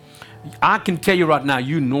 I can tell you right now,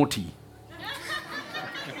 you're naughty.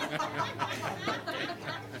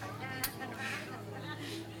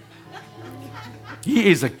 He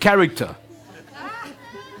is a character.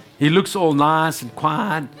 He looks all nice and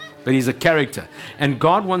quiet, but he's a character. And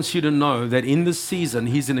God wants you to know that in this season,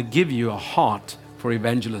 he's going to give you a heart for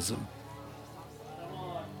evangelism.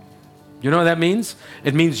 You know what that means?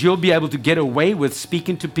 It means you'll be able to get away with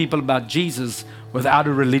speaking to people about Jesus without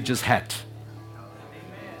a religious hat.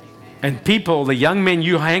 And people, the young men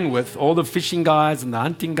you hang with, all the fishing guys and the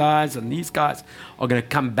hunting guys and these guys are going to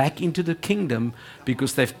come back into the kingdom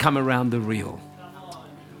because they've come around the real.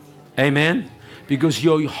 Amen? Because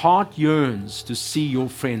your heart yearns to see your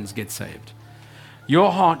friends get saved.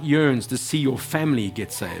 Your heart yearns to see your family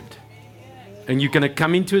get saved. And you're going to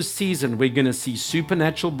come into a season where you're going to see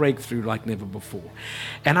supernatural breakthrough like never before.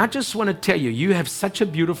 And I just want to tell you, you have such a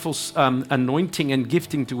beautiful anointing and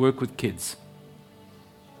gifting to work with kids.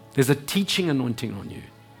 There's a teaching anointing on you.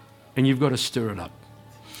 And you've got to stir it up.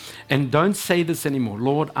 And don't say this anymore.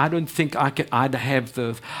 Lord, I don't think I have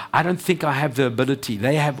the ability.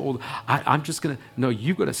 They have all. I'm just going to. No,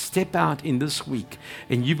 you've got to step out in this week.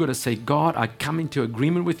 And you've got to say, God, I come into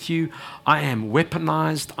agreement with you. I am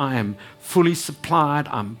weaponized. I am fully supplied.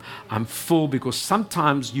 I'm full. Because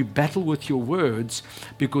sometimes you battle with your words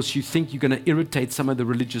because you think you're going to irritate some of the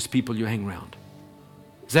religious people you hang around.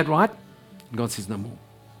 Is that right? God says no more.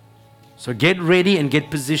 So get ready and get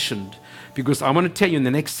positioned. Because I want to tell you, in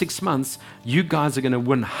the next 6 months, you guys are going to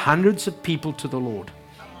win hundreds of people to the Lord.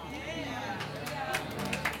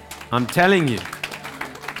 I'm telling you.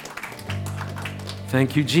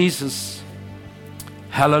 Thank you, Jesus.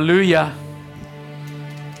 Hallelujah.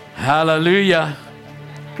 Hallelujah.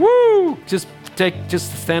 Woo! Just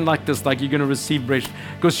stand like this, like you're going to receive bread.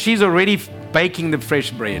 Because she's already baking the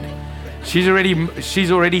fresh bread. She's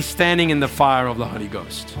already standing in the fire of the Holy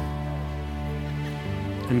Ghost.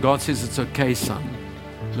 And God says, it's okay, son.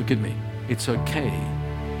 Look at me. It's okay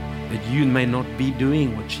that you may not be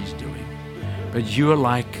doing what she's doing. But you are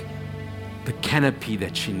like the canopy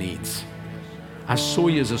that she needs. I saw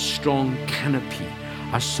you as a strong canopy.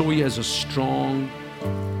 I saw you as a strong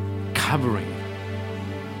covering.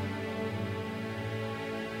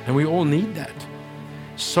 And we all need that.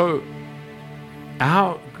 So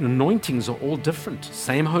our anointings are all different.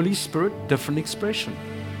 Same Holy Spirit, different expression.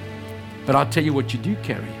 But I'll tell you what you do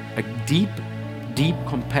carry. A deep, deep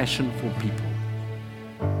compassion for people.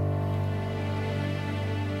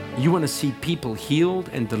 You want to see people healed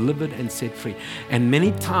and delivered and set free. And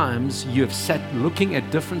many times you have sat looking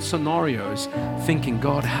at different scenarios thinking,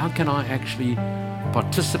 God, how can I actually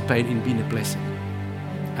participate in being a blessing?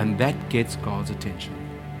 And that gets God's attention.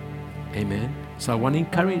 Amen. So I want to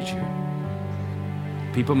encourage you.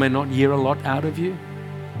 People may not hear a lot out of you,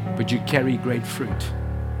 but you carry great fruit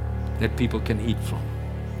that people can eat from.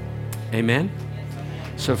 Amen.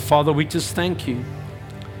 So Father, we just thank you.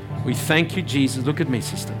 We thank you, Jesus. Look at me,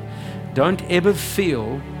 sister. Don't ever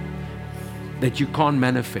feel that you can't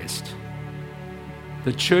manifest.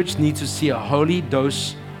 The church needs to see a holy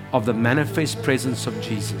dose of the manifest presence of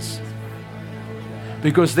Jesus.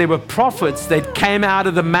 Because there were prophets that came out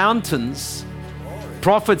of the mountains.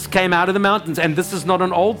 Prophets came out of the mountains, and this is not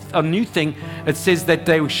a new thing. It says that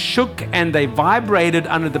they shook and they vibrated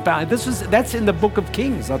under the power. That's in the book of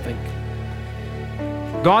Kings, I think.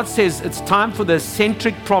 God says it's time for the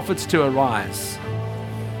eccentric prophets to arise.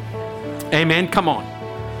 Amen. Come on.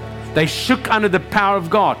 They shook under the power of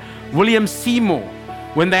God. William Seymour,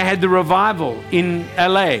 when they had the revival in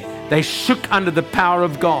LA, they shook under the power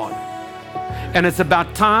of God. And it's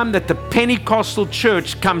about time that the Pentecostal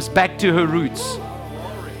church comes back to her roots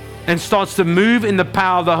and starts to move in the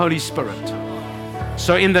power of the Holy Spirit.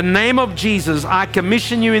 So in the name of Jesus, I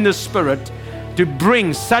commission you in the Spirit to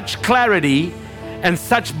bring such clarity and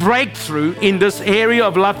such breakthrough in this area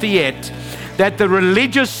of Lafayette that the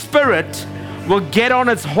religious spirit will get on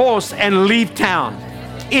its horse and leave town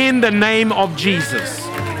in the name of Jesus.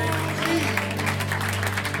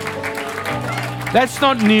 That's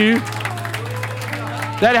not new.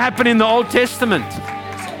 That happened in the Old Testament.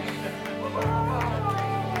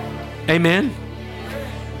 Amen.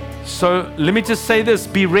 So let me just say this.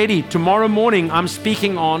 Be ready. Tomorrow morning I'm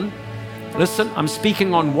speaking on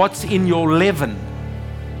what's in your leaven.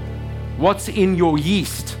 What's in your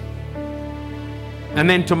yeast. And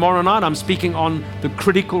then tomorrow night I'm speaking on the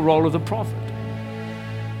critical role of the prophet.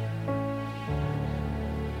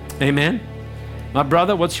 Amen. My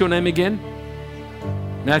brother, what's your name again?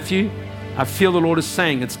 Matthew. I feel the Lord is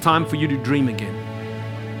saying it's time for you to dream again.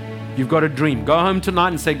 You've got to dream. Go home tonight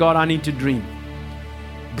and say, God, I need to dream.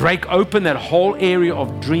 Break open that whole area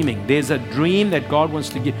of dreaming. There's a dream that God wants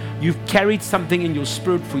to give. You've carried something in your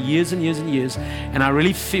spirit for years and years and years. And I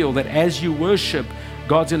really feel that as you worship,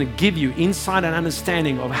 God's going to give you insight and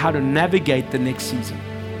understanding of how to navigate the next season.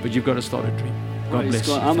 But you've got to start a dream. God bless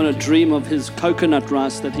you. I'm going to dream of his coconut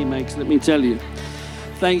rice that he makes. Let me tell you.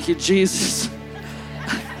 Thank you, Jesus.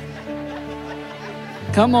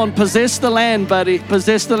 Come on, possess the land, buddy.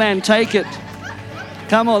 Possess the land. Take it.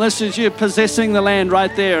 Come on, this is you possessing the land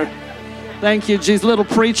right there. Thank you, Jesus. Little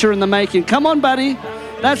preacher in the making. Come on, buddy.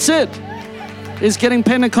 That's it. He's getting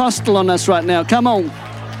Pentecostal on us right now. Come on.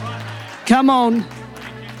 Come on.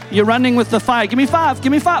 You're running with the fire. Give me 5.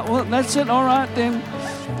 Give me 5. Well, that's it. All right, then.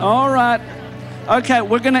 All right. Okay,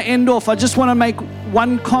 we're going to end off. I just want to make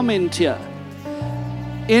one comment here.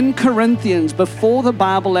 In Corinthians, before the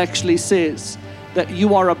Bible actually says that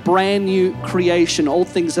you are a brand new creation. All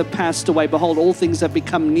things have passed away. Behold, all things have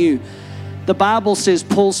become new. The Bible says,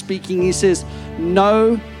 Paul speaking, he says,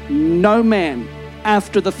 no man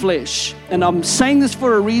after the flesh. And I'm saying this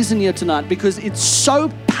for a reason here tonight because it's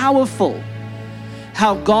so powerful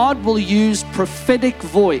how God will use prophetic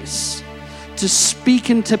voice to speak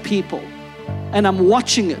into people. And I'm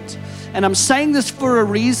watching it. And I'm saying this for a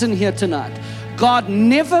reason here tonight. God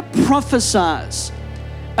never prophesies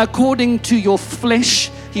according to your flesh.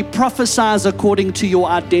 He prophesies according to your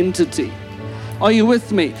identity. Are you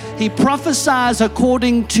with me? He prophesies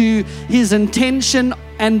according to his intention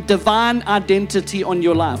and divine identity on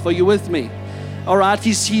your life. Are you with me? All right,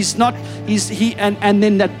 and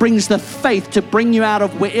then that brings the faith to bring you out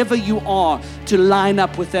of wherever you are to line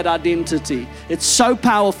up with that identity. It's so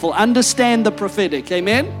powerful. Understand the prophetic.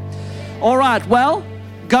 Amen. All right, well,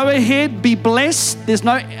 go ahead, be blessed. There's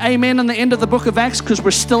no amen in the end of the book of Acts because we're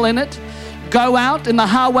still in it. Go out in the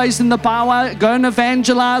highways and the byway. Go and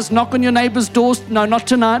evangelize. Knock on your neighbor's doors. No, not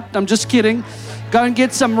tonight. I'm just kidding. Go and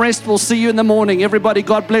get some rest. We'll see you in the morning. Everybody,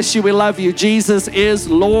 God bless you. We love you. Jesus is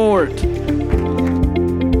Lord.